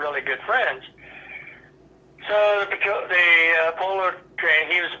were really good friends. So the polo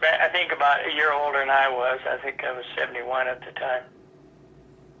trainer, he was I think about a year older than I was. I think I was 71 at the time.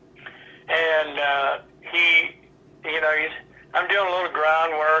 And I'm doing a little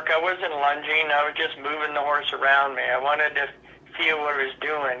groundwork. I wasn't lunging. I was just moving the horse around me. I wanted to feel what he was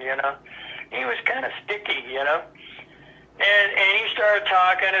doing, you know. He was kind of sticky, you know. And he started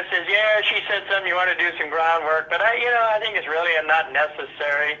talking and says, yeah, she said something, you want to do some groundwork, but I think it's really not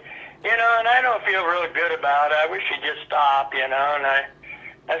necessary, you know, and I don't feel really good about it. I wish you'd just stop, you know, and I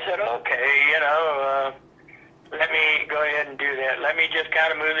said, okay, you know, let me go ahead and do that. Let me just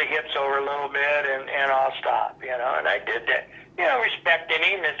kind of move the hips over a little bit and I'll stop, you know, and I did that, you know, respecting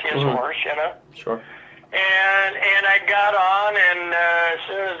him. It's his horse, you know. Sure. And I got on, and as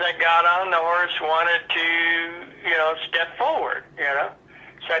soon as I got on, the horse wanted to, you know, step forward, you know.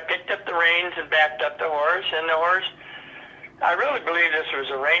 So I picked up the reins and backed up the horse, and the horse, I really believe this was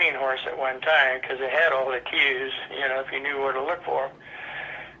a reining horse at one time because it had all the cues, you know, if you knew where to look for him.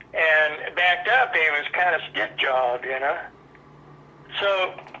 And backed up, and he was kind of stiff-jawed, you know.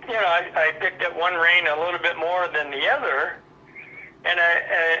 So, you know, I picked up one rein a little bit more than the other, and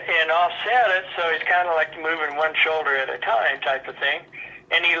offset it, so he's kind of like moving one shoulder at a time type of thing.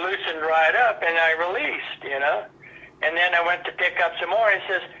 And he loosened right up, and I released, you know. And then I went to pick up some more. He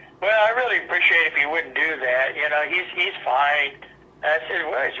says, well, I really appreciate if you wouldn't do that. You know, he's fine. And I said,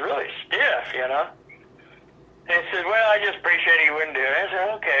 well, he's really stiff, you know. And he said, well, I just appreciate you wouldn't do it. I said,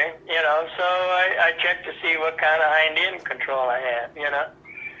 okay, you know. So I checked to see what kind of hind-end control I had, you know.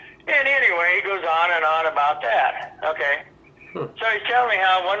 And anyway, he goes on and on about that. Okay. So he's telling me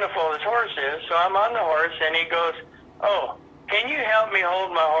how wonderful this horse is. So I'm on the horse, and he goes, oh, can you help me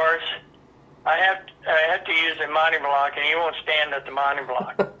hold my horse? I have to use a mounting block, and he won't stand at the mounting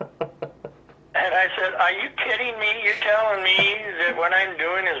block. And I said, are you kidding me? You're telling me that what I'm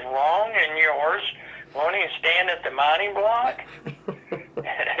doing is wrong, and your horse won't even stand at the mounting block?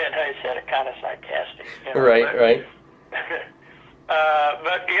 And I said it kind of sarcastic. You know, Right.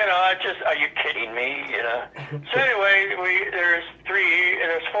 But, you know, are you kidding me? You know. So anyway,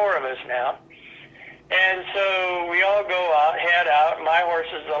 there's four of us now. And so we all go out, head out. My horse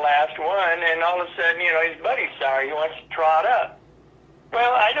is the last one, and all of a sudden, you know, his buddy's sorry. He wants to trot up.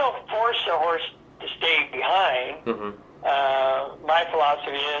 Well, I don't force the horse to stay behind. Mm-hmm. My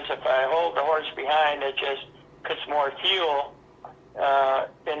philosophy is if I hold the horse behind, it just puts more fuel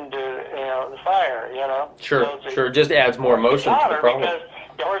into the fire, you know. Sure, so sure. Just adds more motion to the problem. Because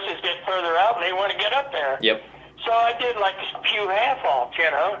the horses get further out and they want to get up there. Yep. So I did like a few half-offs,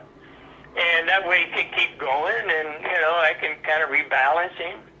 you know. And that way he can keep going and, you know, I can kind of rebalance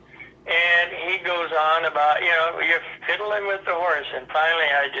him. And he goes on about, you know, you're fiddling with the horse. And finally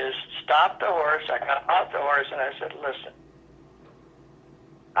I just stopped the horse. I got off the horse and I said, listen,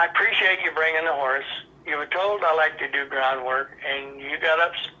 I appreciate you bringing the horse. You were told I like to do groundwork, and you got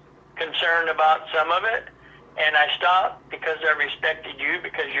concerned about some of it, and I stopped because I respected you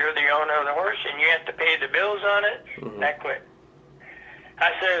because you're the owner of the horse, and you have to pay the bills on it, and I quit. I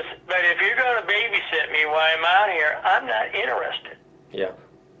says, but if you're going to babysit me while I'm out here, I'm not interested. Yeah.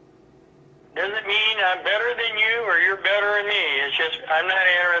 Doesn't mean I'm better than you or you're better than me. It's just I'm not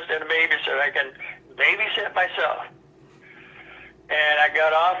interested in a babysitter. I can babysit myself. And I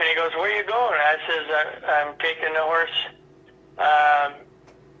got off, and he goes, "Where are you going?" I says, "I'm taking the horse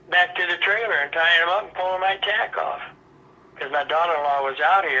back to the trailer and tying him up and pulling my tack off, because my daughter-in-law was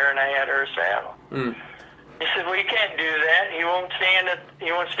out here and I had her saddle." Mm. He said, "Well, you can't do that. He won't stand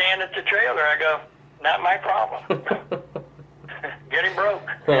at the trailer." I go, "Not my problem." Get him broke.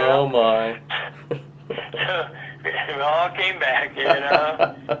 Oh my! So we all came back, and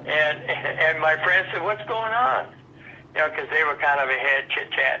my friend said, "What's going on?" Because they were kind of ahead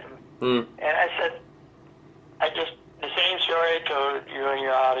chit-chatting. Mm. And I said, the same story I told you and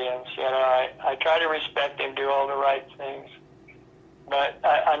your audience. I try to respect and do all the right things, but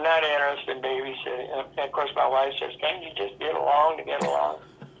I'm not interested in babysitting. And of course, my wife says, "Can't you just get along to get along?"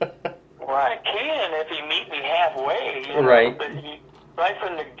 Well, I can if you meet me halfway, Right. But right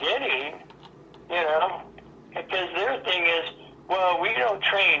from the beginning, because their thing is, well, we don't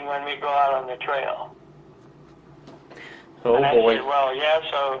train when we go out on the trail. Oh and I boy! said, well, yeah,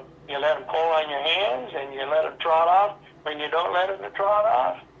 so you let them pull on your hands and you let them trot off. When you don't let them trot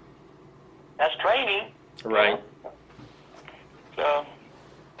off, that's training. Right. So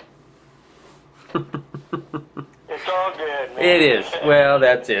it's all good, man. It is. Well,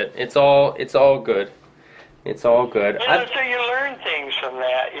 that's it. It's all good. It's all good. So you learn things from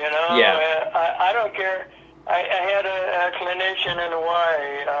that, Yeah. I don't care. I had a clinician in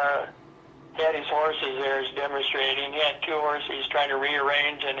Hawaii, had his horses there, he's demonstrating. He had 2 horses he's trying to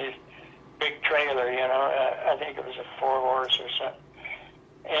rearrange in his big trailer, I think it was a 4-horse or something.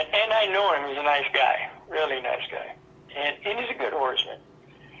 And I know him, he's a nice guy, really nice guy. And he's a good horseman.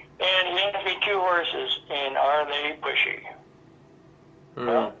 And he asked me 2 horses, and are they pushy? Mm.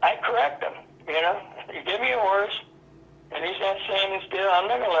 Well, I correct him, You give me a horse, and he's not standing still, I'm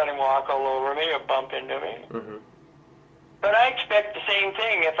not going to let him walk all over me or bump into me. Mm-hmm. But I expect the same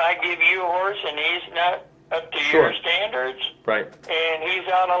thing. If I give you a horse and he's not up to Sure. your standards, Right. and he's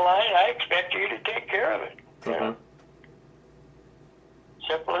out of line, I expect you to take care of it. Mm-hmm.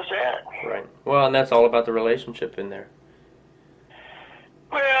 Simple as that. Right. Well, and that's all about the relationship in there.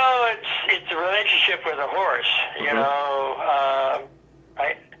 Well, it's a relationship with a horse. Mm-hmm.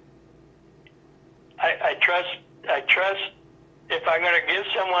 I trust if I'm going to give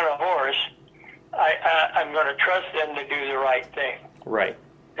someone a horse, I'm going to trust them to do the right thing. Right.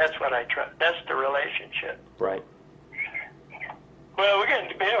 That's what I trust. That's the relationship. Right. Well, we've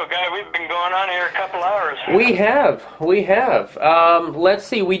been going on here a couple hours. We have. Let's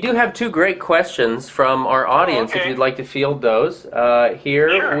see. We do have 2 great questions from our audience. Okay. If you'd like to field those, here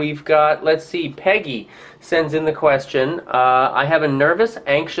Sure. we've got. Let's see. Peggy sends in the question. I have a nervous,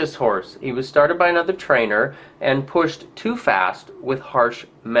 anxious horse. He was started by another trainer and pushed too fast with harsh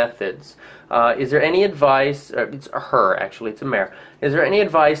methods. Is there any advice? It's her, actually. It's a mare. Is there any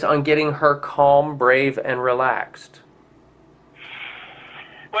advice on getting her calm, brave, and relaxed?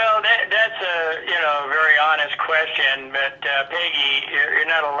 Well, that's a very honest question, but Peggy, you're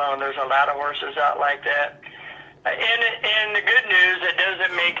not alone. There's a lot of horses out like that. And the good news, it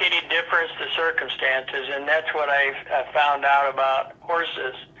doesn't make any difference to circumstances, and that's what I've found out about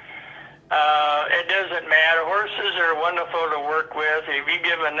horses. It doesn't matter. Horses are wonderful to work with. If you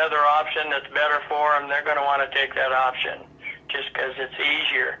give them another option that's better for them, they're going to want to take that option just because it's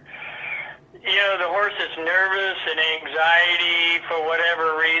easier. The horse is nervous and anxiety for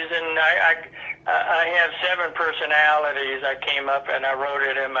whatever reason. I have 7 personalities. I came up and I wrote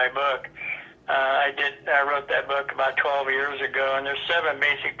it in my book. I wrote that book about 12 years ago, and there's 7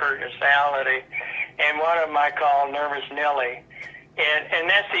 basic personality, and one of them I call Nervous Nelly. And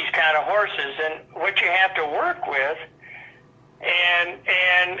that's these kind of horses, and what you have to work with, and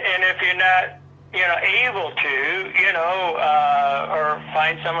if you're not able to, or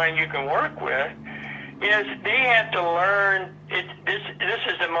find someone you can work with, is they have to learn. This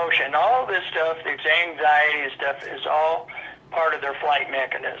is emotion. All this stuff, this anxiety and stuff, is all part of their flight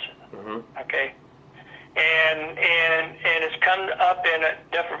mechanism. Mm-hmm. Okay, and it's come up in a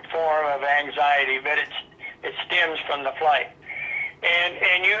different form of anxiety, but it stems from the flight,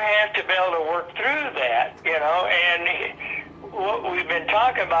 and you have to be able to work through that, and what we've been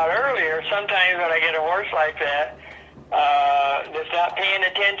talking about earlier, sometimes when I get a horse like that, that's not paying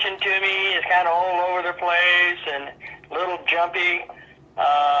attention to me, is kind of all over the place and a little jumpy.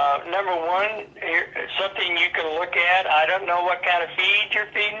 Number one, something you can look at, I don't know what kind of feed you're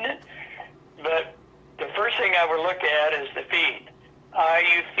feeding it, but the first thing I would look at is the feed. Are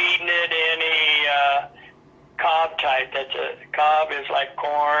you feeding it any cob type? Cob is like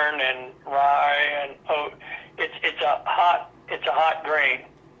corn and rye and oat. It's a hot grain.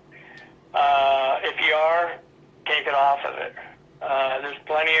 If you are, take it off of it. There's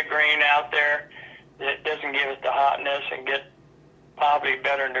plenty of grain out there that doesn't give it the hotness and get probably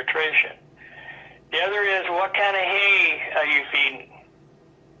better nutrition. The other is, what kind of hay are you feeding?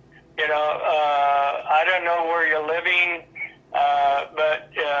 You know, I don't know where you're living, but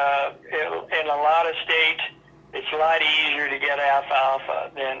in a lot of states, it's a lot easier to get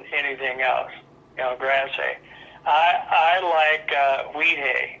alfalfa than anything else, you know, grass hay. I like wheat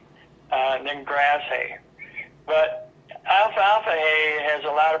hay, then grass hay. But alfalfa hay has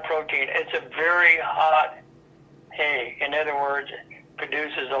a lot of protein. It's a very hot hay. In other words, it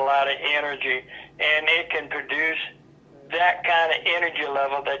produces a lot of energy, and it can produce that kind of energy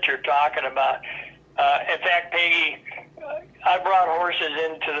level that you're talking about. In fact, Peggy, I brought horses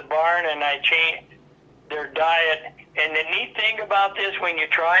into the barn and I changed their diet. And the neat thing about this, when you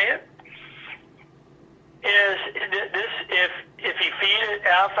try it, is this: if you feed it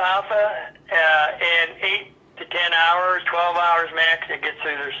alfalfa in 8 to 10 hours, 12 hours max, it gets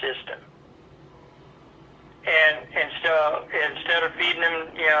through their system. And so instead of feeding them,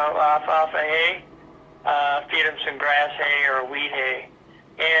 you know, alfalfa hay, feed them some grass hay or wheat hay.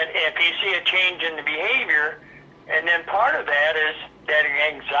 And if you see a change in the behavior, and then part of that is that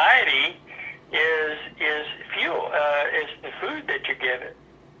anxiety is fuel, is the food that you give it.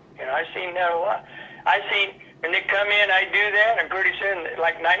 You know, I've seen that a lot. I've seen when they come in, I do that, and pretty soon,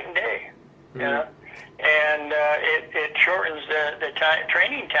 like night and day, you know, and it shortens the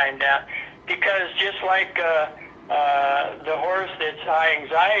training time down, because just like the horse that's high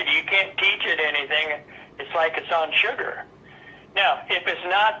anxiety, you can't teach it anything. It's like it's on sugar. Now, if it's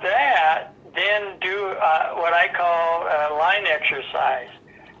not that, then do what I call a line exercise.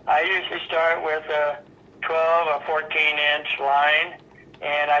 I usually start with a 12 or 14-inch line,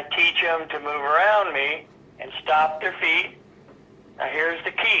 and I teach them to move around me and stop their feet. Now, here's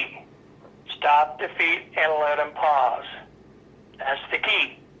the key. Stop the feet and let them pause. That's the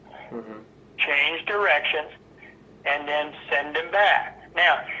key. Change directions, and then send them back.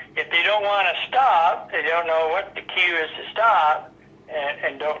 Now, if they don't want to stop, they don't know what the cue is to stop,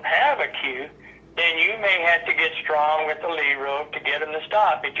 and don't have a cue, then you may have to get strong with the lead rope to get them to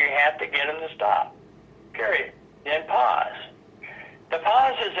stop, but you have to get them to stop, period. Then pause. The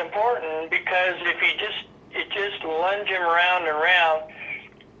pause is important, because if you just lunge them around and around,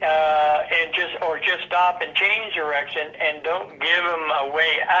 and just stop and change direction, and don't give them a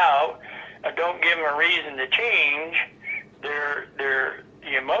way out, or don't give them a reason to change the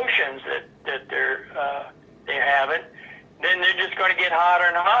emotions that they're having, then they're just going to get hotter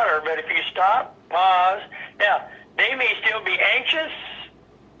and hotter. But if you stop, pause, now they may still be anxious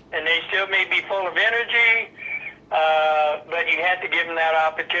and they still may be full of energy, but you have to give them that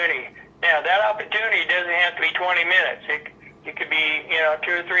opportunity. Now, that opportunity doesn't have to be 20 minutes. It could be,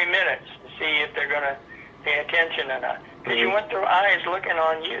 2 or 3 minutes to see if they're going to pay attention or not, because you want their eyes looking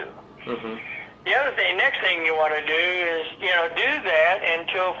on you. The other thing, next thing you want to do is, do that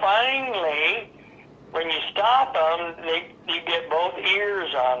until finally, when you stop them, you get both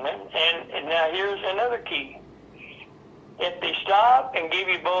ears on them. And now here's another key. If they stop and give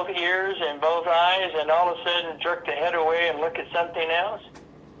you both ears and both eyes, and all of a sudden jerk the head away and look at something else,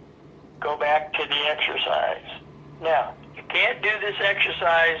 go back to the exercise. Now, you can't do this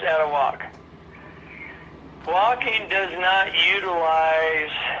exercise at a walk. Walking does not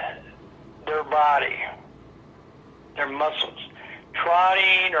utilize their body, their muscles.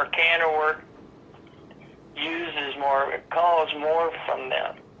 Trotting or canter work uses more, it calls more from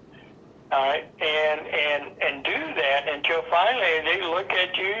them. All right, and do that until finally they look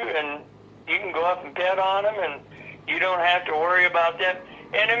at you, and you can go up and pet on them, and you don't have to worry about them.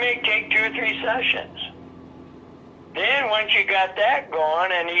 And it may take 2 or 3 sessions. Then once you got that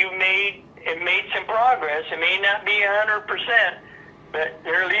going, and you made some progress, it may not be 100%, but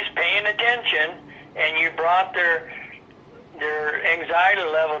they're at least paying attention, and you brought their anxiety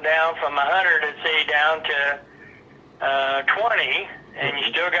level down from 100, let's say, down to 20, and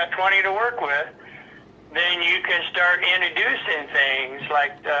you still got 20 to work with, then you can start introducing things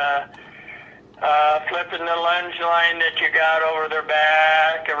like flipping the lunge line that you got over their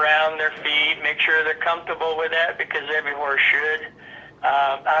back, around their feet. Make sure they're comfortable with that, because every horse should.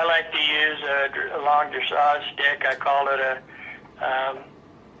 I like to use a long dressage stick. I call it an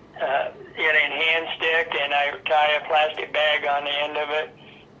hand stick, and I tie a plastic bag on the end of it.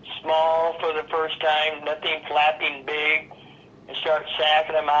 Small for the first time, nothing flapping big, and start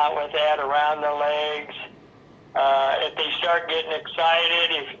sacking them out with that around the legs. If they start getting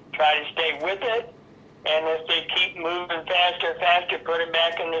excited, try to stay with it, and if they keep moving faster and faster, put them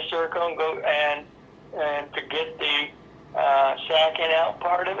back in the circle and go and to get the sacking out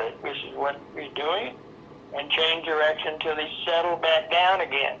part of it, which is what we're doing, and change direction until they settle back down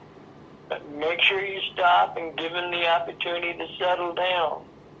again. But make sure you stop and give them the opportunity to settle down.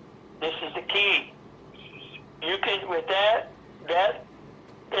 This is the key. You can, with that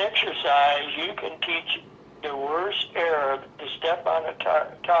exercise, you can teach the worst Arab to step on a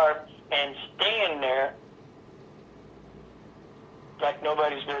tarp and stand there like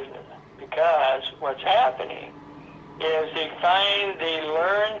nobody's business. Because what's happening is they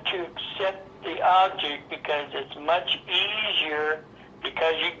learn to accept the object because it's much easier,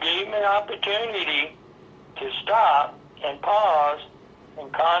 because you gave them an opportunity to stop and pause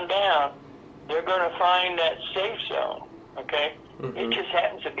and calm down. They're going to find that safe zone, okay? Mm-hmm. It just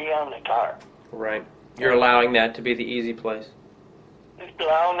happens to be on the tarp. Right. You're allowing that to be the easy place.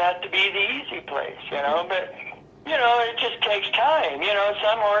 Allowing that to be the easy place, but, it just takes time.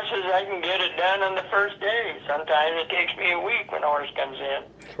 Some horses, I can get it done on the first day. Sometimes it takes me a week when a horse comes in.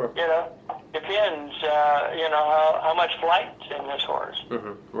 Sure. Depends, how much flight's in this horse.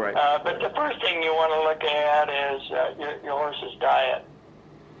 Mm-hmm. Right. But the first thing you want to look at is your horse's diet.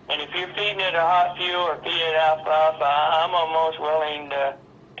 And if you're feeding it a hot fuel or feeding it alfalfa, I'm almost willing to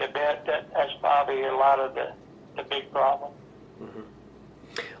bet that's probably a lot of the big problem. Mm-hmm.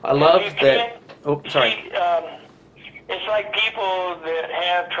 I love that. Oh, sorry. See, it's like people that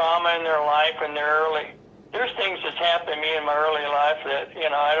have trauma in their life when they're early. There's things that's happened to me in my early life that,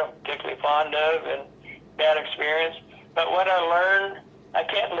 I don't particularly fond of and bad experience. But what I learned, I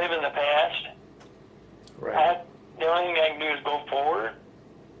can't live in the past. Right. The only thing I can do is go forward.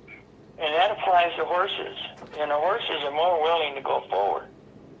 And that applies to horses. Horses are more willing to go forward.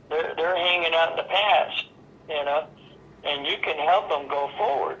 They're hanging out in the past, and you can help them go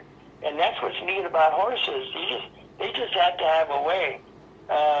forward. And that's what's neat about horses. They just have to have a way.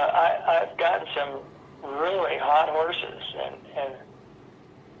 I've gotten some really hot horses, and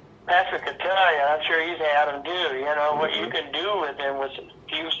Patrick could tell you, I'm sure he's had them too, what you can do with them with a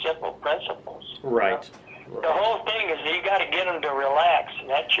few simple principles. Right. The whole thing is you got to get them to relax, and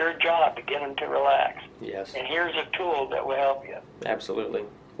that's your job, to get them to relax. Yes. And here's a tool that will help you. Absolutely.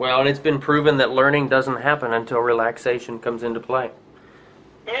 Well, and it's been proven that learning doesn't happen until relaxation comes into play.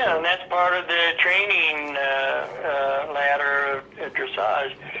 Yeah, and that's part of the training ladder of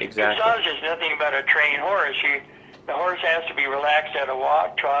dressage. Exactly. Dressage is nothing but a trained horse. The horse has to be relaxed at a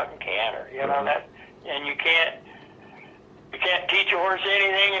walk, trot, and canter. That, and you can't teach a horse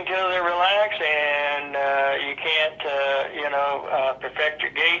anything until they're relaxed, and you can't perfect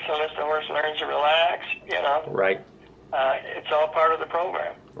your gaits unless the horse learns to relax. Right. It's all part of the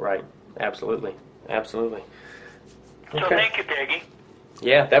program. Right. Absolutely. Okay. So thank you, Peggy.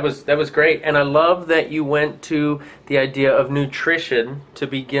 Yeah, that was great. And I love that you went to the idea of nutrition to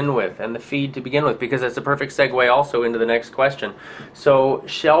begin with and the feed to begin with, because that's a perfect segue also into the next question. So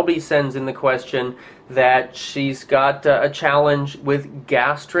Shelby sends in the question that she's got a challenge with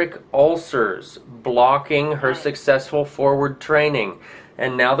gastric ulcers blocking her successful forward training.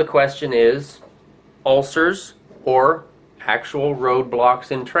 And now the question is, ulcers or actual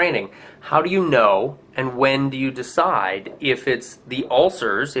roadblocks in training? How do you know, and when do you decide if it's the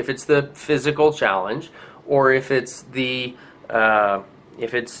ulcers, if it's the physical challenge, or if it's the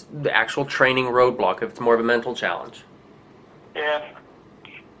actual training roadblock, if it's more of a mental challenge? Yeah.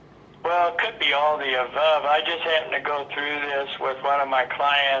 Well, it could be all the above. I just happened to go through this with one of my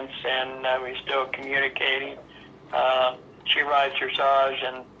clients, and we're still communicating. She rides dressage,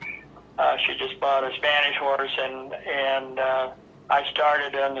 and she just bought a Spanish horse, and I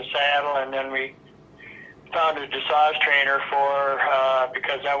started on the saddle, and then we found a dressage trainer for her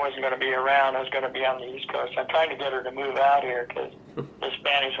because I wasn't going to be around. I was going to be on the East Coast. I'm trying to get her to move out here because the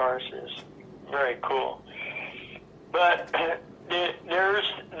Spanish horse is very cool. But there's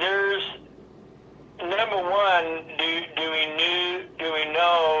number one, do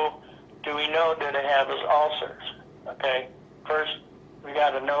we know that it has ulcers? Okay, first we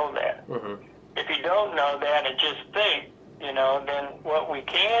got to know that. Mm-hmm. If you don't know that and just think, then what we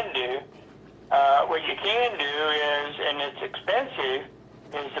can do, what you can do is, and it's expensive,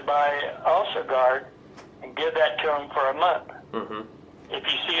 is to buy ulcer guard and give that to them for a month. Mm-hmm. If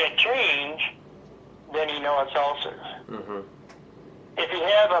you see a change, then you know it's ulcers. Mm-hmm. If you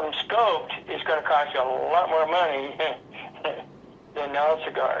have them scoped, it's going to cost you a lot more money than the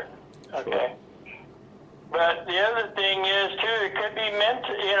ulcer guard. Okay. Sure. But the other thing is too, it could be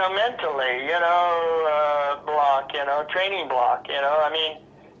mentally, block, training block,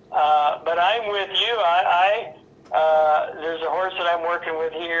 but I'm with you. There's a horse that I'm working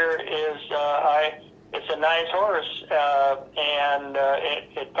with here. It's a nice horse, and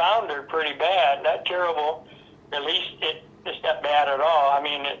it foundered pretty bad, not terrible, at least it's not bad at all. I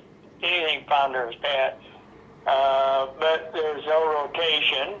mean, anything founder is bad. But there's no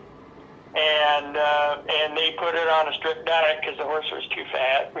rotation, and they put it on a strict diet because the horse was too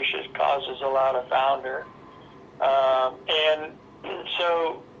fat, which just causes a lot of founder. And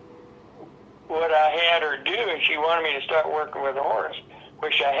so what I had her do is she wanted me to start working with a horse,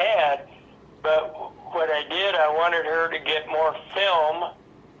 which I had, but what I did, I wanted her to get more film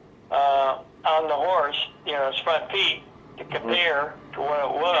on the horse, his front feet, to compare to what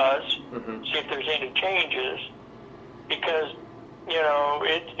it was, see if there's any changes, because,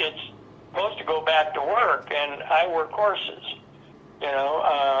 it's supposed to go back to work, and I work horses,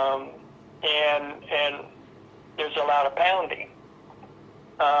 and there's a lot of pounding.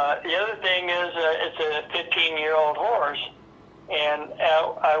 The other thing is it's a 15-year-old horse, and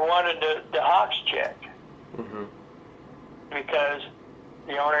I wanted the hocks checked because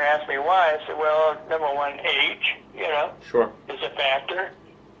the owner asked me why. I said, well, number one, age, Sure. is a factor.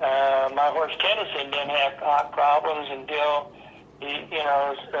 My horse Tennyson didn't have hock problems until he,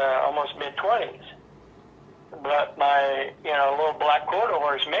 was almost mid-20s. But my, little black quarter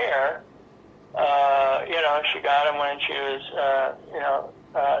horse mare, she got him when she was,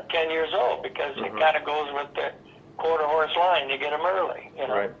 10 years old, because it kind of goes with the quarter horse line. You get them early,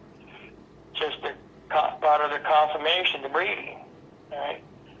 Right. Just part of the conformation, the breeding, right?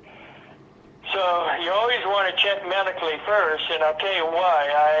 So you always want to check medically first, and I'll tell you why.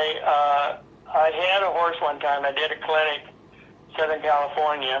 I had a horse one time. I did a clinic, Southern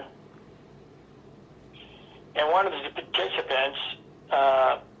California, and one of the participants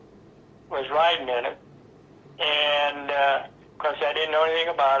was riding in it, and of course I didn't know anything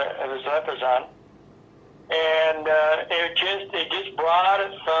about it. It was Leopardon, and they just brought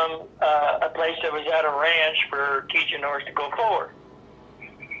it from a place that was at a ranch for teaching the horse to go forward.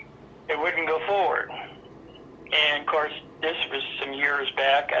 It wouldn't go forward, and of course this was some years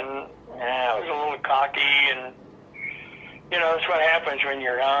back, and I was a little cocky, and that's what happens when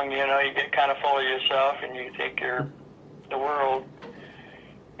you're young. You get kind of full of yourself, and you think you're the world.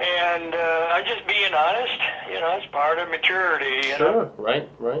 And I'm just being honest. It's part of maturity. Sure. Right.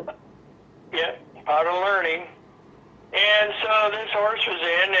 Yeah, part of learning. And so this horse was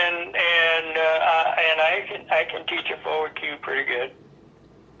in, and I can teach a forward cue pretty good.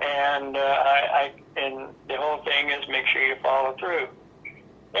 And and the whole thing is make sure you follow through.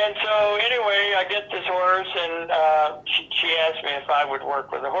 And so anyway, I get this horse, and she asked me if I would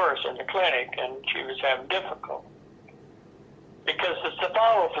work with a horse in the clinic, and she was having difficulty. Because it's the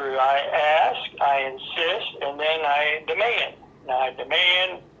follow-through. I ask, I insist, and then I demand. Now, I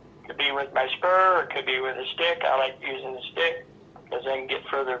demand, could be with my spur, or it could be with a stick. I like using the stick because I can get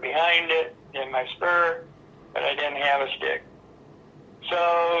further behind it than my spur, but I didn't have a stick. So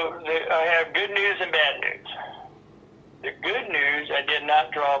I have good news and bad news. The good news, I did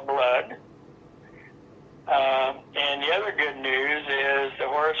not draw blood. And the other good news is the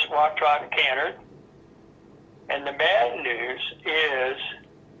horse walked, trot, and cantered. And the bad news is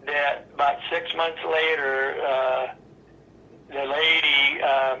that about 6 months later, the lady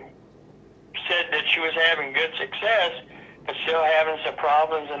said that she was having good success, but still having some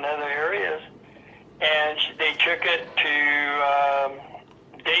problems in other areas. And they took it to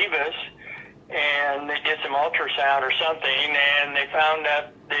Davis, and they did some ultrasound or something, and they found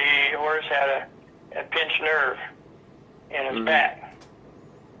that the horse had a pinched nerve in his back.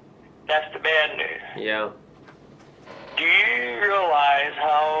 That's the bad news. Yeah. Do you realize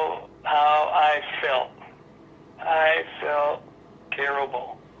how I felt? I felt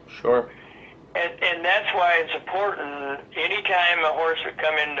terrible. Sure. And that's why it's important. Anytime a horse would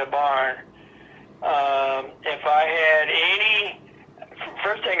come into the barn, if I had any,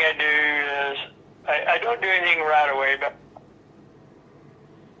 first thing I do is I don't do anything right away, but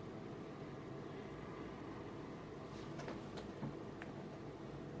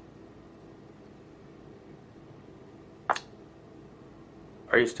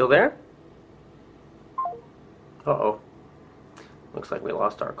Are you still there? Uh-oh. Looks like we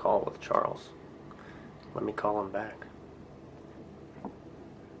lost our call with Charles. Let me call him back.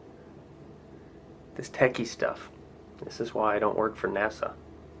 This techie stuff. This is why I don't work for NASA.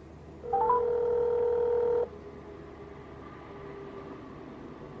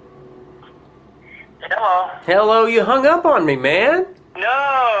 hello. Hello, you hung up on me, man.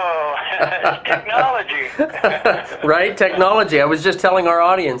 No, it's technology. Right? Technology. I was just telling our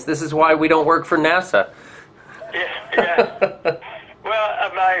audience, this is why we don't work for NASA. Yeah.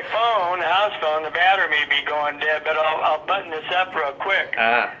 Well, my phone, house phone, the battery may be going dead, but I'll button this up real quick.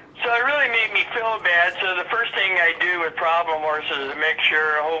 So it really made me feel bad. So the first thing I do with problem horses is make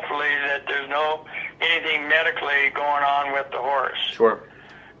sure, hopefully, that there's no anything medically going on with the horse. Sure.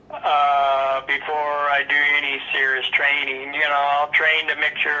 Before I do any serious training. I'll train to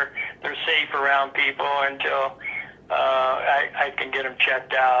make sure they're safe around people until I can get them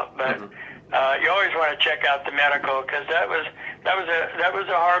checked out. But you always want to check out the medical, because that was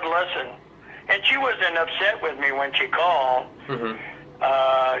a hard lesson. And she wasn't upset with me when she called.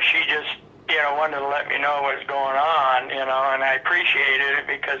 She just wanted to let me know what was going on, and I appreciated it,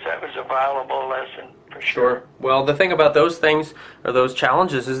 because that was a valuable lesson. For sure. Well, the thing about those things, or those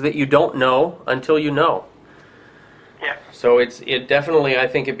challenges, is that you don't know until you know. Yeah. So it definitely, I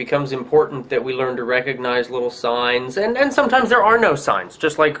think it becomes important that we learn to recognize little signs, and sometimes there are no signs,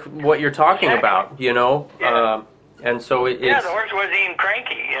 just like what you're talking about, Yeah. And so it's... Yeah, the horse wasn't even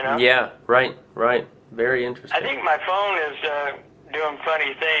cranky, Yeah, right. Very interesting. I think my phone is doing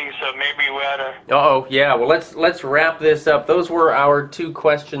funny things, so maybe we ought to... Uh-oh, yeah. Well, let's wrap this up. Those were our 2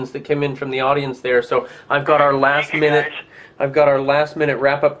 questions that came in from the audience there. So I've got our last minute... Guys. I've got our last minute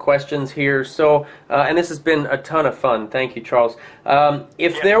wrap-up questions here. So, and this has been a ton of fun. Thank you, Charles.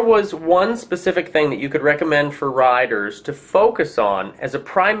 If there was one specific thing that you could recommend for riders to focus on as a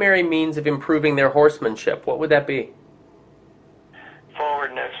primary means of improving their horsemanship, what would that be?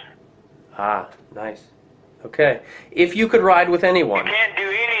 Forwardness. Ah, nice. Okay. If you could ride with anyone... You can't do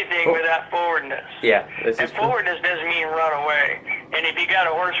anything without forwardness. Yeah, this And is true. forwardness doesn't mean run away. And if you got a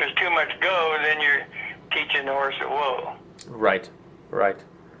horse with too much go, then you're teaching the horse to whoa. Right.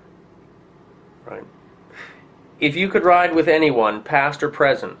 If you could ride with anyone, past or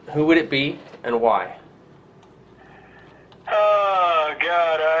present, who would it be and why? Oh,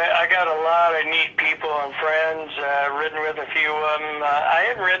 God, I got a lot of neat people and friends. Ridden with a few of them. I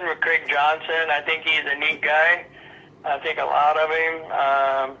haven't ridden with Craig Johnson. I think he's a neat guy. I think a lot of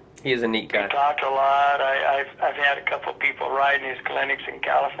him. He is a neat guy. He talks a lot. I've had a couple people ride in his clinics in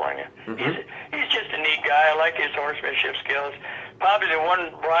California. He's just a neat guy. I like his horsemanship skills. Probably the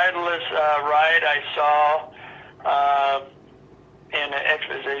one bridleless ride I saw in an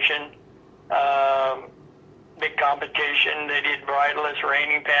exposition, big competition. They did bridleless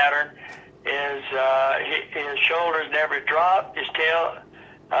reining pattern. His shoulders never dropped. His tail,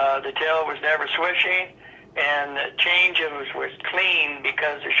 the tail was never swishing. And the change was clean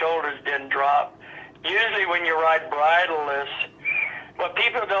because the shoulders didn't drop. Usually when you ride bridleless, what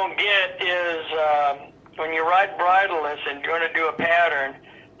people don't get is when you ride bridleless and you're going to do a pattern,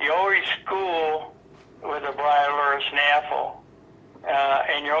 you always school with a bridle or a snaffle.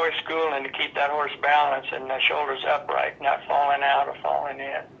 And you're always schooling to keep that horse balanced and the shoulders upright, not falling out or falling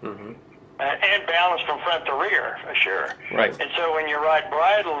in. And balance from front to rear, for sure. Right. And so when you ride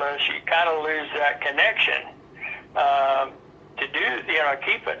bridleless, you kind of lose that connection to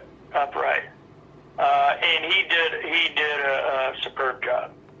keep it upright. And he did a superb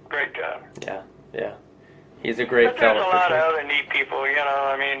job, great job. Yeah. He's a great fellow. But there's a lot of other neat people.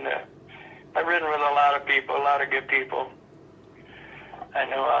 I've ridden with a lot of people, a lot of good people I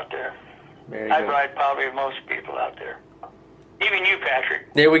know out there. I ride probably most people out there. Even you,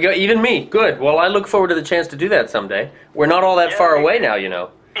 Patrick. There we go. Even me. Good. Well, I look forward to the chance to do that someday. We're not all that far away now, Yeah,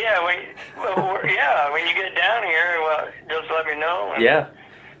 when you get down here, just let me know. Yeah,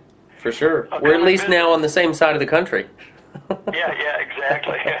 for sure. We're at least now on the same side of the country. Yeah,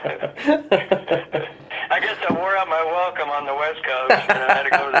 exactly. I guess I wore out my welcome on the West Coast, and I had to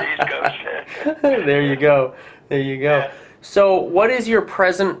go to the East Coast. There you go. Yeah. So, what is your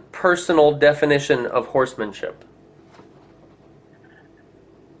present personal definition of horsemanship?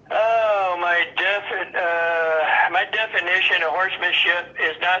 Oh, my definition of horsemanship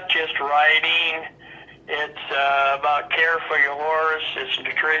is not just riding. It's about care for your horse. It's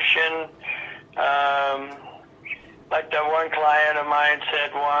nutrition. Like that one client of mine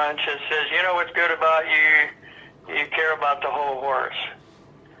said once, it says, what's good about you? You care about the whole horse.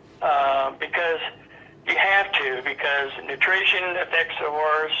 Because you have to, because nutrition affects the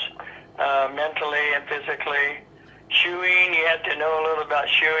horse mentally and physically. Shoeing, you have to know a little about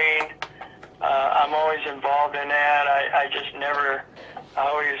shoeing. I'm always involved in that. I just never,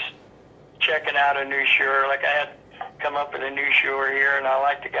 always checking out a new shoer. Like I had come up with a new shoer here, and I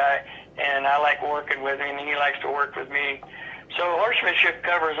like the guy, and I like working with him, and he likes to work with me. So horsemanship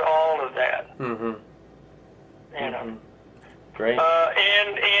covers all of that. Great.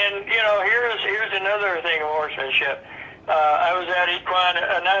 And here's another thing of horsemanship. I was at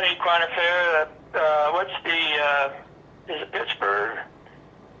not Equine Affair. What's the is it Pittsburgh?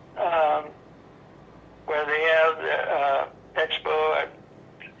 Where they have the expo.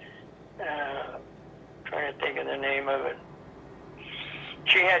 Trying to think of the name of it.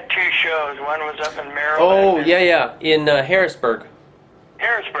 She had 2 shows. One was up in Maryland. Oh, yeah, in Harrisburg.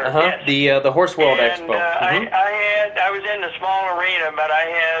 Harrisburg, yes. The Horse World and, Expo. I was in the small arena, but I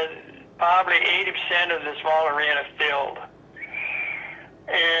had probably 80% of the small arena filled.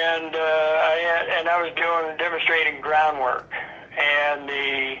 And I was demonstrating groundwork, and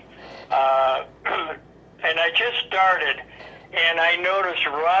and I just started, and I noticed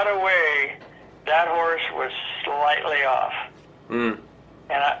right away that horse was slightly off, and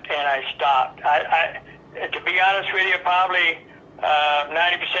I stopped. To be honest with you, probably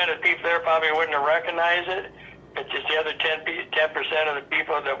 90% of the people there probably wouldn't have recognized it, but just the other 10% of the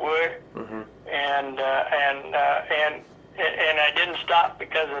people that would, and I didn't stop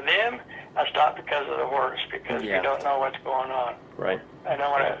because of them. I stopped because of the horse, because you don't know what's going on. Right. I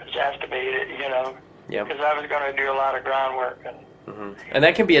don't want to exacerbate it, Yeah. because I was going to do a lot of groundwork. And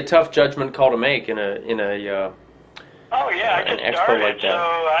that can be a tough judgment call to make in a oh yeah, I an just expo started. like that.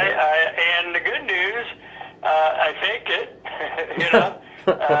 So and the good news, I faked it.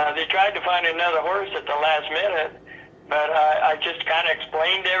 They tried to find another horse at the last minute, but I just kind of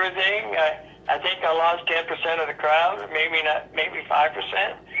explained everything. I think I lost 10% of the crowd, maybe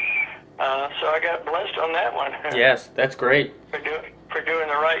 5%. So I got blessed on that one. Yes, that's great. For doing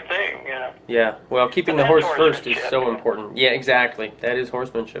the right thing, Yeah, well, keeping the That's horse first is horsemanship. so important. Yeah, exactly. That is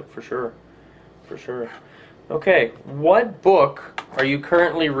horsemanship, for sure. For sure. Okay, what book are you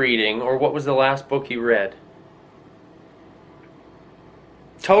currently reading, or what was the last book you read?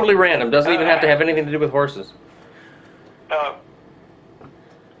 Totally random. Doesn't even have to have anything to do with horses. Well,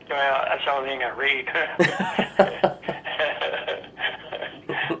 that's the only thing I read.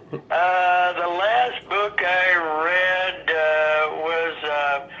 The last book I read was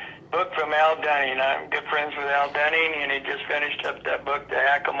a book from Al Dunning. I'm good friends with Al Dunning, and he just finished up that book, The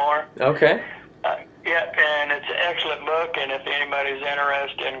Hackamore. Okay. And it's an excellent book, and if anybody's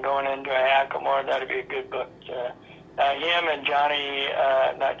interested in going into a Hackamore, that'd be a good book. Him and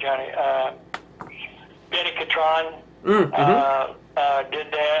Benny Catron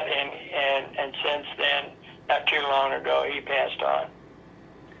did that, and since then, not too long ago, he passed on.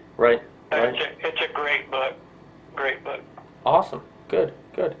 Right. But it's a great book. Great book. Awesome. Good.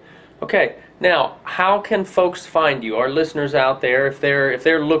 Okay. Now, how can folks find you? Our listeners out there, if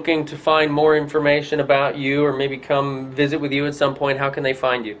they're looking to find more information about you, or maybe come visit with you at some point, how can they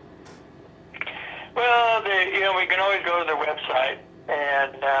find you? Well, we can always go to their website,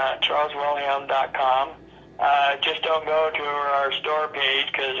 and charleswilhelm.com. Just don't go to our store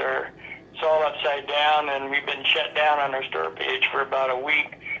page, because it's all upside down, and we've been shut down on our store page for about a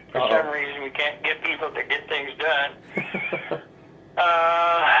week. For some reason, we can't get people to get things done.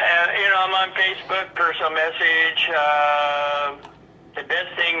 I'm on Facebook, personal message. The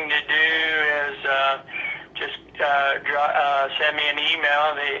best thing to do is just send me an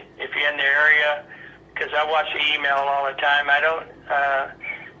email if you're in the area, because I watch the email all the time. I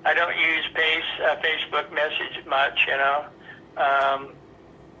don't use Facebook message much,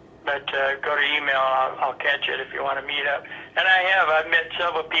 but go to email. I'll catch it if you want to meet up. And I've met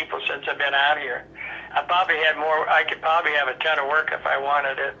several people since I've been out here. I could probably have a ton of work if I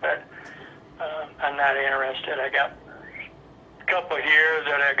wanted it, but I'm not interested. I got a couple here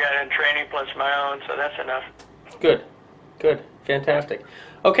that I got in training plus my own, so that's enough. Good. Fantastic.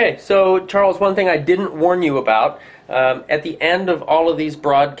 Okay, so Charles, one thing I didn't warn you about, at the end of all of these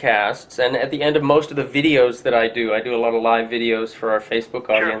broadcasts, and at the end of most of the videos that I do a lot of live videos for our Facebook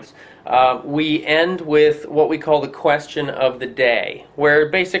audience, we end with what we call the question of the day, where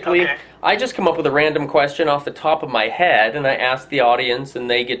basically I just come up with a random question off the top of my head, and I ask the audience, and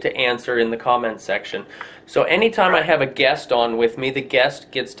they get to answer in the comments section. So anytime I have a guest on with me, the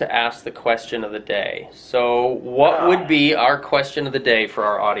guest gets to ask the question of the day. So what would be our question of the day for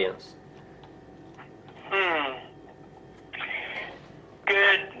our audience?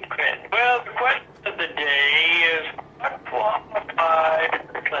 Good. Well, the question of the day is, what qualifies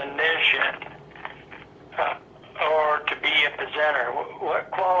a clinician or to be a presenter? What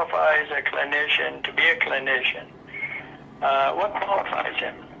qualifies a clinician to be a clinician? What qualifies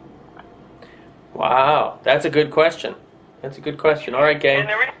him? Wow, that's a good question. All right, gang. And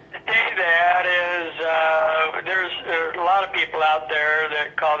the reason to say that is there's a lot of people out there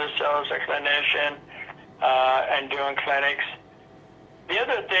that call themselves a clinician and doing clinics. The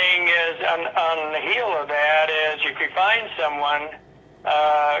other thing is, on the heel of that is, if you find someone,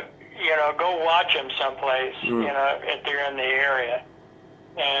 go watch them someplace, if they're in the area,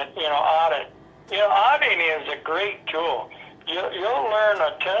 and, audit. Auditing is a great tool. You'll learn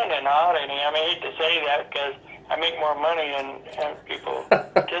a ton in auditing. I hate to say that because I make more money than people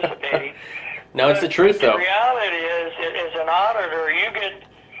participating. No, it's the truth, though. The reality is, as an auditor, you get...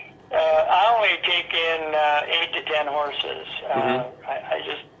 I only take in 8 to 10 horses. I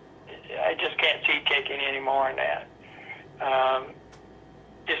taking any more than that.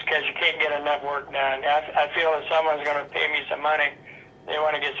 Just because you can't get enough work done. I feel if someone's going to pay me some money, they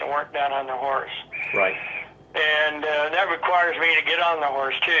want to get some work done on the horse. Right. And that requires me to get on the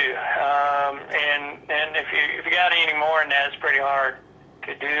horse too. And if you got any more than that, it's pretty hard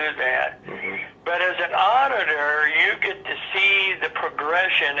to do that. Mm-hmm. But as an auditor, you get to see the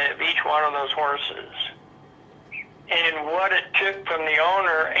progression of each one of those horses and what it took from the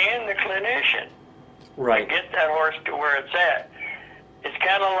owner and the clinician Right. to get that horse to where it's at. It's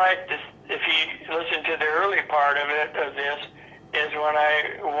kind of like this, if you listen to the early part of this, is when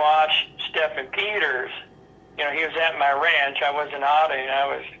I watched Stephen Peters. You know, he was at my ranch. I wasn't auditing. I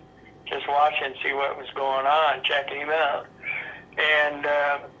was just watching, see what was going on, checking him out. And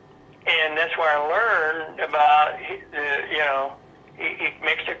that's where I learned about, he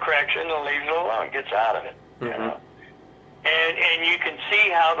makes a correction and leaves it alone, gets out of it, Mm-hmm. you know. And you can see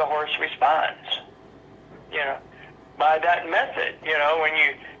how the horse responds, by that method. When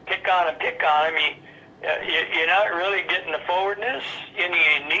you pick on him, you're not really getting the forwardness you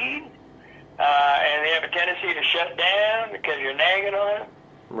need. And they have a tendency to shut down because you're nagging on them.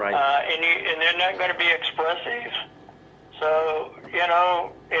 Right. And they're not going to be expressive. So,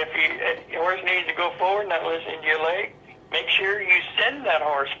 if your horse needs to go forward, not listening to your leg, make sure you send that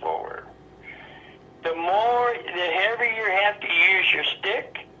horse forward. The heavier you have to use your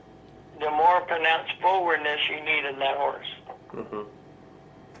stick, the more pronounced forwardness you need in that horse. Mm-hmm.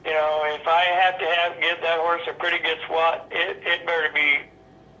 If I have to give that horse a pretty good swat, it better be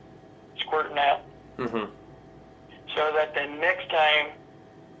squirting out. Mm-hmm. So that the next time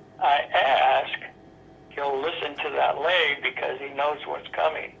I ask, he'll listen to that leg because he knows what's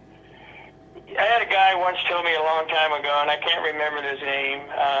coming. I had a guy once told me a long time ago, and I can't remember his name,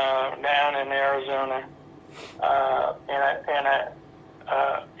 down in Arizona,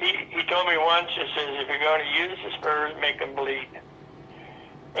 he told me once, he says, if you're going to use the spurs, make them bleed.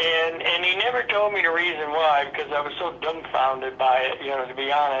 And he never told me the reason why, because I was so dumbfounded by it, to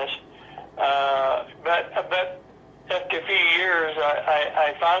be honest. But after a few years,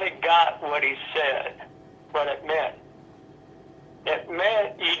 I finally got what he said, what it meant. It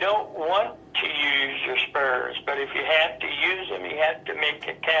meant you don't want to use your spurs, but if you have to use them, you have to make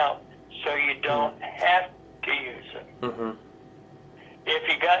it count so you don't have to use them. Mm-hmm. If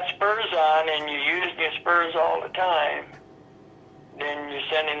you got spurs on and you're using your spurs all the time, then you're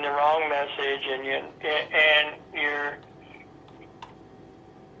sending the wrong message,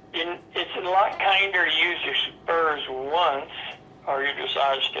 it's a lot kinder to use your spurs once, or your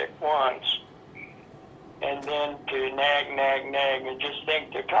dressage stick once, and then to nag, and just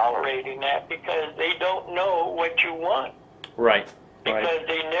think they're tolerating that because they don't know what you want. Right. Because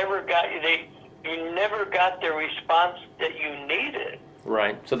they never got you never got the response that you needed.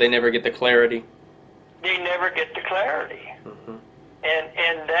 Right. So they never get the clarity. They never get the clarity. Mm-hmm.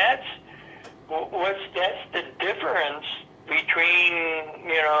 And that's the difference between,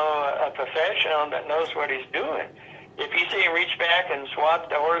 a professional that knows what he's doing. If you see him reach back and swat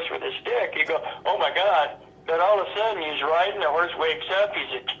the horse with a stick, you go, oh my God. But all of a sudden he's riding, the horse wakes up,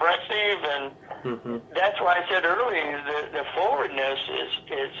 he's expressive, and Mm-hmm. that's why I said earlier the forwardness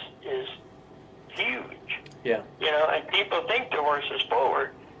is huge. Yeah. And people think the horse is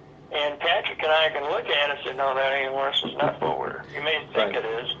forward. And Patrick and I can look at it and say, no, that ain't horse, is not forward. You may think it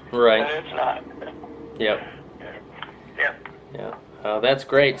is, right. but it's not. Yep. Yep. Yeah. That's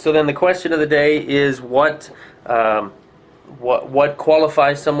great. So then the question of the day is what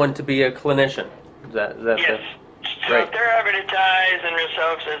qualifies someone to be a clinician? Yes. So if they're advertising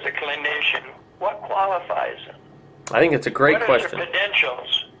themselves as a clinician, what qualifies them? I think it's a great what question. What are their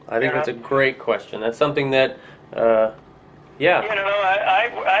credentials? I think it's a great question. That's something that, I've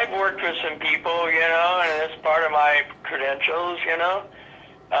worked with some people, and that's part of my credentials,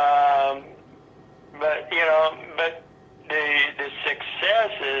 but the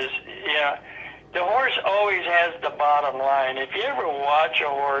success is, the horse always has the bottom line. If you ever watch a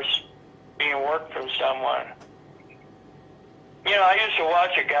horse being worked from someone, I used to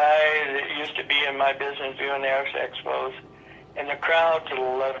watch a guy that used to be in my business doing the expos, and the crowds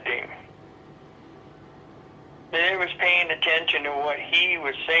loved him. They was paying attention to what he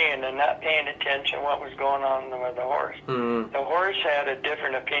was saying and not paying attention to what was going on with the horse. Mm-hmm. The horse had a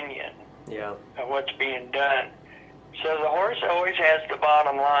different opinion of what's being done. So the horse always has the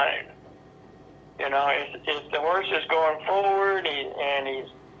bottom line. If the horse is going forward and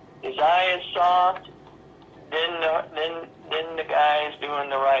his eye is soft, then the guy is doing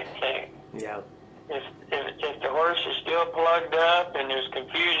the right thing. Yeah. If the horse is still plugged up and there's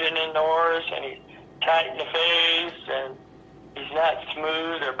confusion in the horse and he's tight in the face he's not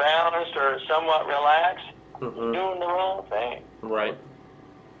smooth or balanced or somewhat relaxed, he's doing the wrong thing. Right.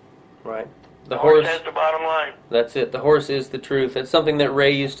 Right. The horse has the bottom line. That's it. The horse is the truth. It's something that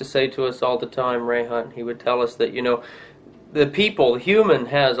Ray used to say to us all the time, Ray Hunt. He would tell us that, the human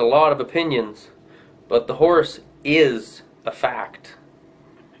has a lot of opinions, but the horse is a fact.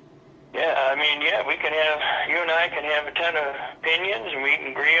 Yeah, you and I can have a ton of opinions, and we can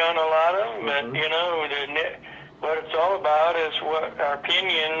agree on a lot of them, but, what it's all about is what our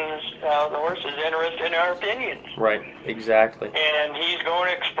opinions, the horse is interested in our opinions. Right, exactly. And he's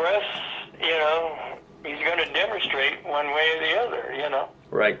going to express, he's going to demonstrate one way or the other,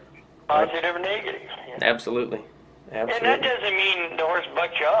 Right. Positive or negative. Absolutely. And that doesn't mean the horse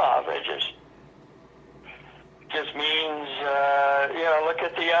bucks you off. It just means, look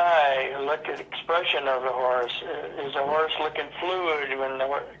at the eye, look at the expression of the horse. Is the horse looking fluid when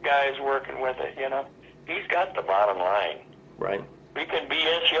the guy's working with it, He's got the bottom line. Right. We can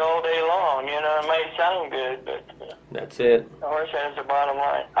BS you all day long, it might sound good, but that's it. The horse has the bottom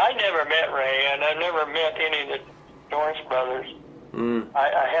line. I never met Ray, and I've never met any of the Dorrance brothers.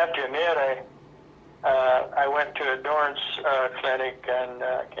 I have to admit, I went to a Dorrance clinic, and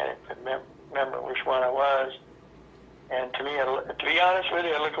I can't remember which one it was. And to me, to be honest with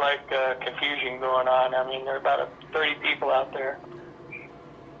you, it looked like confusion going on. I mean, there are about 30 people out there.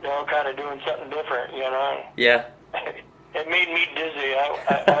 They're all kind of doing something different, Yeah. It made me dizzy.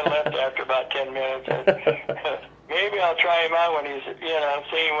 I left after about 10 minutes. Maybe I'll try him out when he's,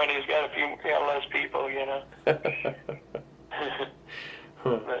 seeing when he's got a few less people,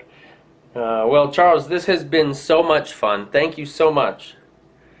 But, well, Charles, this has been so much fun. Thank you so much.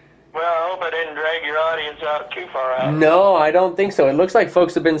 Well, I hope I didn't drag your audience out too far out. No, I don't think so. It looks like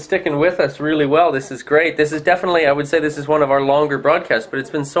folks have been sticking with us really well. This is great. This is definitely, I would say this is one of our longer broadcasts, but it's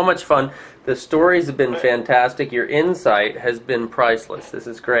been so much fun. The stories have been fantastic. Your insight has been priceless. This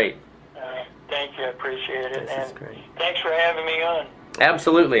is great. Thank you. I appreciate it. This is great. Thanks for having me on.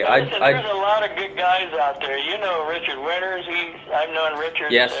 Absolutely. Listen, there's a lot of good guys out there. You know Richard Winters. I've known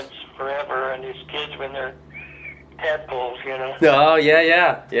Richard since forever, and his kids when they're tadpoles, Oh,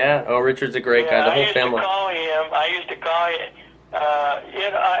 yeah. Oh, Richard's a great guy. The whole family. I used to call him.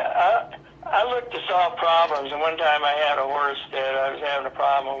 I looked to solve problems, and one time I had a horse that I was having a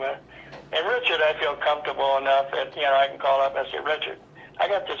problem with. And Richard, I feel comfortable enough that, I can call up and say, Richard, I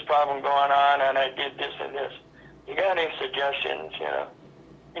got this problem going on, and I did this and this. You got any suggestions,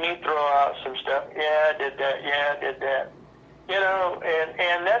 Can you throw out some stuff? Yeah, I did that. Yeah, I did that.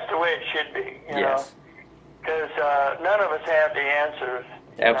 And that's the way it should be, Yes. Because none of us have the answers.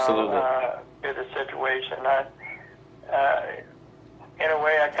 Absolutely. To the situation. In a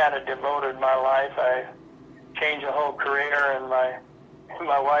way, I kind of devoted my life. I changed the whole career, and my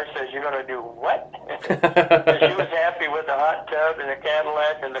wife says, "You're going to do what?" She was happy with the hot tub and the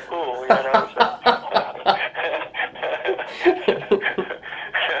Cadillac and the pool,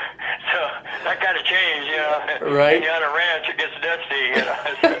 So that kind of changed, Right. When you're on a ranch, it gets dusty,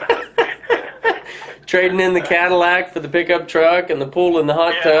 Trading in the Cadillac for the pickup truck and the pool and the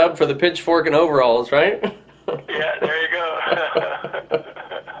hot tub for the pitchfork and overalls, right? Yeah, there you go.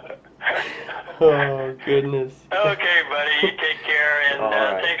 Oh, goodness. Okay, buddy, you take care, and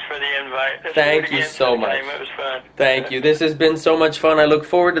thanks for the invite. Thank you so much. It was fun. Thank you. This has been so much fun. I look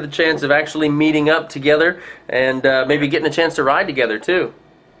forward to the chance of actually meeting up together and maybe getting a chance to ride together, too.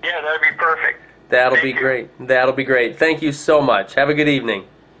 Yeah, that'd be perfect. That'll be great. That'll be great. Thank you so much. Have a good evening.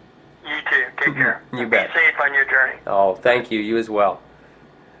 You too. Take care. You bet. Be safe on your journey. Oh, thank you. You as well.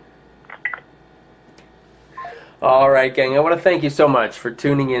 All right, gang. I want to thank you so much for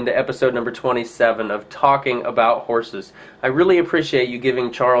tuning in to episode number 27 of Talking About Horses. I really appreciate you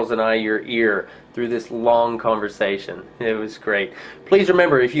giving Charles and I your ear through this long conversation. It was great. Please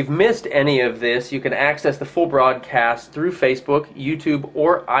remember, if you've missed any of this, you can access the full broadcast through Facebook, YouTube,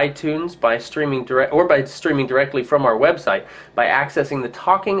 or iTunes by streaming directly from our website by accessing the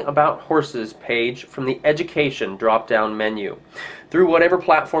Talking About Horses page from the Education drop-down menu. Through whatever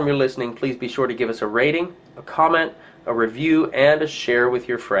platform you're listening, please be sure to give us a rating, a comment, a review, and a share with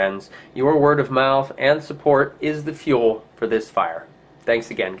your friends. Your word of mouth and support is the fuel for this fire. Thanks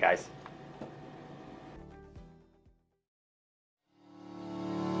again, guys.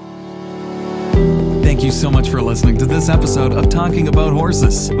 Thank you so much for listening to this episode of Talking About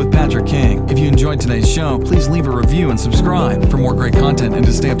Horses with Patrick King. If you enjoyed today's show, please leave a review and subscribe. For more great content and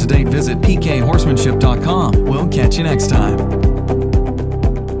to stay up to date, visit pkhorsemanship.com. We'll catch you next time.